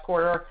past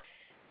quarter.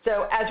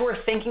 So as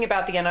we're thinking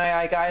about the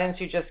NII guidance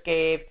you just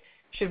gave,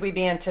 should we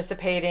be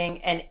anticipating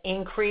an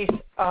increase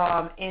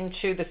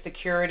into the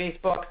securities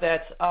book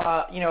that's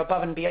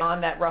above and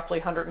beyond that roughly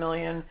 $100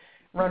 million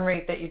run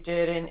rate that you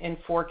did in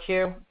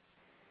 4Q?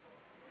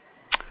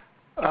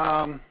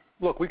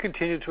 Look, we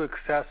continue to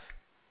assess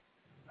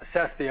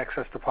the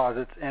excess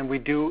deposits, and we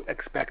do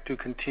expect to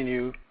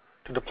continue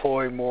to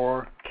deploy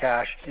more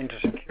cash into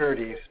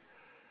securities.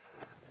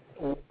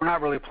 We're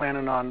not really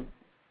planning on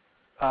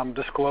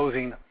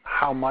disclosing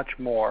how much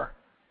more,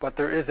 but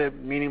there is a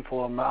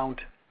meaningful amount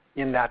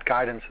in that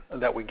guidance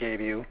that we gave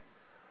you.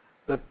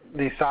 The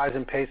size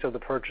and pace of the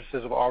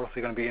purchases are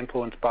obviously going to be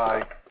influenced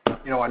by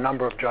a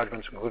number of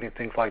judgments, including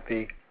things like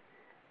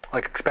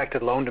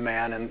expected loan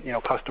demand and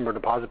customer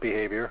deposit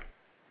behavior.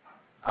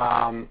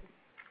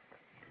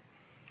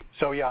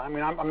 So yeah, I'm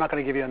not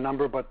going to give you a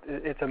number, but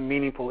it's a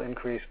meaningful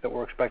increase that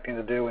we're expecting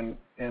to do in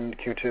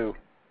Q2.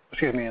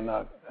 Excuse me, in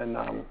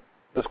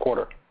this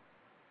quarter.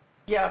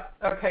 Yeah.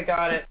 Okay,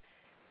 got it.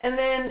 And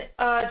then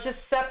just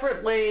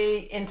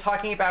separately, in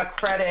talking about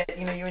credit,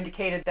 you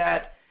indicated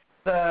that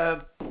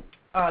the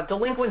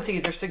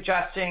delinquencies are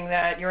suggesting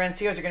that your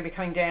NCOs are going to be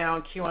coming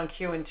down Q on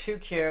Q and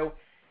 2Q.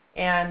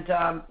 And,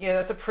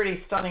 that's a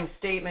pretty stunning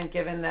statement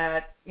given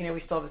that,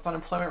 we still have this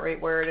unemployment rate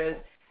where it is.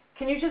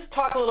 Can you just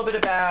talk a little bit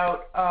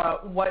about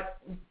why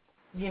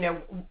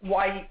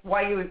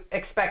you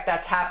expect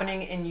that's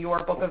happening in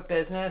your book of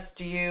business?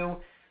 Do you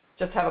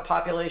just have a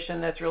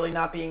population that's really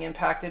not being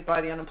impacted by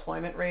the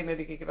unemployment rate?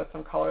 Maybe you could give us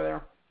some color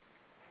there.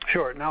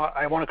 Sure. Now,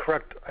 I want to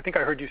correct. I think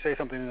I heard you say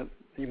something that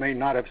you may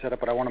not have said it,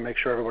 but I want to make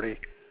sure everybody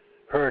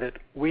heard it.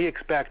 We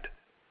expect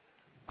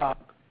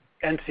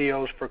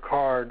NCOs for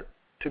card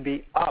to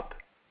be up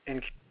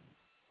in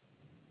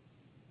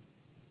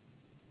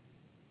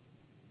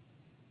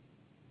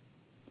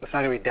it's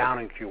not going to be down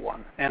in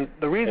Q1. And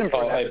the reason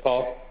for that... Hey,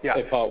 Paul. Yeah.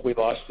 Hey, Paul, we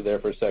lost you there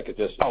for a second,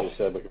 just as you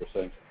said what you were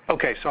saying.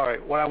 Okay,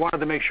 sorry. What I wanted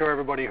to make sure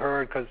everybody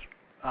heard, because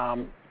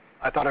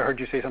I thought I heard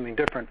you say something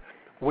different.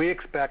 We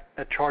expect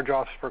that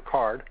charge-offs for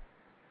card,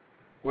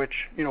 which,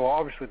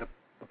 obviously the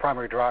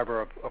primary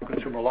driver of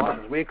consumer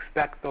losses, we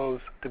expect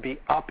those to be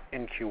up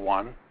in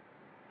Q1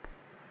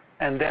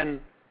 and then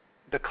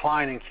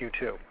decline in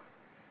Q2.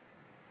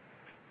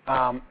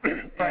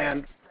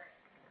 And,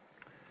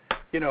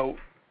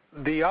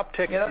 the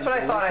uptick... Yeah, that's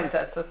what I thought I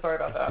said, so sorry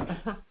about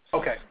that.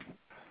 Okay.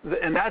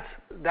 And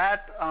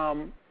that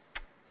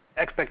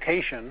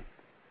expectation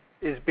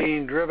is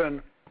being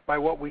driven by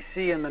what we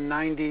see in the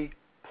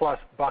 90-plus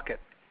bucket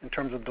in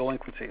terms of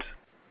delinquencies.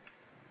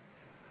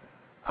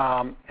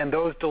 And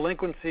those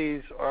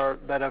delinquencies are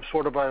that have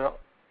sort of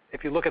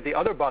if you look at the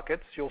other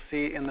buckets, you'll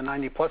see in the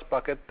 90-plus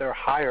bucket, they're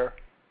higher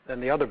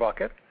than the other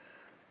bucket.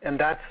 And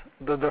that's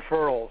the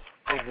deferrals.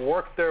 They've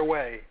worked their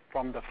way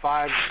from the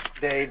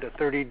 5-day to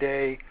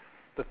 30-day,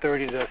 the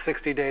 30 to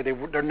 60-day.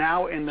 They're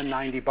now in the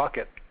 90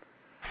 bucket.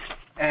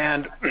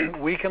 And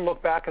we can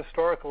look back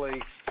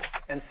historically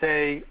and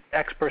say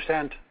X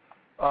percent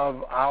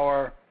of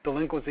our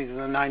delinquencies in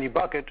the 90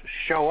 bucket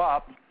show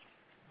up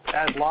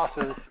as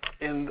losses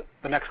in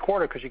the next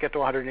quarter because you get to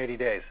 180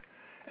 days.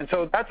 And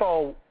so that's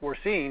all we're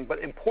seeing. But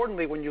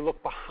importantly, when you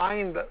look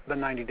behind the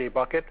 90-day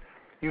bucket,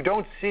 you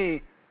don't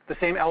see the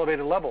same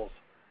elevated levels.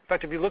 In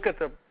fact, if you look at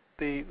the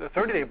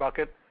 30-day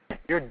bucket,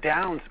 you're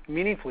down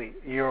meaningfully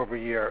year over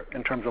year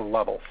in terms of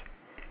levels.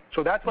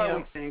 So that's why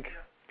we think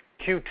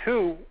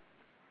Q2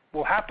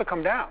 will have to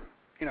come down.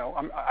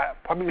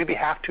 Probably maybe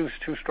half too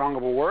strong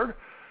of a word.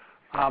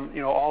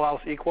 All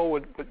else equal,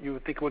 you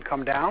would think it would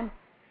come down.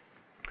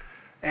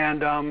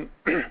 And,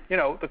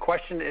 the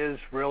question is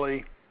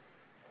really,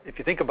 if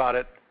you think about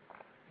it,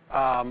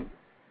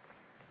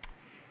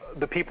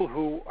 the people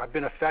who have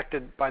been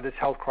affected by this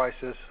health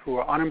crisis, who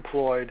are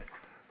unemployed,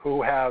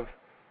 who have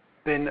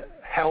been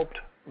helped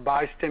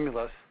by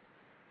stimulus,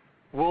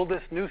 will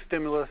this new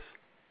stimulus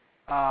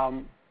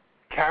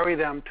carry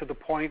them to the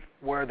point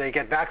where they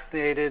get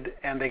vaccinated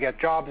and they get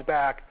jobs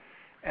back?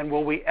 And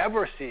will we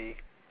ever see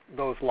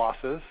those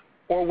losses,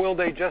 or will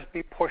they just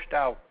be pushed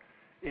out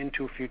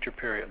into future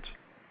periods?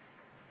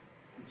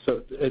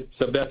 So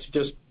Betsy,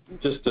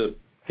 just to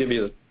give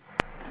you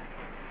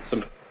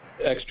some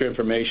extra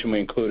information we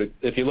included,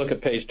 if you look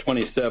at page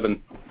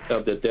 27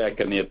 of the deck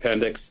and the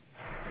appendix,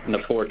 and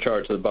the 4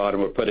 charts at the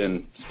bottom were put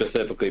in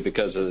specifically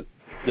because of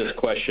this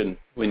question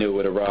we knew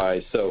would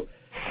arise. So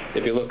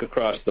if you look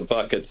across the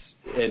buckets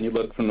and you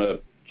look from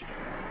the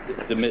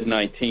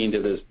mid-19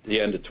 to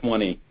the end of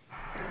 20,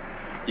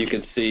 you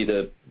can see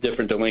the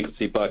different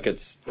delinquency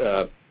buckets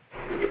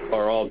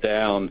are all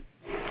down.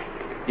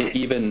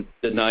 Even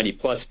the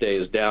 90-plus day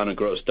is down in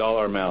gross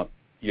dollar amount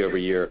year over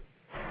year.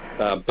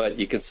 But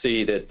you can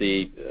see that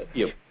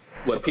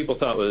what people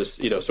thought was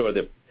sort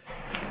of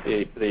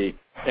the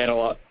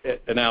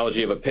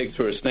analogy of a pig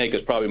through a snake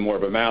is probably more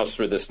of a mouse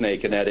through the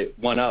snake, and that it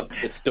went up,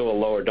 it's still a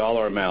lower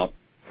dollar amount,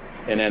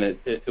 and then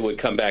it would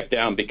come back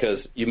down because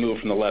you move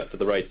from the left to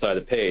the right side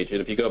of the page. And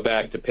if you go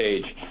back to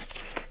page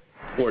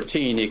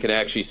 14, you can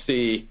actually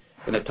see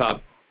in the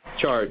top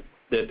chart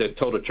that the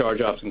total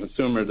charge-offs in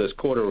consumer this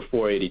quarter were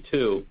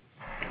 482.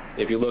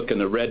 If you look in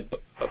the red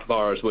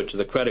bars, which is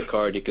the credit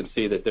card, you can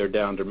see that they're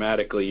down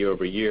dramatically year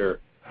over year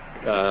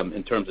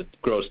in terms of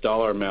gross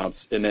dollar amounts,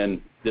 and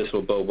then this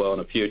will bode well in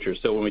the future.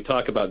 So when we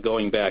talk about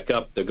going back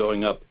up, they're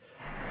going up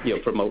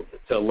to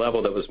a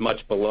level that was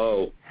much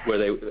below where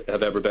they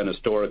have ever been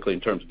historically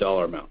in terms of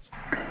dollar amounts.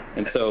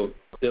 And so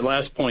the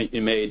last point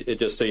you made,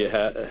 just so you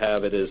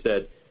have it, is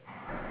that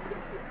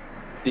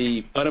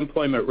the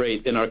unemployment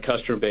rate in our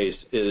customer base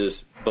is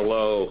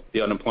below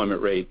the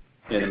unemployment rate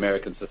in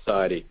American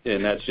society,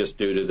 and that's just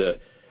due to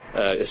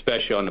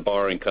especially on the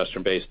borrowing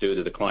customer base, due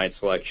to the client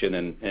selection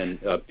and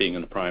being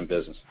in the prime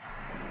business.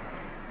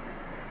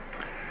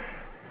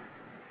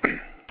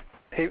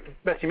 Hey,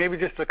 Betsy, maybe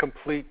just to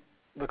complete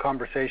the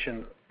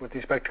conversation with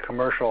respect to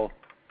commercial,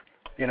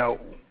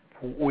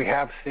 we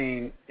have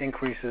seen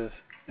increases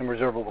in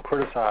reservable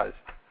criticized,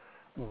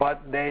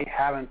 but they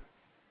haven't,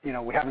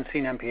 we haven't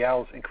seen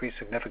NPLs increase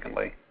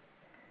significantly.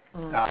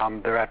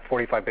 They're at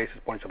 45 basis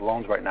points of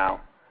loans right now.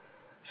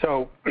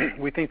 So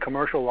we think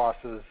commercial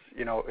losses,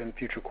 in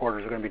future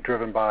quarters are going to be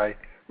driven by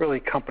really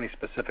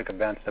company-specific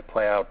events that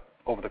play out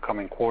over the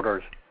coming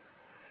quarters,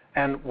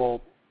 and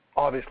will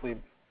obviously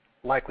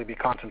likely be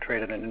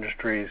concentrated in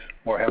industries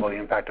more heavily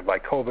impacted by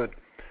COVID.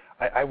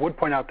 I would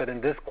point out that in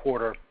this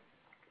quarter,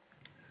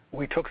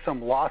 we took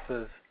some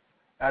losses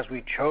as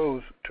we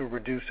chose to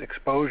reduce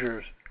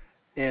exposures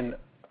in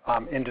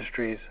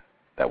industries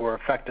that were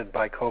affected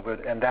by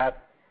COVID, and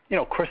that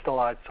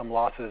crystallized some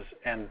losses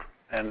and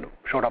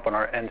showed up on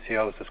our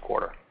NCOs this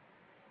quarter.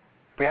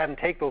 If we hadn't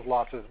taken those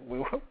losses, we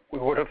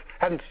would have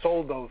hadn't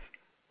sold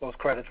those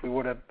credits. We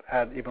would have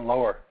had even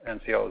lower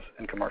NCOs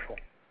in commercial.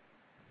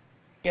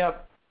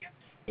 Yep.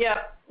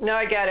 No,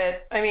 I get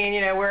it. I mean,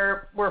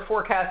 we're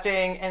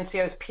forecasting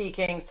NCOs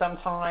peaking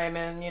sometime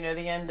in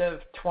the end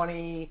of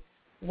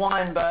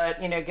 21, but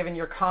given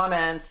your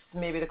comments,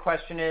 maybe the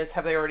question is,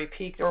 have they already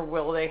peaked, or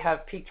will they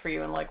have peaked for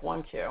you in like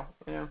 1Q?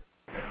 And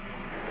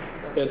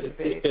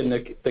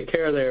the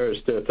care there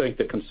is to think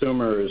the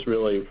consumer is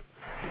really,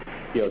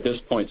 at this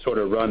point, sort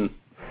of run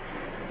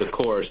the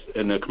course,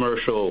 and the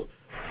commercial,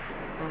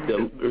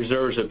 the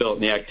reserves are built,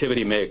 and the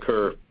activity may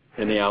occur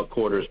in the out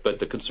quarters, but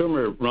the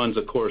consumer runs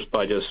a course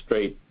by just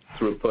straight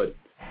throughput,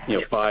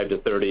 5 to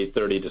 30,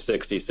 30 to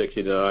 60,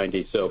 60 to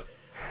 90. So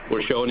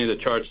we're showing you the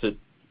charts that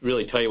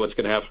really tell you what's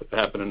going to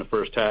happen in the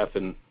first half,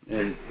 and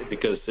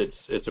because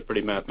it's a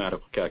pretty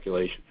mathematical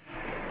calculation.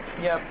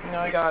 Yep, no,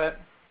 I got it.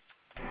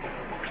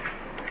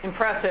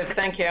 Impressive,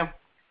 thank you.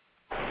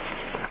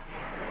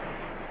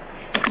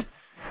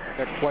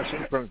 Next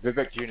question from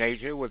Vivek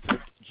Juneja with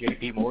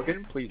J.P.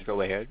 Morgan. Please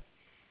go ahead.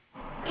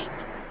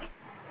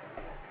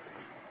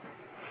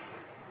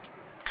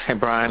 Hey,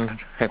 Brian.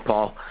 Hey,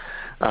 Paul.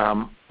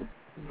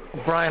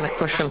 Brian, a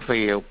question for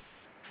you.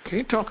 Can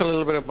you talk a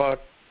little bit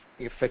about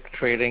your FICC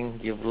trading?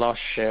 You've lost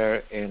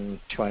share in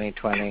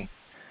 2020,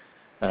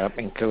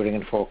 including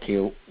in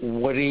 4Q.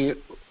 What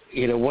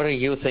are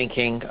you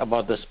thinking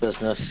about this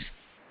business?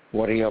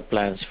 What are your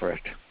plans for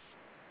it?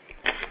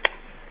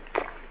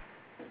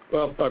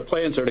 Well, our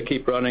plans are to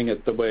keep running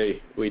it the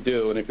way we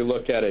do, and if you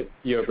look at it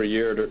year over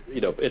year,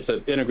 it's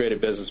an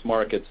integrated business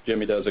markets.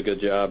 Jimmy does a good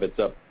job. It's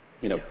up.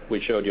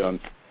 We showed you on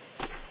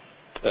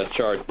that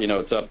chart.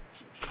 It's up.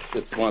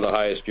 It's one of the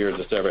highest years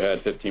it's ever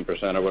had,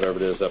 15% or whatever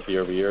it is, up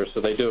year over year.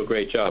 So they do a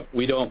great job.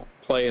 We don't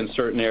play in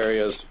certain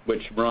areas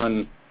which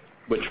run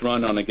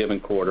on a given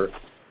quarter.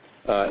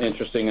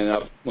 Interesting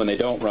enough, when they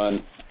don't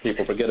run,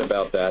 people forget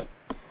about that,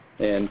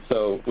 and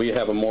so we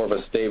have a more of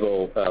a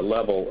stable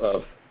level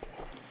of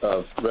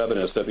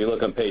revenue. So if you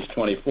look on page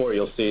 24,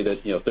 you'll see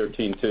that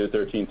 13.2,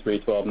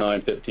 13.3,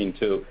 12.9,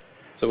 15.2.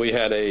 So we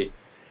had a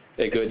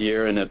good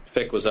year, and the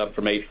FICC was up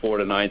from 8.4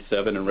 to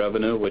 9.7 in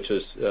revenue, which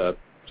is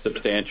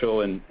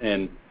substantial,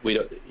 and we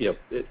don't,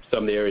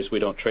 some of the areas we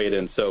don't trade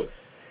in. So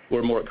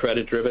we're more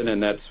credit driven,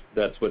 and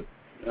that's what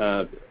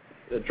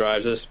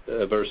drives us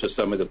versus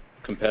some of the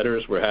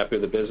competitors. We're happy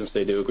with the business.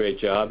 They do a great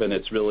job, and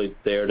it's really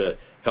there to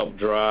help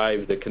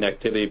drive the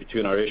connectivity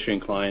between our issuing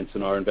clients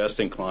and our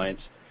investing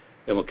clients,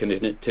 and we'll continue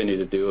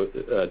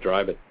to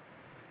drive it.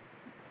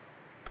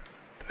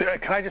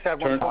 Can I just add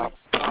one point?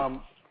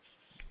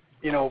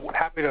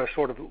 Happy to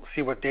sort of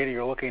see what data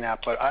you're looking at,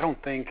 but I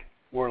don't think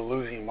we're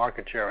losing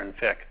market share in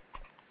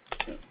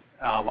FICC.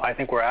 I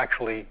think we're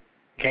actually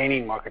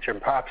gaining market share,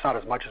 perhaps not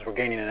as much as we're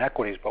gaining in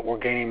equities, but we're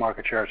gaining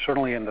market share,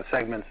 certainly in the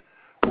segments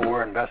where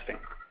we're investing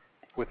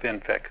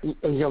within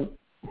FICC.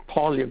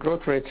 Paul, your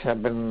growth rates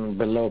have been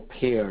below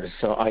peers,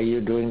 so are you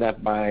doing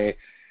that by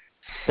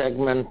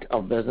segment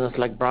of business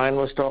like Brian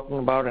was talking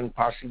about and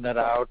parsing that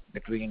out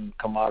between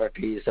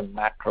commodities and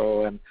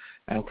macro and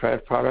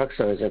credit products,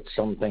 or is it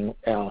something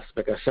else?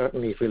 Because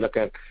certainly if you look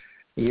at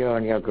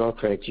year-on-year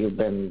growth rates, you've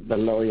been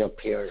below your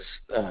peers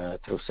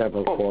through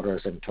several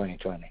quarters in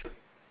 2020.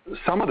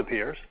 Some of the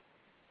peers,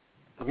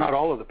 but not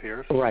all of the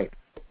peers. Right.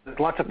 There's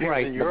lots of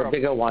peers in Europe. The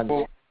bigger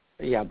ones.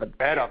 Yeah, but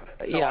bad of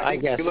it. So I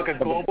guess. If you look at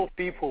global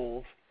fee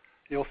pools,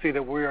 you'll see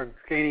that we are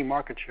gaining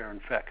market share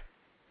in FICC.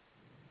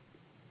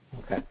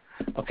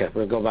 Okay,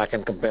 we'll go back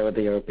and compare with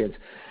the Europeans.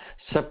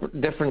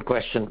 Different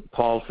question,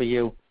 Paul, for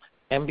you.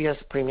 MBS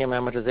premium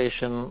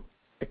amortization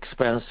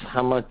expense,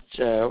 how much?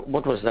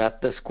 What was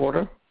that this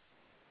quarter?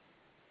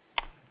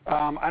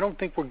 I don't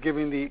think we're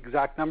giving the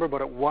exact number,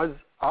 but it was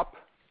up,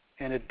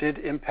 and it did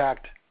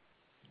impact,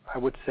 I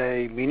would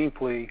say,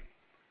 meaningfully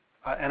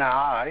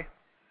NII.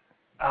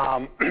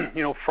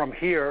 From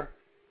here,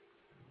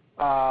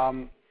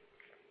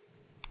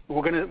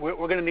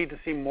 we're gonna need to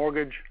see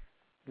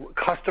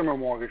customer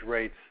mortgage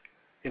rates,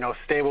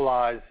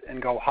 stabilize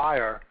and go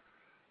higher,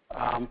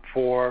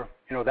 for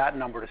that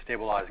number to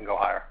stabilize and go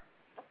higher.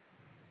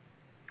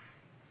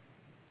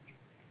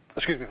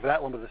 Excuse me, for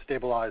that number to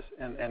stabilize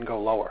and go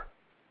lower.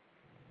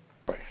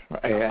 Right.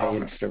 I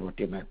understood what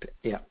you meant.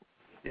 Yeah.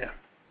 Yeah.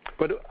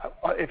 But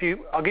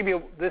I'll give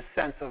you this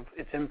sense of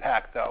its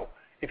impact, though.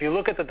 If you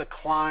look at the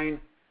decline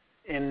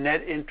in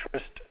net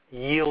interest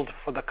yield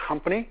for the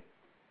company,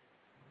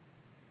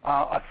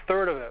 a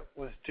third of it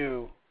was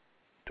due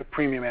to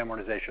premium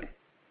amortization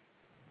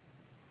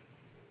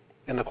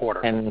in the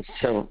quarter. And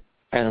so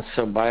And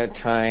so by the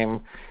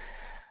time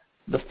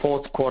the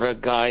fourth quarter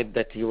guide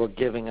that you were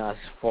giving us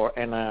for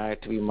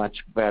NII to be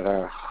much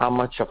better, how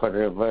much of a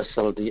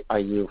reversal are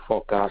you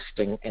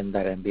forecasting in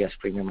that MBS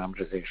premium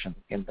amortization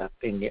in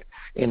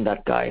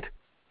that guide?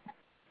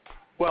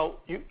 Well,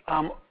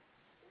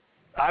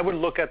 I would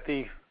look at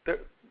the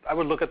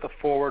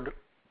forward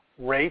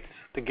rates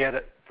to get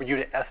it for you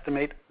to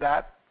estimate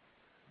that.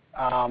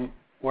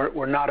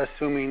 We're not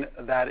assuming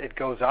that it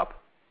goes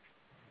up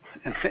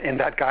in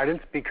that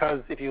guidance,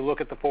 because if you look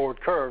at the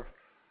forward curve,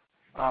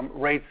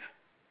 rates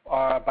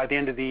by the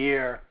end of the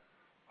year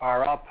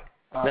are up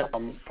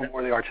from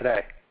where they are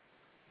today.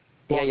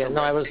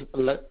 My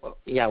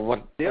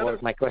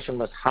question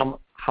was how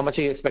much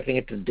are you expecting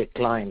it to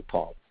decline,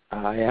 Paul?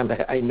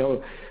 I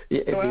know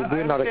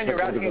we're not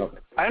expecting it to go.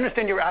 I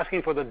understand you're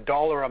asking for the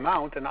dollar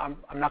amount, and I'm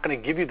not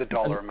going to give you the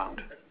dollar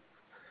amount.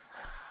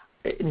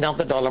 Not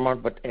the dollar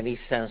amount, but any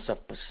sense of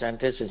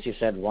percentage, since you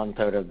said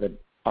 1/3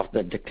 of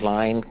the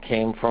decline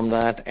came from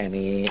that.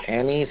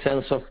 Any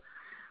sense of,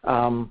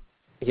 I'm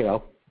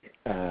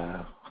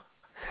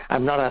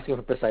not asking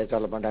for precise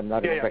dollar amount. I'm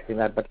not expecting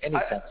that, but any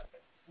sense.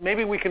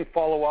 Maybe we can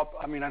follow up.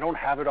 I mean, I don't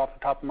have it off the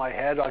top of my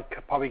head. I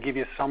could probably give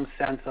you some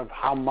sense of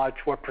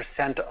what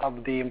percent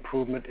of the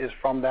improvement is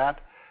from that,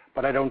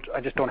 but I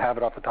just don't have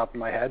it off the top of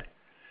my head.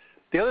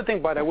 The other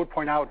thing, Bud, I would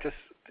point out, just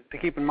to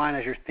keep in mind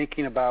as you're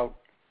thinking about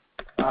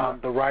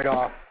the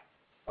write-off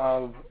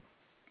of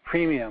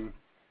premium,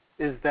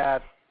 is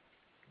that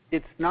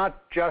it's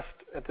not just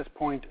at this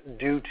point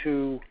due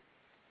to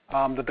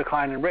the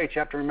decline in rates. You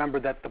have to remember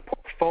that the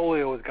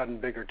portfolio has gotten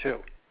bigger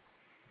too.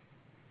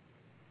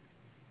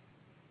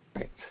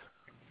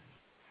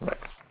 Right.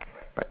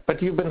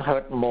 But you've been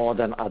hurt more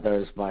than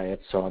others by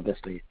it, so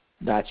obviously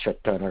that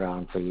should turn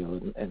around for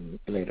you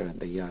later in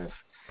the year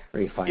if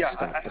refi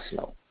start to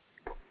slow.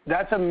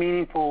 That's a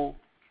meaningful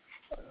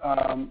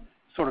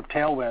sort of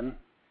tailwind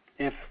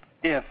if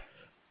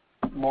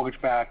mortgage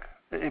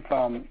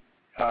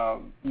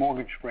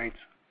rates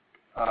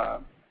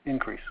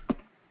increase.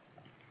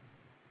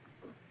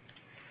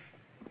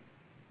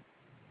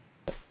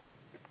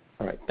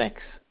 All right,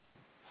 thanks.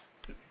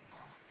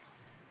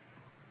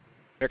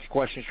 Next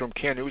question is from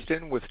Ken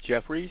Usdin with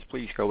Jefferies.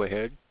 Please go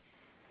ahead.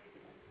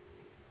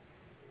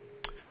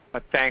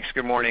 Thanks.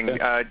 Good morning.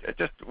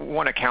 Just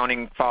one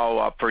accounting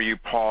follow-up for you,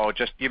 Paul.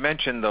 You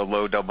mentioned the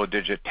low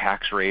double-digit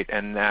tax rate,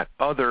 and that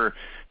other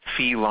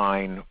fee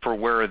line for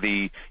where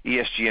the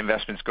ESG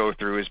investments go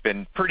through has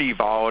been pretty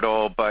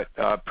volatile, but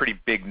a pretty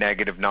big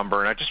negative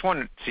number. And I just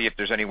wanted to see if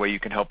there's any way you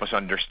can help us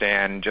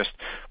understand just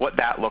what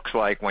that looks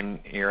like when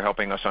you're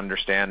helping us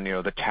understand,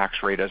 the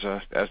tax rate as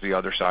the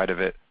other side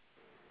of it.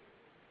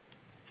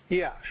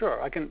 Yeah,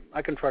 sure. I can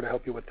try to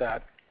help you with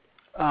that.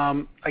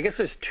 I guess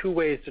there's two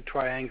ways to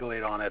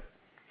triangulate on it.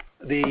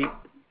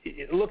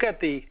 Look at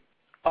the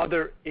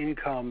other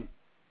income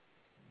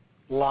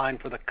line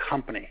for the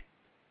company,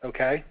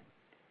 okay?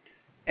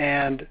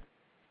 And,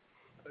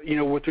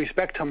 with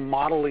respect to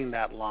modeling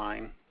that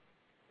line,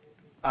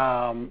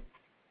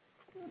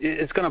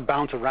 it's going to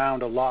bounce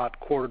around a lot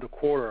quarter to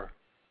quarter.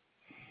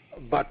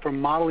 But for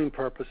modeling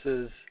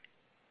purposes,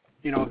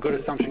 a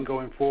good assumption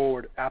going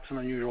forward, absent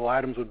unusual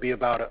items, would be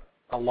about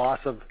a loss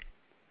of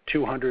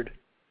 $200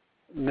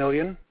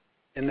 million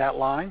in that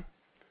line,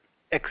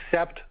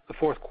 except the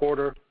fourth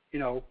quarter,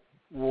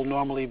 will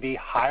normally be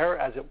higher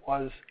as it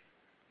was,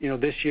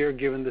 this year,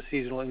 given the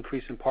seasonal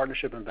increase in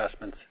partnership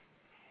investments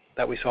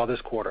that we saw this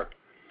quarter.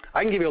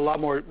 I can give you a lot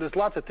more. There's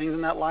lots of things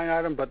in that line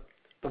item, but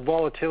the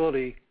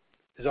volatility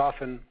is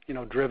often,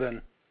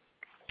 driven,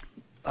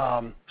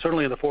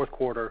 certainly in the fourth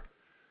quarter,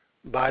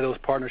 by those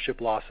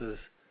partnership losses.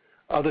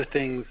 Other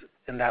things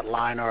in that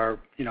line are,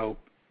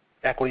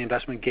 equity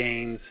investment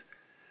gains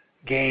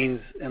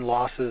and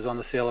losses on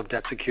the sale of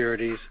debt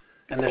securities,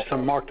 and there's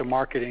some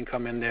mark-to-market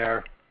income in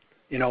there,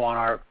 on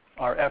our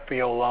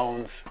FVO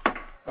loans,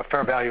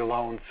 fair value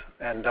loans,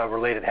 and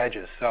related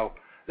hedges. So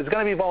there's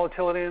going to be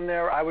volatility in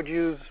there. I would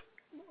use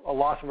a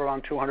loss of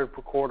around $200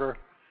 per quarter,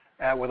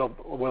 with a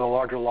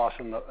larger loss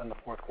in the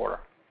fourth quarter.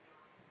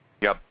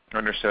 Yep,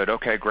 understood.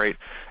 Okay, great.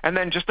 And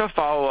then just a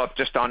follow-up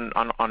just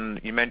on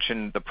you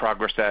mentioned the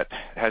progress that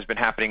has been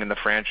happening in the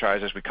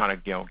franchise as we kind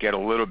of, get a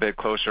little bit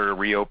closer to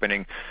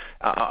reopening.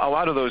 A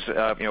lot of those,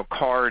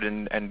 card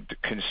and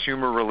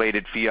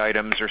consumer-related fee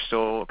items are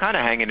still kind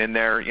of hanging in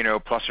there,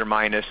 plus or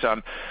minus.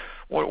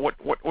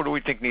 What do we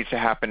think needs to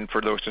happen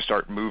for those to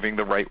start moving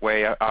the right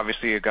way?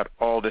 Obviously, you've got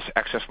all this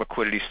excess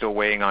liquidity still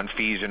weighing on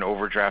fees and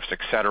overdrafts, et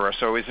cetera.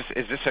 So is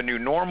this a new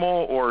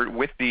normal, or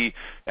with the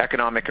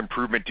economic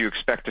improvement, do you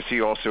expect to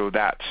see also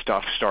that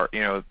stuff start,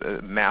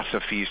 the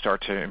massive fees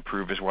start to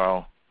improve as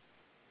well?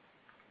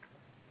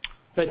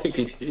 I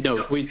think,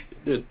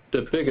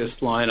 the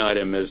biggest line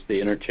item is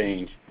the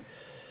interchange,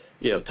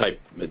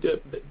 type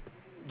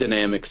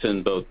dynamics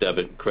in both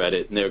debit and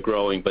credit, and they're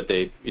growing, but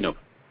they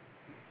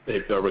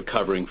are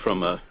recovering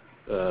from a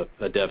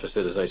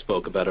deficit, as I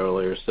spoke about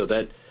earlier. So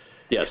that,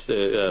 yes,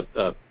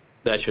 that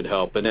should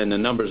help. And then the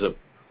numbers of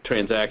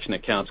transaction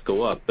accounts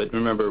go up. But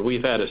remember,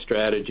 we've had a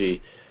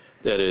strategy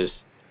that is,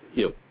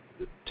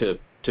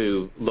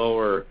 to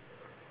lower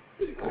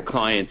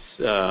clients'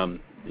 overdraft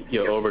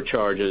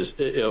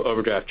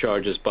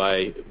charges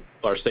by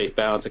our safe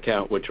balance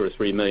account, which were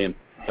 3 million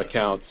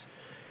accounts,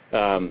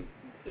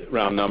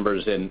 round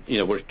numbers, and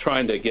we're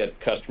trying to get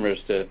customers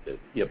to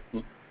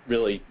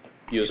really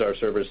use our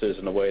services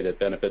in a way that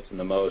benefits them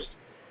the most.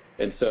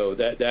 And so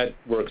that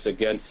works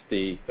against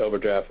the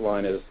overdraft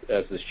line as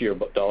the sheer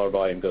dollar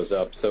volume goes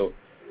up. So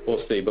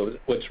we'll see. But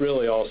what's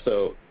really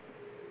also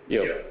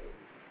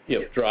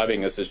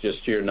driving us is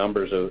just sheer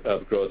numbers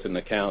of growth in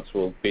accounts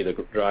will be the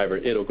driver.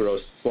 It'll grow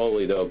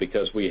slowly, though,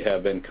 because we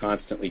have been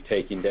constantly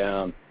taking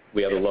down.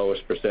 We have the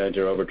lowest percentage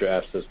of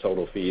overdrafts as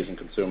total fees and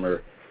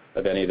consumer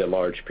of any of the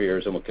large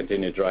peers, and we'll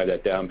continue to drive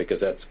that down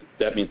because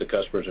that means the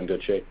customer's in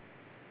good shape.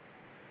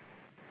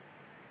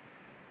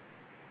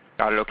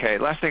 Got it. Okay.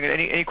 Last thing,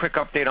 any quick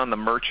update on the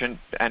merchant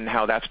and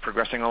how that's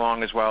progressing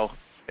along as well,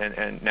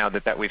 and now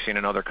that we've seen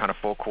another kind of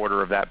full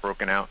quarter of that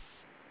broken out?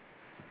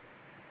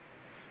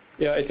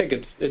 Yeah, I think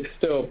it's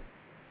still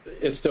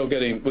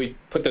getting. We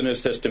put the new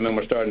system and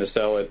we're starting to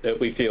sell it.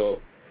 We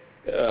feel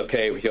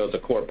okay. We feel it's a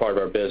core part of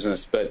our business,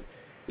 but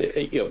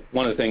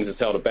one of the things that's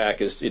held it back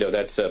is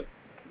that's a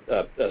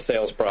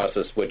sales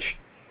process which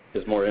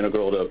is more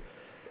integral to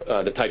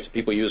the types of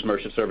people use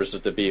merchant services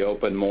to be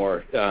open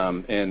more,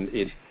 and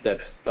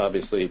that's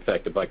obviously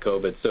affected by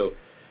COVID. So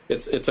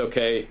it's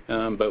okay,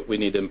 but we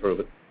need to improve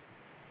it.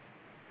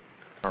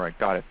 All right,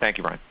 got it. Thank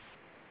you, Brian.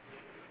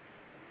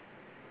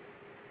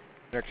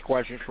 Next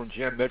question is from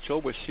Jim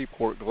Mitchell with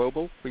Seaport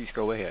Global. Please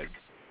go ahead.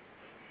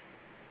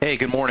 Hey,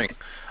 good morning.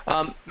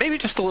 Maybe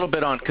just a little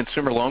bit on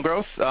consumer loan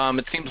growth.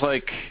 It seems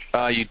like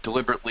you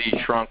deliberately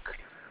shrunk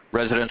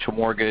residential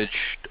mortgage.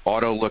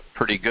 Auto looked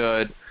pretty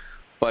good,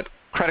 but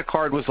credit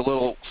card was a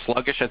little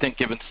sluggish, I think,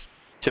 given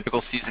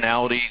typical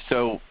seasonality.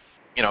 So,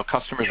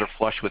 customers are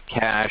flush with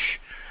cash.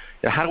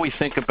 How do we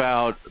think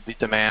about the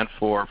demand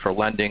for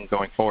lending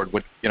going forward?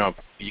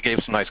 You gave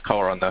some nice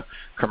color on the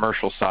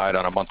commercial side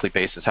on a monthly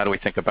basis. How do we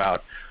think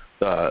about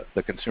the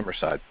consumer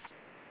side?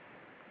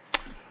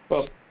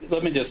 Well,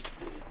 let me just,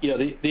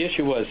 the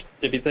issue was,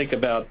 if you think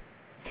about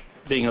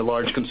being a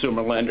large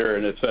consumer lender,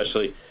 and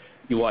especially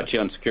you watch the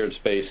unsecured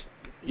space,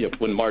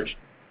 when March,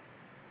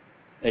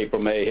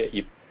 April, May hit,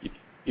 you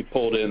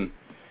pulled in,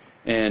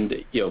 and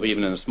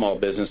even in the small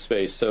business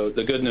space. So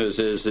the good news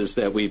is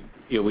that we're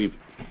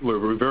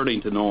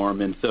reverting to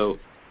norm, and so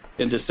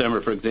in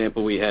December, for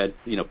example, we had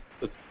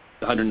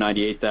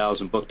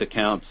 198,000 booked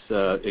accounts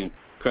in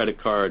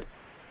credit card.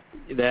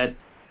 That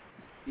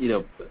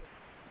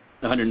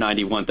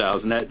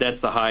 191,000.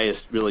 That's the highest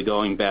really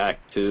going back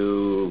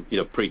to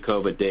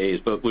pre-COVID days,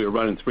 but we were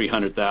running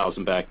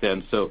 300,000 back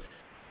then. So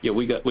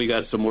we got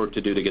some work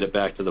to do to get it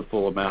back to the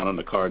full amount on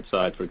the card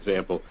side, for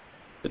example.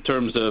 In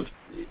terms of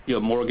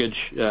mortgage,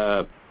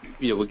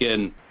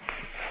 again,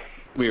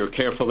 we were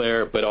careful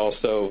there, but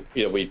also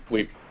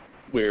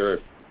we're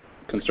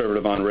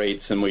conservative on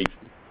rates, and we've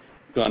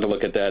gone to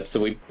look at that. So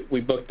we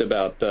booked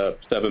about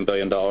 $7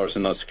 billion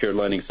in the secured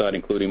lending side,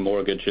 including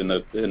mortgage in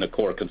the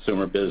core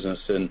consumer business,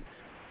 and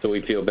so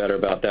we feel better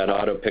about that.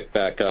 Auto picked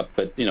back up,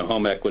 but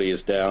home equity is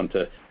down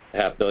to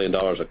 $500 million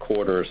a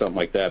quarter or something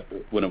like that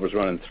when it was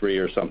running 3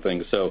 or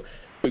something. So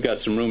we've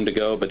got some room to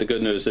go, but the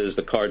good news is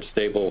the card's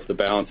stable. The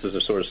balances are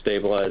sort of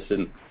stabilized,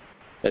 and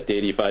at the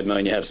 85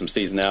 million, you have some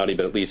seasonality,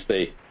 but at least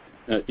they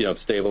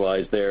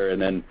stabilized there.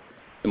 And then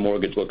the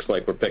mortgage looks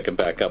like we're picking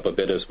back up a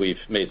bit as we've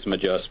made some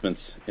adjustments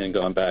and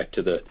gone back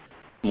to the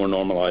more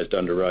normalized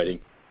underwriting.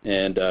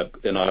 And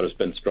auto's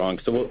been strong,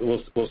 so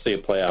we'll see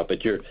it play out.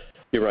 But you're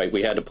right.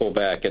 We had to pull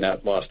back, and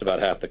that lost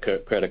about half the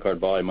credit card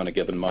volume on a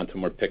given month,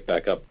 and we're picked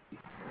back up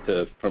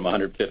from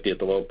 150 at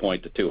the low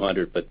point to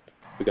 200. But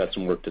we got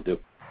some work to do.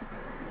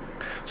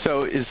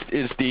 So is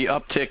the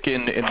uptick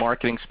in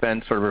marketing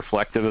spend sort of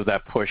reflective of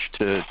that push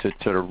to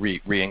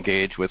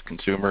re-engage with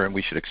consumer, and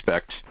we should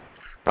expect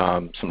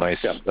some nice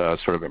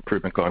sort of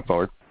improvement going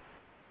forward?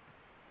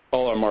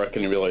 All our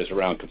marketing really is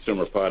around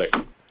consumer product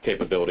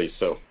capabilities,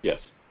 so yes.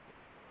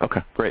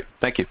 Okay, great.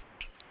 Thank you.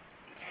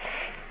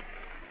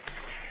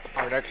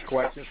 Our next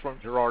question is from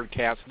Gerard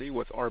Cassidy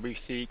with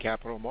RBC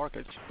Capital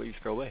Markets. Please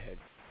go ahead.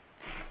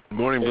 Good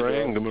morning,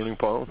 Brian. Good morning,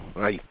 Paul.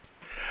 Hi.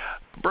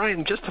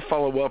 Brian, just to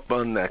follow up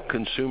on that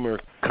consumer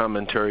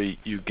commentary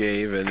you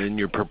gave, and in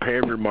your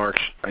prepared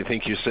remarks, I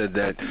think you said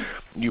that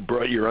you're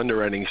bringing your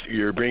underwriting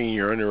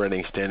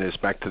standards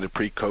back to the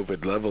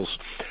pre-COVID levels.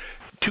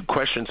 Two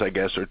questions, I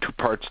guess, or two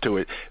parts to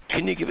it.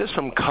 Can you give us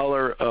some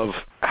color of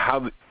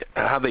how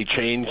they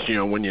changed,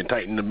 when you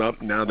tightened them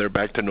up, now they're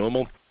back to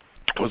normal?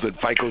 Was it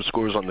FICO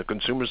scores on the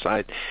consumer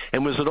side?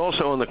 And was it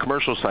also on the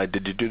commercial side?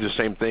 Did you do the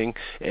same thing?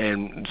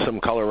 And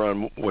some color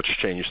on what's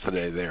changed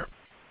today there.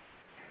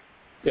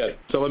 Yeah,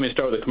 so let me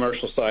start with the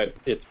commercial side.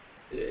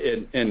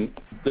 And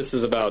this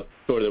is about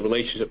sort of the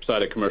relationship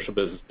side of commercial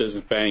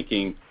business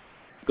banking,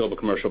 global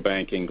commercial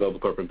banking, global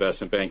corporate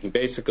investment banking.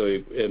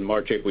 Basically, in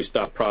March, April, we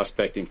stopped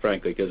prospecting,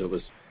 frankly, because it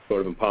was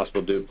sort of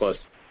impossible to do. Plus,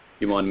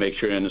 you want to make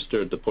sure you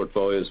understood the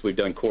portfolios. We've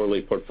done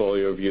quarterly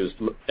portfolio reviews,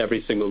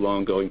 every single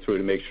loan going through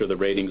to make sure the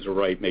ratings are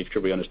right, make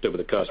sure we understood what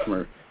the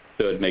customer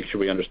understood, make sure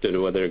we understood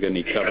whether they're going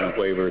to need covenant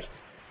waivers.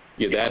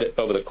 That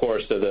over the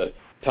course of the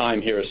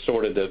time here is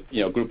sorted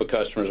the group of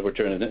customers which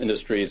are in the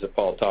industries that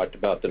Paul talked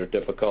about that are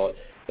difficult,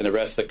 and the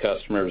rest of the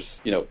customers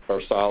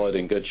are solid,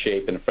 in good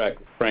shape, and in fact,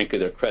 frankly,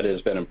 their credit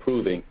has been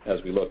improving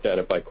as we looked at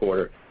it by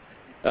quarter.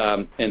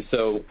 And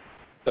so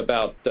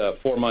about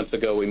 4 months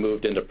ago, we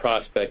moved into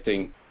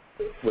prospecting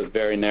with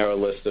very narrow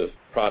list of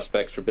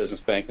prospects for business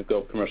banking,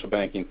 commercial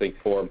banking, think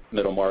for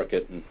middle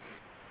market and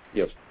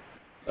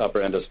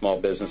upper end of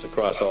small business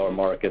across all our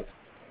markets.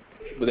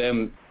 With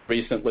them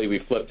recently, we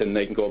flipped and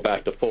they can go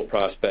back to full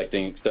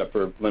prospecting except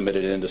for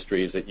limited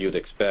industries that you'd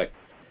expect.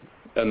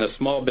 On the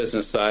small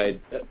business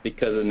side,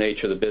 because of the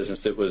nature of the business,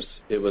 it was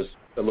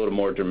a little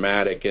more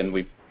dramatic, and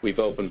we've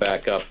opened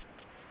back up,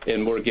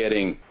 and we're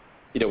getting,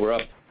 we're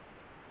up.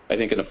 I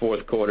think in the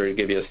fourth quarter, to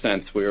give you a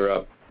sense, we were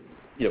up,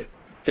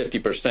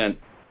 50%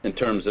 in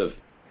terms of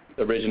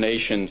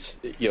originations,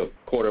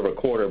 quarter over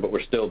quarter, but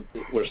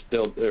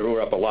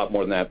we're up a lot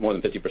more than that, more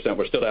than 50%.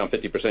 We're still down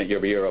 50% year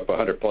over year, up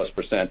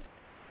 100+%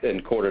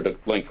 in quarter to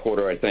linked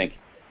quarter, I think.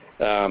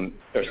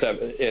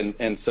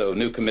 And so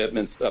new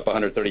commitments up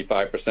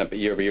 135%, but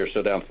year over year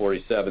still down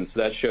 47. So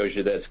that shows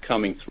you that it's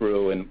coming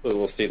through, and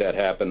we'll see that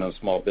happen on the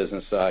small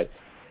business side.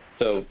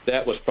 So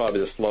that was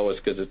probably the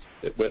slowest because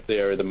it's with the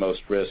area of the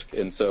most risk,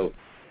 and so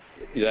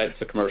that's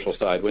the commercial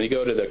side. When you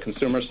go to the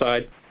consumer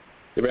side,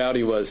 the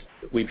reality was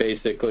we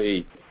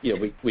basically,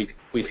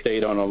 we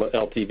stayed on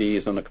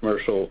LTVs on the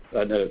commercial,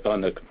 on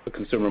the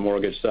consumer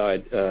mortgage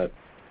side.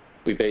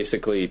 We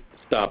basically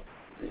stopped,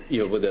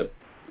 with the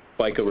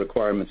FICO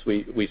requirements,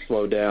 we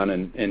slowed down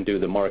and do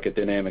the market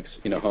dynamics,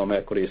 home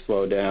equity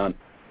slowed down.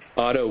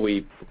 Auto,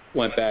 we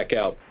went back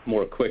out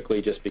more quickly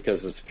just because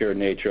of the secure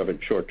nature of it,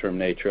 short-term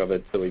nature of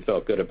it, so we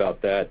felt good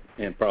about that,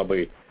 and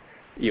probably,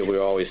 we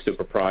were always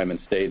super prime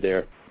and stayed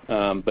there.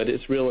 But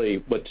it's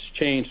really what's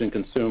changed in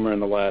consumer in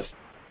the last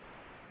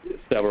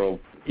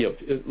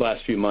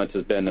last few months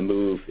has been the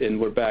move,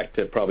 and we're back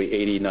to probably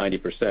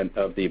 80-90%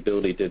 of the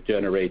ability to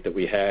generate that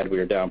we had. We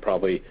were down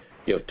probably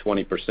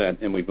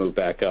 20%, and we've moved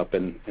back up,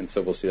 and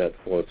so we'll see that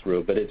flow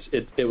through. But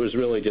it was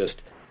really just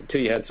until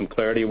you had some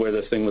clarity where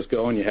this thing was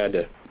going, you had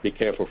to be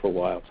careful for a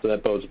while. So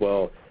that bodes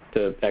well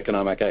to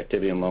economic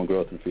activity and loan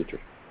growth in the future.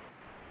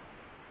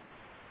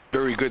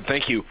 Very good,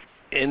 thank you.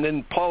 And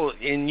then, Paul,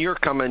 in your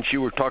comments,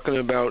 you were talking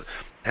about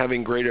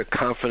having greater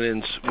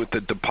confidence with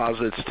the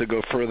deposits to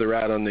go further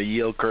out on the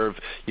yield curve.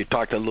 You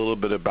talked a little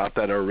bit about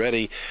that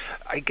already.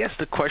 I guess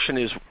the question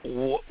is,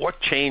 what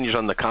changed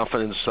on the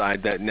confidence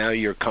side that now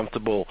you're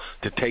comfortable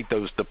to take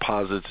those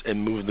deposits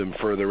and move them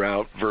further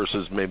out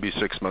versus maybe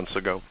 6 months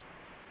ago?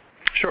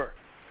 Sure.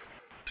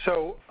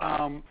 So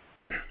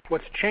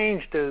what's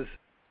changed is,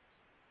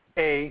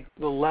 A,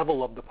 the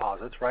level of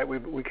deposits, right?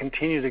 We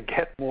continue to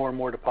get more and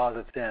more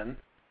deposits in.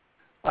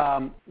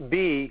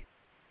 B,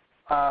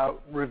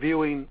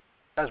 reviewing,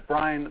 as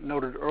Brian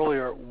noted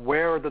earlier,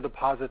 where the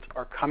deposits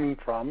are coming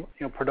from,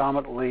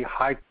 predominantly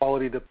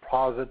high-quality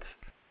deposits,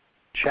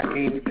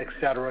 checking, et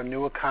cetera,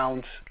 new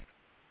accounts.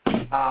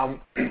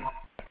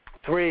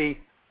 3,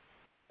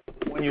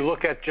 when you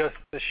look at just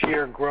the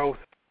sheer growth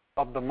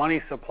of the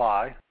money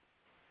supply,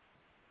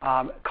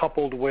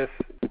 coupled with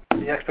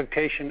the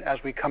expectation as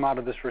we come out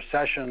of this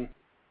recession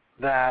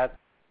that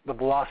the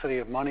velocity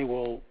of money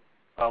will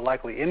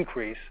likely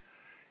increase,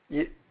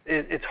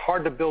 it's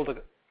hard to build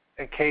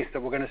a case that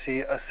we're going to see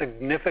a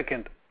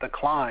significant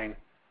decline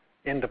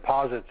in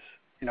deposits,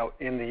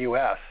 in the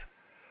U.S.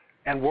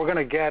 And we're going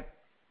to get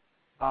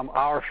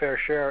our fair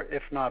share,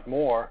 if not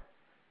more,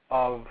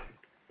 of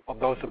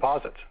those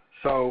deposits.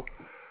 So,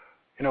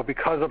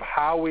 because of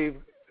how we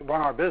run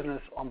our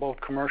business on both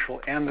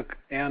commercial and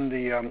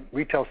the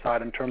retail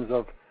side in terms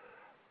of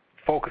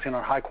focusing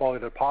on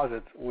high-quality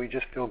deposits, we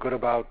just feel good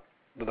about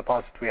the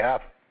deposits we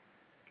have.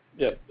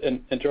 Yeah,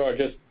 and Gerard,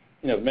 just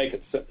make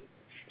it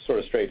sort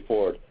of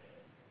straightforward.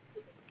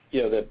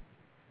 That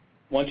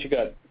once you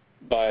got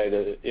by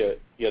the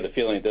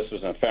feeling that this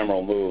was an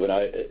ephemeral move, and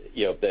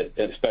that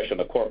especially on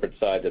the corporate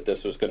side that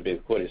this was going to be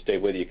liquidity to stay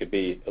with you, could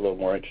be a little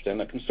more interesting. On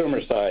the consumer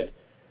side,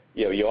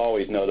 you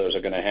always know those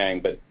are going to hang,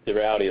 but the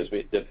reality is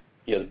the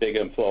big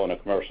inflow on the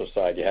commercial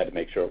side, you had to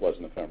make sure it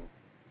wasn't ephemeral.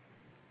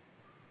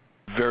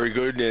 Very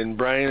good. And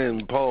Brian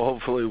and Paul,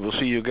 hopefully we'll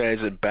see you guys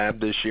at BAB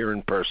this year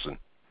in person.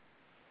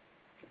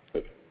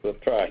 We'll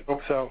try.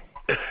 Hope so.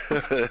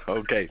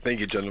 Okay. Thank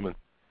you, gentlemen.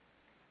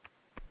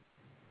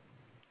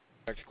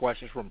 Next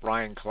question is from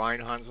Brian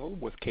Kleinhansel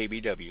with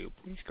KBW.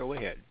 Please go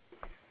ahead.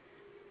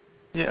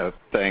 Yeah,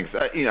 thanks.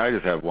 I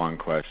just have one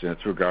question.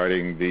 It's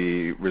regarding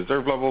the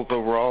reserve levels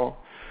overall.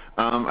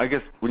 I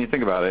guess when you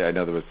think about it, I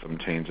know there was some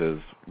changes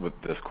with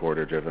this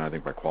quarter driven, I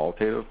think, by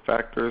qualitative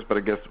factors, but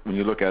I guess when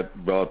you look at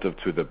relative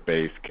to the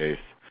base case,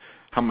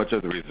 how much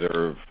of the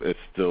reserve is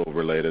still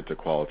related to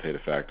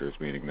qualitative factors,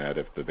 meaning that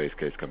if the base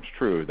case comes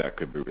true, that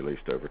could be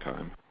released over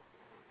time?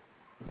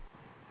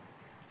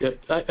 Yeah,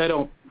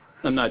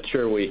 I'm not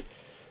sure we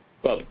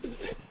give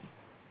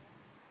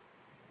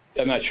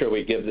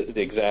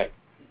the exact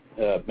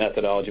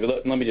methodology,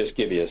 but let me just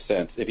give you a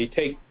sense. If you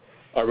take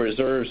our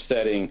reserve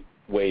setting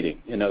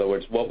weighting. In other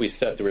words, what we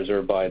set the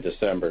reserve by in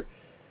December.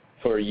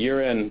 For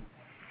year-end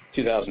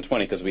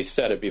 2020, because we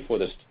set it before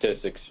the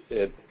statistics,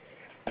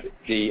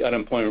 the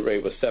unemployment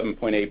rate was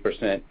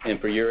 7.8%,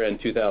 and for year-end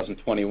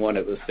 2021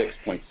 it was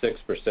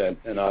 6.6%,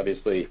 and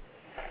obviously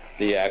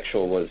the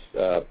actual was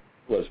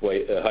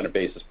 100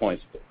 basis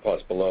points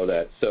plus below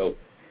that. So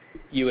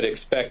you would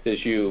expect,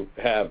 as you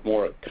have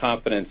more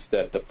confidence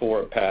that the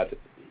forward path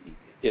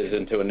is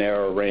into a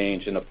narrower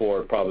range and a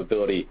forward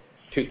probability,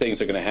 two things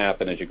are going to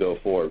happen as you go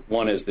forward.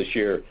 One is the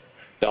sheer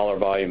dollar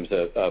volumes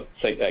of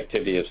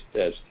activity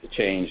has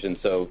changed, and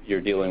so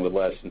you're dealing with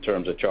less in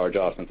terms of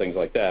charge-offs and things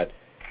like that,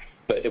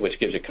 which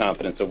gives you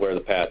confidence of where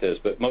the path is.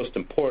 But most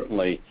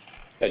importantly,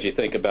 as you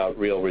think about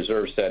real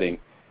reserve setting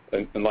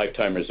and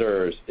lifetime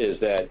reserves, is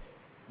that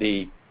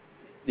the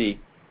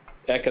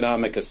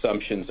economic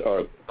assumptions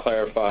are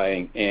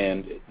clarifying,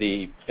 and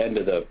the end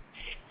of the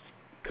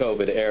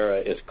COVID era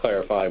is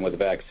clarifying with the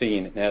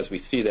vaccine. And as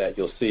we see that,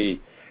 you'll see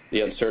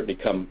the uncertainty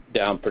come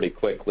down pretty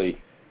quickly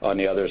on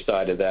the other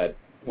side of that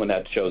when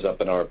that shows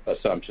up in our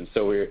assumptions.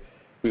 So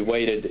we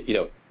weighted,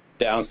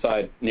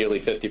 downside nearly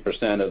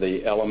 50% of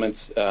the elements.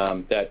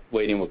 That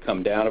weighting will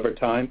come down over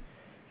time,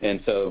 and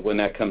so when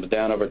that comes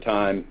down over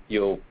time,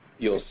 you'll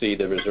see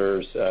the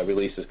reserves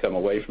releases come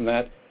away from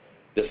that.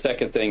 The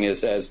second thing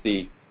is, as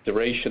the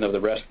duration of the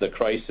rest of the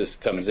crisis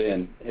comes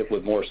in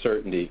with more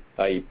certainty,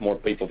 i.e. more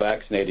people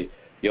vaccinated,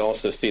 you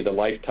also see the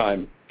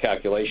lifetime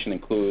calculation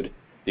include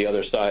the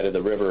other side of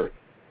the river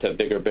to a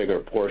bigger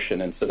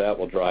portion, and so that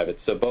will drive it.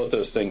 So both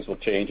those things will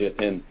change it.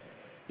 And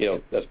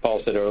as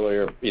Paul said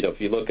earlier, if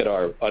you look at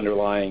our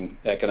underlying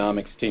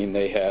economics team,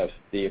 they have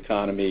the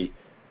economy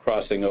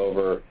crossing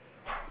over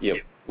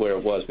where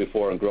it was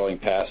before and growing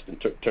past in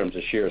terms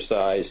of sheer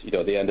size,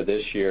 the end of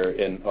this year,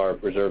 and our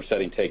reserve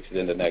setting takes it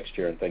into next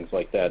year and things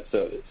like that.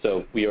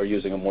 So we are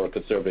using a more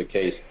conservative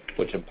case,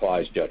 which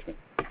implies judgment.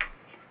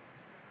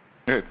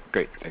 Okay,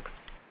 great, thanks.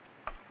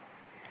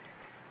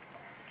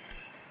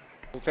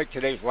 We'll take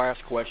today's last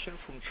question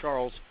from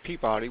Charles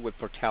Peabody with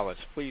Portales.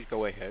 Please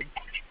go ahead.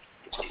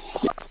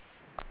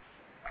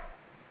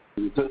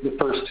 The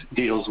first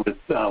deals with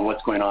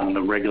what's going on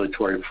the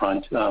regulatory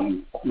front.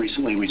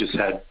 Recently, we just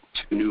had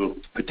two new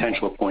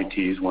potential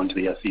appointees, one to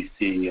the SEC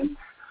and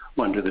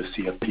one to the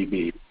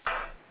CFPB.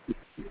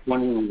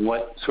 Wondering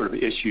what sort of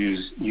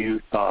issues you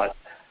thought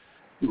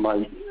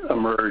might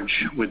emerge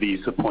with these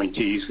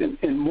appointees,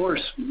 and more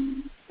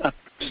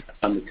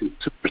on the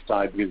consumer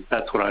side, because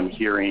that's what I'm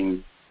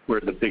hearing where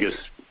the biggest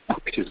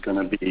push is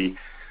going to be.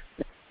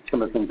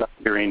 Some of the things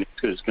I'm hearing is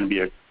there's going to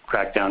be a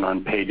crackdown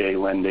on payday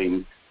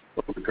lending,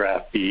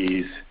 overdraft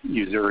fees,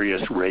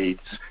 usurious rates,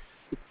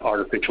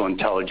 artificial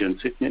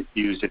intelligence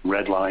used in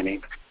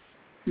redlining.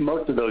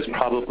 Most of those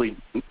probably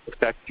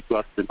affect you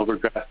up in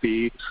overdraft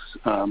fees,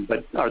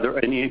 but are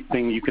there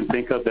anything you can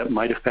think of that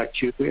might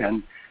affect you,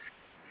 and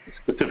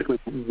specifically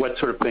what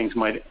sort of things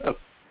might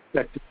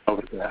affect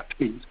overdraft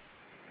fees?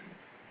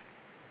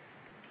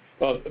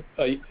 Well,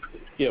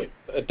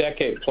 a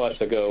decade plus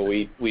ago,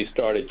 we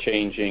started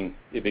changing,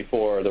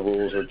 before the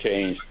rules were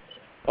changed,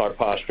 our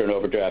posture in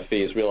overdraft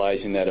fees,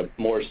 realizing that a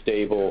more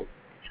stable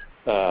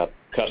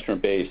customer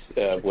base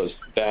was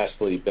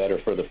vastly better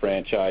for the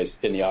franchise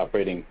in the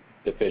operating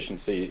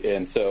efficiency.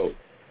 And so,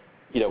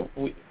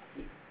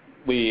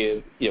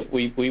 we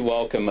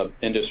welcome an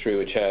industry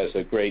which has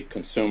a great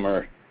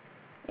consumer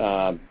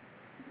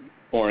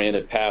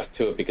oriented path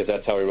to it, because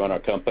that's how we run our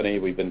company.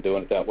 We've been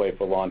doing it that way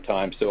for a long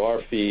time. So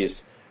our fees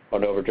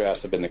on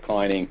overdrafts have been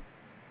declining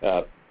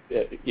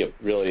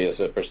really as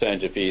a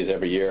percentage of fees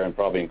every year, and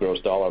probably in gross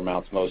dollar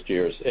amounts most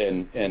years.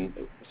 And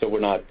so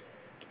we're not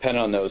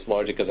dependent on those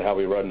largely because of how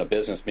we run the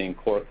business, being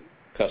core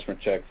customer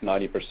checks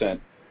 90%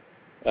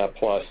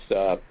 plus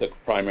the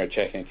primary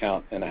checking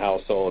account in the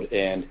household,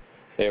 and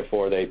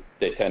therefore they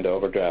tend to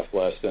overdraft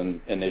less.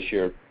 And this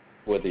year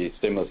with the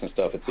stimulus and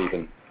stuff, it's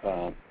even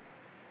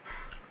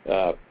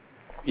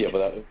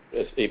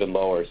it's even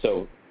lower.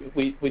 So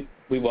we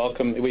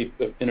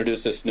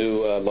introduced this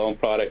new loan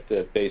product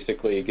that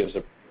basically gives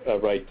a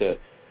right to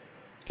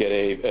get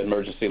an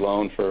emergency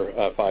loan for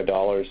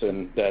 $5,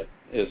 and that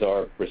is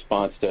our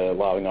response to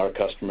allowing our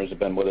customers who've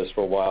been with us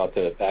for a while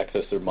to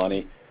access their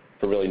money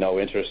for really no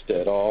interest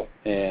at all,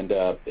 and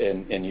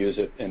use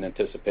it in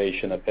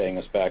anticipation of paying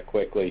us back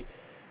quickly.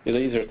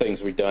 These are things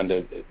we've done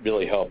to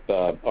really help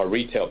our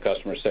retail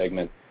customer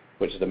segment,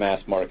 which is the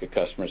mass market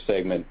customer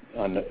segment,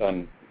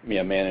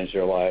 manage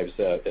their lives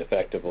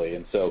effectively.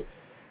 And so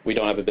we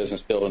don't have a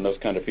business building those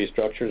kind of fee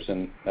structures,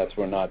 and that's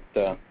why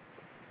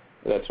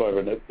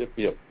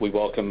we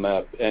welcome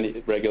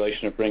any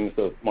regulation that brings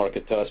the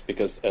market to us,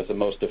 because as the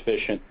most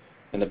efficient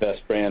and the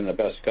best brand and the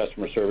best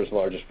customer service,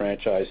 largest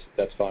franchise,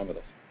 that's fine with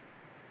us.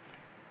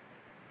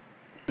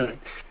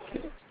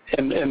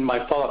 And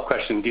my follow-up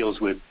question deals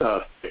with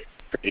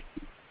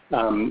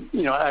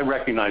I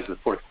recognize the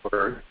fourth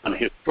quarter on a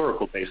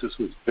historical basis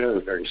was very,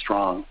 very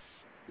strong.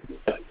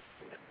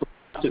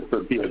 Just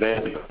for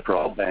BofA, for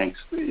all banks,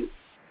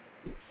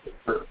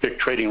 for FICC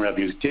trading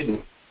revenues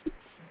didn't.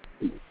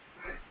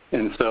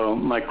 And so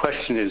my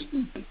question is,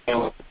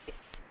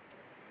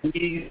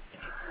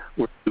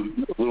 We're a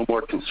little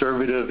more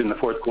conservative in the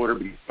fourth quarter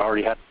because we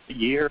already had a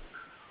year.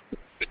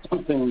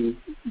 Something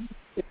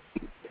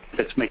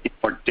that's making it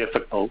more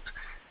difficult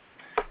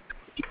to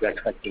keep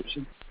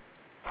expectations.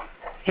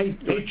 Hey,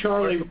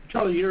 Charlie,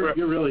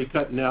 you're really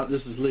cutting out.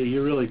 This is Lee.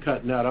 You're really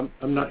cutting out.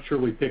 I'm not sure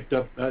we picked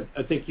up.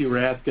 I think you were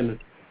asking,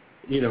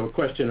 a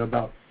question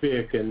about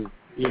FICC and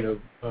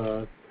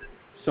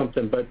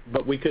something,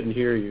 but we couldn't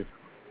hear you.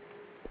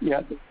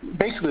 Yeah,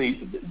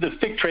 basically, the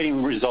FICC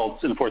trading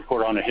results in the fourth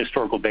quarter on a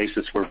historical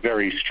basis were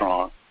very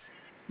strong,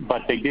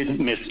 but they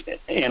didn't miss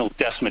analyst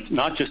estimates,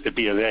 not just at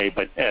BofA,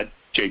 but at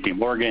J.P.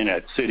 Morgan,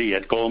 at Citi,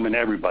 at Goldman,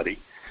 everybody.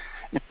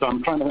 And so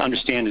I'm trying to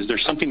understand, is there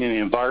something in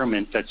the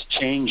environment that's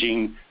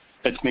changing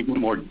that's making it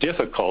more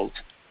difficult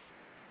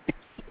to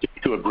be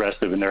too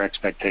aggressive in their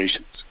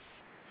expectations?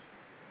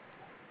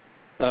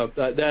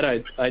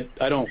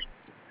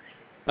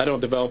 I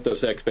don't develop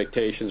those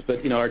expectations,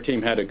 but our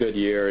team had a good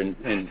year,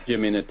 and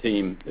Jimmy and the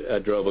team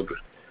drove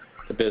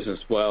the business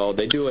well.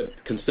 They do it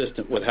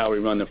consistent with how we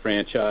run the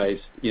franchise,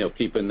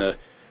 keeping the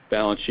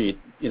balance sheet,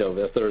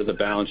 a third of the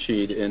balance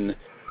sheet in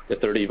the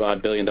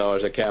 $30-odd billion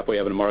of cap we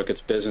have in the markets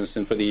business.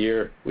 And for the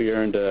year, we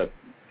earned well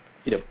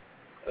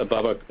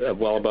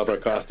above our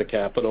cost of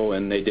capital,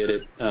 and they did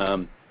it.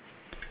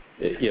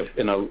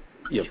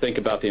 Think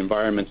about the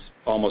environments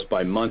almost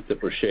by month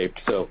that were shaped.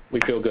 So we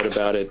feel good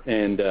about it,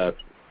 and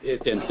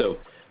so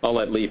I'll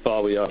let Lee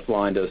follow you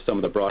offline to some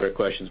of the broader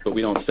questions, but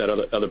we don't set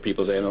other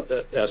people's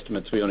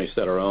estimates. We only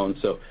set our own.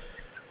 So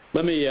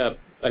let me,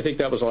 I think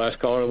that was the last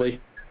caller, Lee.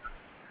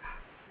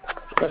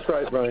 That's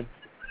right, Brian.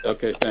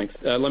 Okay, thanks.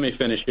 Let me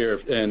finish here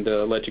and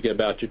let you get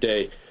about your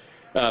day.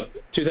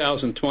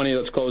 2020,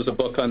 let's close the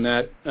book on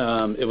that.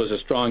 It was a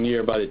strong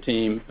year by the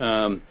team.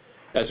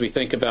 As we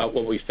think about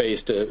what we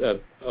faced, a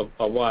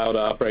wild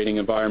operating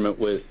environment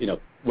with,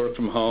 work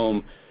from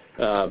home,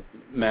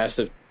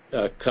 massive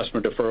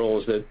customer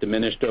deferrals that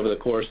diminished over the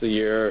course of the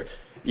year,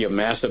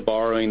 massive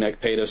borrowing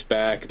that paid us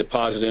back,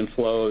 deposit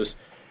inflows,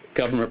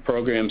 government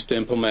programs to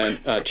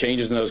implement,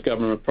 changes in those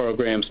government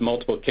programs,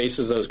 multiple cases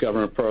of those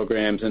government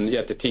programs, and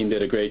yet the team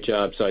did a great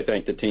job, so I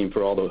thank the team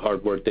for all the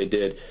hard work they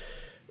did.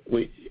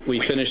 We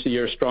finished the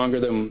year stronger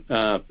than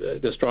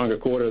the stronger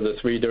quarter of the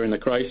three during the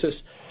crisis.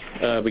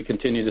 We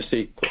continue to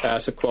see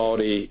asset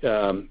quality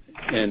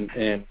and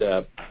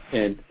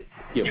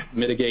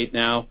mitigate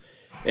now,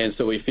 and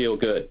so we feel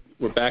good.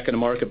 We're back in the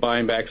market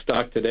buying back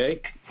stock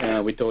today.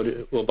 We told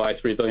you we'll buy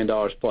 $3 billion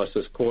plus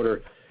this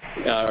quarter.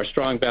 Our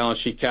strong balance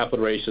sheet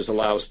capital ratios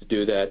allow us to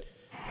do that.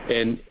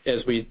 And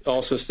as we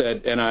also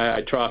said,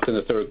 NII troughed in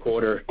the third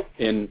quarter,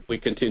 and we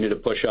continue to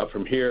push up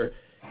from here,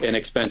 and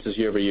expenses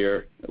year over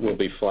year will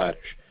be flattish,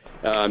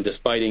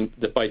 despite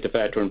the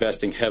fact we're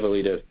investing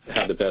heavily to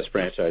have the best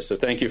franchise. So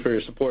thank you for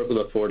your support. We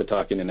look forward to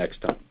talking to you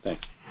next time.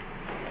 Thanks.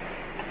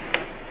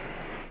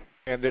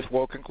 And this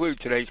will conclude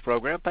today's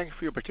program. Thank you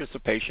for your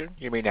participation.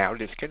 You may now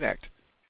disconnect.